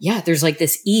 yeah, there's like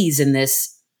this ease and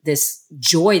this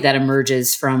joy that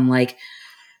emerges from like,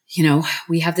 you know,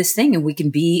 we have this thing and we can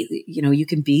be, you know, you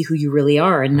can be who you really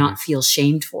are and not feel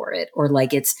shamed for it. Or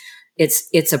like it's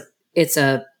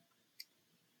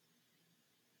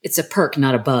a perk,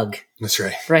 not a bug. That's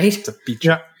right. Right? It's a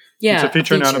feature. Yeah. It's a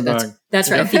feature, not a bug.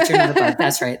 That's right. A feature, not a bug.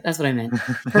 That's right. That's what I meant.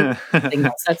 Perk,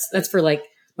 that's for like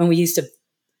when we used to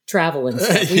travel and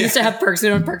stuff. We used to have perks. We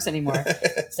don't have perks anymore.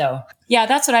 So yeah,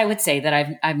 that's what I would say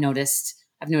that I've noticed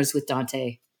with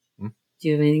Dante. Do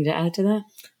you have anything to add to that?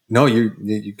 No,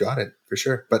 you got it for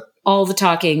sure. But all the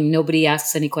talking, nobody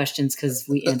asks any questions because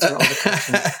we answer all the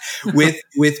questions.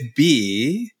 with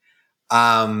B,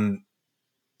 I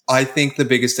think the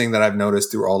biggest thing that I've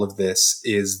noticed through all of this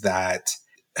is that,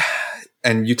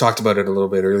 and you talked about it a little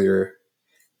bit earlier,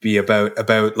 B,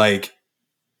 about like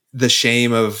the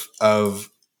shame of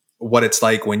what it's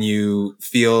like when you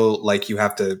feel like you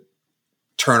have to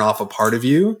turn off a part of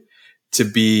you to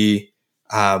be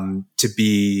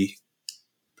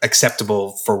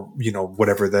acceptable for, you know,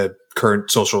 whatever the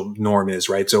current social norm is,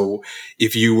 right? So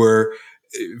if you were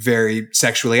very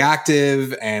sexually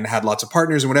active and had lots of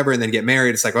partners and whatever, and then get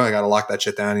married. It's like, oh, I got to lock that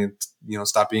shit down and, you know,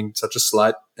 stop being such a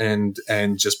slut and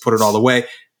just put it all away.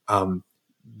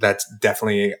 That's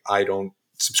definitely, I don't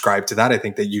subscribe to that. I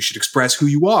think that you should express who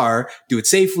you are, do it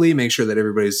safely, make sure that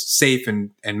everybody's safe and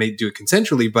do it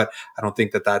consensually. But I don't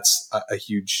think that that's a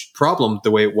huge problem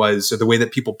the way it was, or the way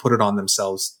that people put it on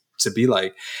themselves to be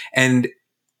like. And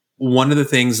one of the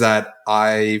things that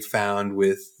I found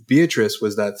with Beatrice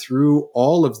was that through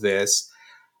all of this,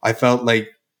 I felt like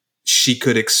she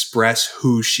could express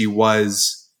who she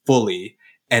was fully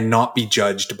and not be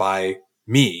judged by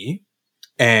me.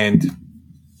 And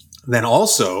then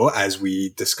also, as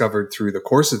we discovered through the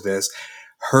course of this,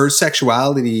 her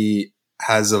sexuality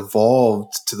has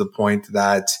evolved to the point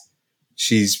that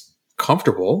she's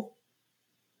comfortable,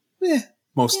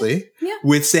 mostly,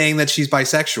 with saying that she's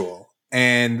bisexual.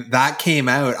 And that came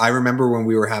out. I remember when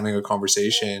we were having a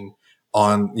conversation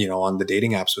on the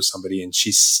dating apps with somebody, and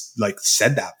she like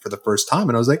said that for the first time.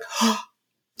 And I was like, oh,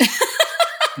 you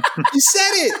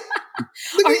said it.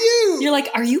 Look at you. You're like,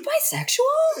 are you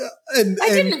bisexual? I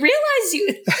didn't realize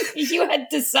you had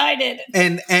decided.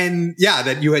 And yeah,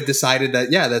 that you had decided that,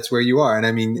 yeah, that's where you are. And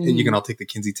I mean, you can all take the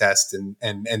Kinsey test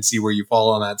and see where you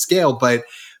fall on that scale. But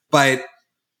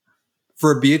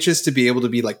for Beatrice to be able to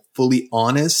be like fully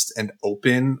honest and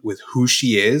open with who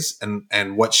she is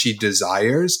and what she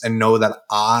desires, and know that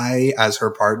I, as her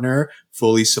partner,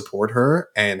 fully support her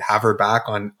and have her back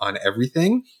on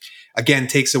everything, again,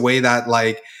 takes away that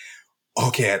like,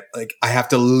 okay, like I have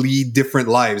to lead different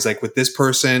lives. Like with this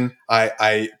person,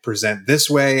 I present this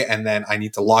way, and then I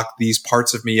need to lock these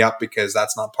parts of me up because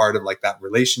that's not part of like that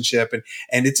relationship.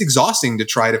 And it's exhausting to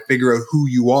try to figure out who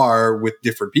you are with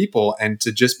different people, and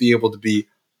to just be able to be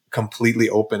completely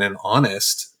open and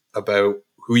honest about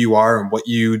who you are and what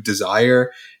you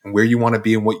desire and where you want to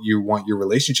be and what you want your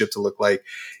relationship to look like.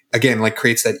 Again, like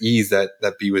creates that ease that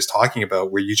B was talking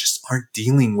about, where you just aren't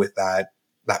dealing with that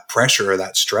pressure or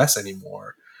that stress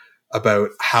anymore about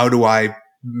how do I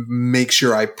make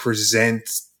sure I present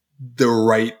the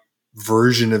right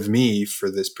version of me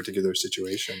for this particular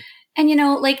situation. And,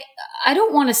 like, I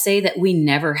don't want to say that we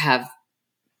never have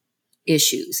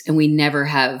issues and we never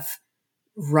have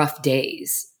rough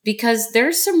days, because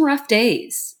there's some rough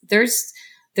days. There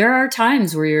are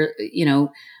times where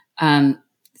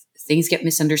things get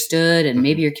misunderstood and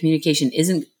maybe your communication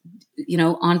isn't,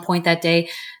 on point that day.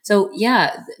 So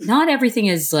yeah, not everything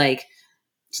is like,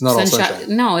 it's not sunshine. All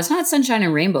sunshine. No, it's not sunshine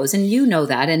and rainbows. And you know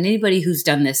that. And anybody who's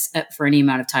done this for any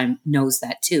amount of time knows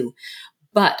that too.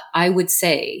 But I would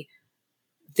say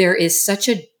there is such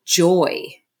a joy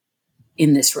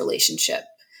in this relationship.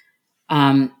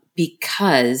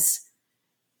 Because,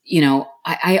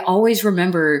 I always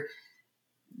remember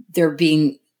there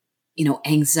being,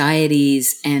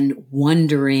 anxieties and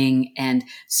wondering and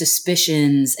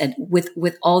suspicions, and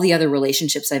with all the other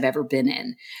relationships I've ever been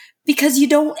in, because you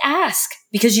don't ask,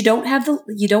 because you don't have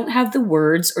the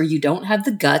words, or you don't have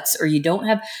the guts, or you don't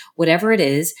have whatever it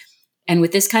is. And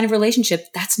with this kind of relationship,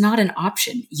 that's not an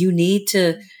option. You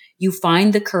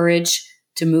find the courage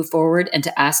to move forward and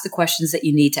to ask the questions that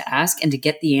you need to ask, and to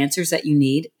get the answers that you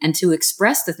need, and to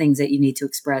express the things that you need to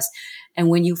express. And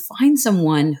when you find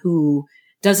someone who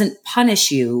doesn't punish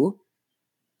you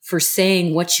for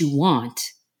saying what you want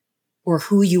or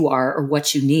who you are or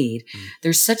what you need,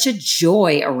 there's such a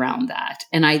joy around that.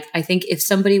 And I think if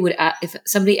somebody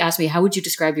asked me, how would you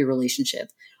describe your relationship?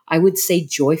 I would say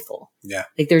joyful. Yeah.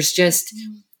 Like there's just,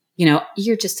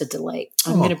 you're just a delight.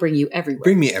 I'm going to bring you everywhere.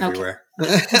 Bring me everywhere.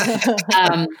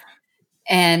 Okay.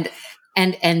 And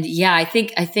yeah, I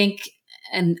think,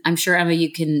 and I'm sure Emma,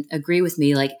 you can agree with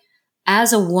me, like,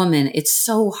 as a woman, it's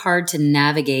so hard to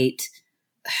navigate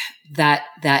that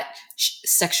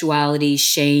sexuality,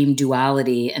 shame,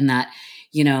 duality, and that,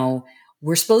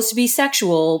 we're supposed to be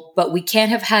sexual, but we can't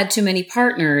have had too many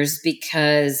partners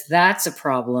because that's a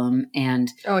problem. And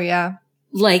oh yeah,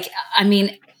 like, I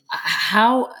mean,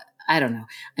 I don't know.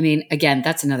 I mean, again,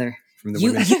 that's another.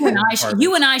 You and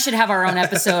I should have our own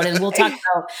episode, and we'll talk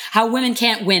about how women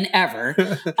can't win ever.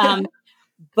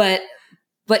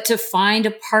 But to find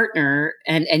a partner,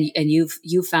 and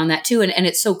you've found that too. And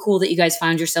it's so cool that you guys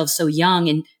found yourselves so young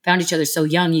and found each other so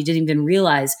young. You didn't even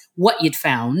realize what you'd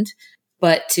found.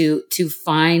 But to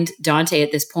find Dante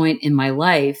at this point in my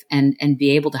life and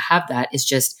be able to have that is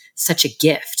just such a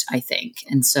gift, I think.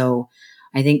 And so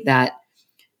I think that,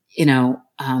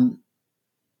 and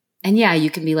yeah, you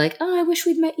can be like, oh, I wish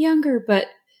we'd met younger, but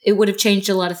it would have changed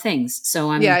a lot of things.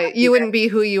 So you wouldn't be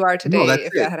who you are today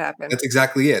if that had happened. That's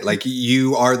exactly it. Like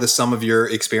you are the sum of your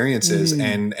experiences.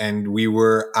 And we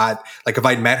were at, like, if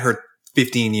I'd met her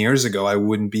 15 years ago, I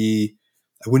wouldn't be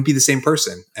I wouldn't be the same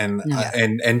person, and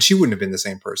and she wouldn't have been the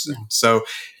same person. No. So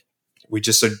we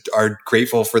just are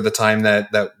grateful for the time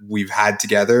that we've had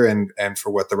together, and for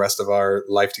what the rest of our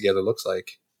life together looks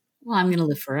like. Well, I'm going to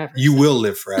live forever. You will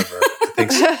live forever. I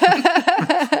think so.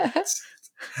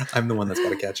 I'm the one that's got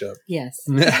to catch up. Yes.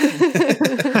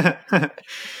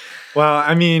 Well,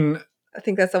 I mean, I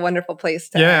think that's a wonderful place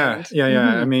to end.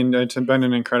 Yeah. I mean, it's been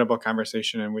an incredible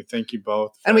conversation, and we thank you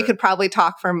both. And we could probably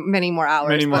talk for many more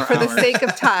hours, but for the sake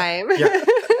of time.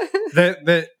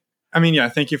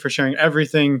 Thank you for sharing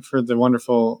everything, for the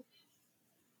wonderful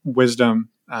wisdom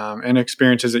and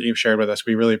experiences that you've shared with us.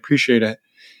 We really appreciate it.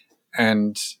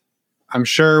 And I'm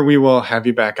sure we will have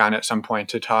you back on at some point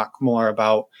to talk more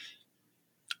about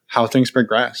how things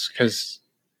progress, because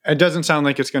it doesn't sound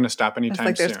like it's going to stop anytime soon.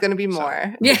 It's like there's going to be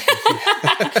more. Yeah.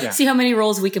 See how many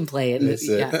roles we can play.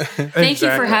 Thank you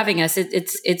for having us.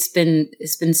 It's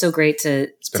been so great to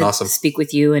awesome. Speak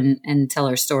with you and tell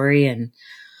our story. And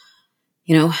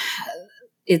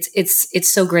it's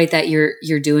so great that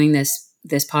you're doing this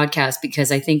podcast,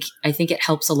 because I think it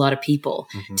helps a lot of people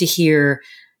to hear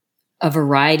a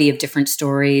variety of different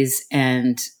stories,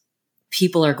 and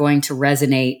people are going to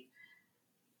resonate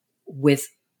with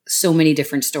so many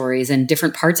different stories and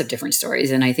different parts of different stories.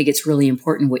 And I think it's really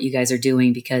important what you guys are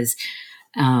doing, because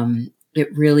it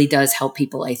really does help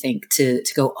people, I think, to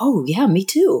go, oh yeah, me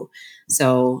too.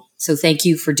 So thank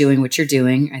you for doing what you're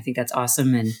doing. I think that's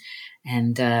awesome.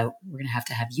 And we're going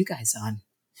to have you guys on.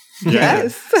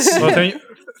 Yes. Well,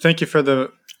 thank you for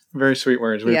the very sweet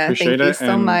words. We appreciate it. Thank you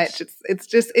so much.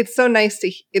 It's so nice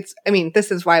to,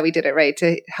 this is why we did it, right?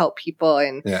 To help people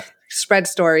and spread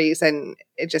stories. And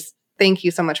thank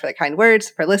you so much for the kind words,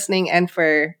 for listening, and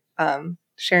for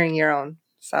sharing your own.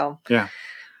 So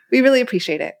we really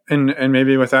appreciate it. And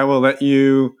maybe with that, we'll let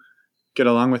you get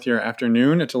along with your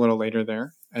afternoon. It's a little later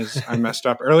there, as I messed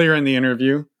up earlier in the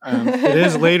interview. It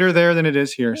is later there than it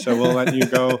is here. So we'll let you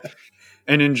go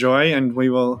and enjoy, and we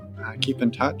will keep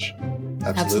in touch.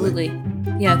 Absolutely.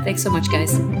 Yeah. Thanks so much,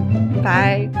 guys.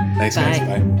 Bye. Thanks, guys.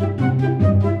 Bye.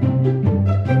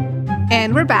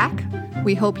 And we're back.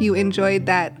 We hope you enjoyed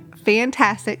that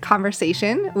fantastic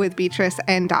conversation with Beatrice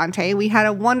and Dante. We had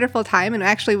a wonderful time, and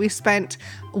actually we spent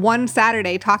one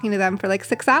Saturday talking to them for like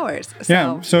 6 hours.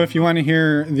 So if you want to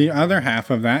hear the other half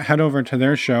of that, head over to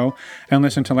their show and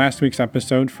listen to last week's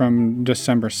episode from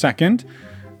December 2nd.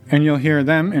 And you'll hear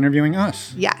them interviewing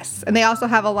us. Yes. And they also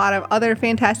have a lot of other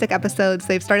fantastic episodes.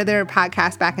 They've started their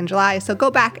podcast back in July. So go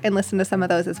back and listen to some of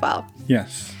those as well.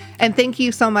 Yes. And thank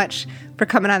you so much for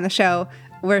coming on the show.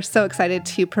 We're so excited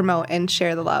to promote and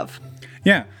share the love.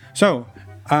 Yeah. So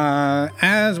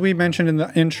as we mentioned in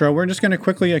the intro, we're just going to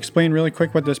quickly explain really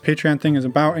quick what this Patreon thing is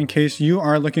about, in case you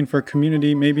are looking for a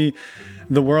community. Maybe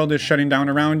the world is shutting down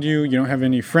around you. You don't have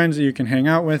any friends that you can hang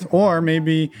out with, or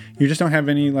maybe you just don't have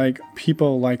any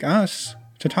people like us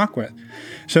to talk with.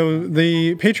 So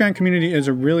the Patreon community is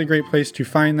a really great place to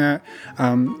find that.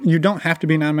 You don't have to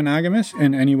be non-monogamous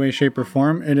in any way, shape, or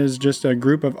form. It is just a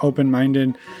group of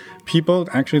open-minded people.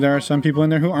 Actually, there are some people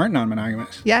in there who aren't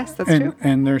non-monogamous. Yes, that's true.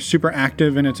 And they're super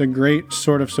active, and it's a great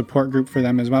sort of support group for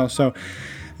them as well. So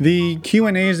the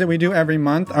Q&As that we do every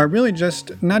month are really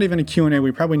just not even a Q&A.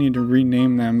 We probably need to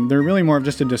rename them. They're really more of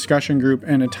just a discussion group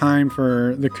and a time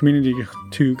for the community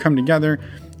to come together,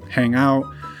 hang out,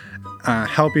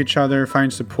 help each other,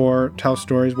 find support, tell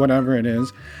stories, whatever it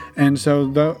is. And so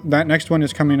that next one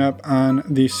is coming up on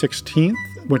the 16th,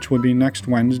 which would be next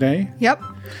Wednesday. Yep.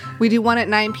 We do one at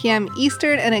 9 p.m.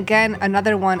 Eastern, and again,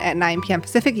 another one at 9 p.m.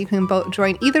 Pacific. You can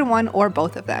join either one or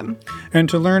both of them. And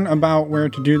to learn about where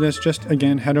to do this, just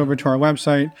again, head over to our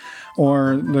website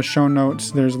or the show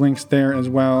notes. There's links there as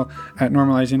well at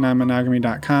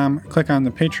normalizingnonmonogamy.com. Click on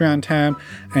the Patreon tab,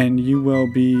 and you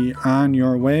will be on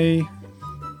your way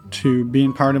to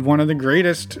being part of one of the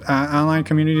greatest online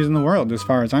communities in the world, as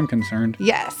far as I'm concerned.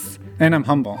 Yes. And I'm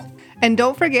humble. And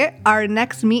don't forget, our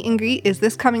next meet and greet is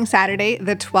this coming Saturday,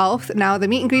 the 12th. Now, the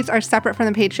meet and greets are separate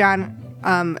from the Patreon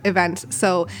events,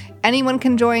 so anyone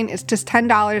can join. It's just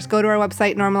 $10. Go to our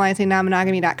website,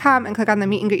 normalizingnonmonogamy.com, and click on the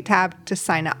meet and greet tab to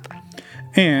sign up.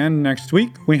 And next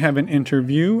week, we have an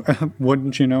interview.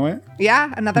 Wouldn't you know it?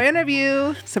 Yeah, another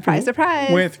interview. Surprise,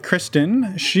 surprise. With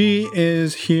Kristen. She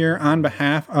is here on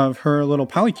behalf of her little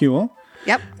polycule.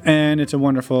 Yep. And it's a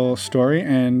wonderful story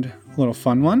and a little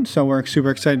fun one. So we're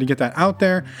super excited to get that out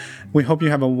there. We hope you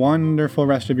have a wonderful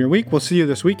rest of your week. We'll see you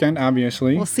this weekend,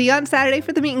 obviously. We'll see you on Saturday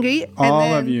for the meet and greet.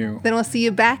 All of you. Then we'll see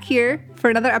you back here for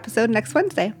another episode next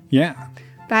Wednesday. Yeah.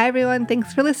 Bye, everyone.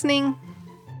 Thanks for listening.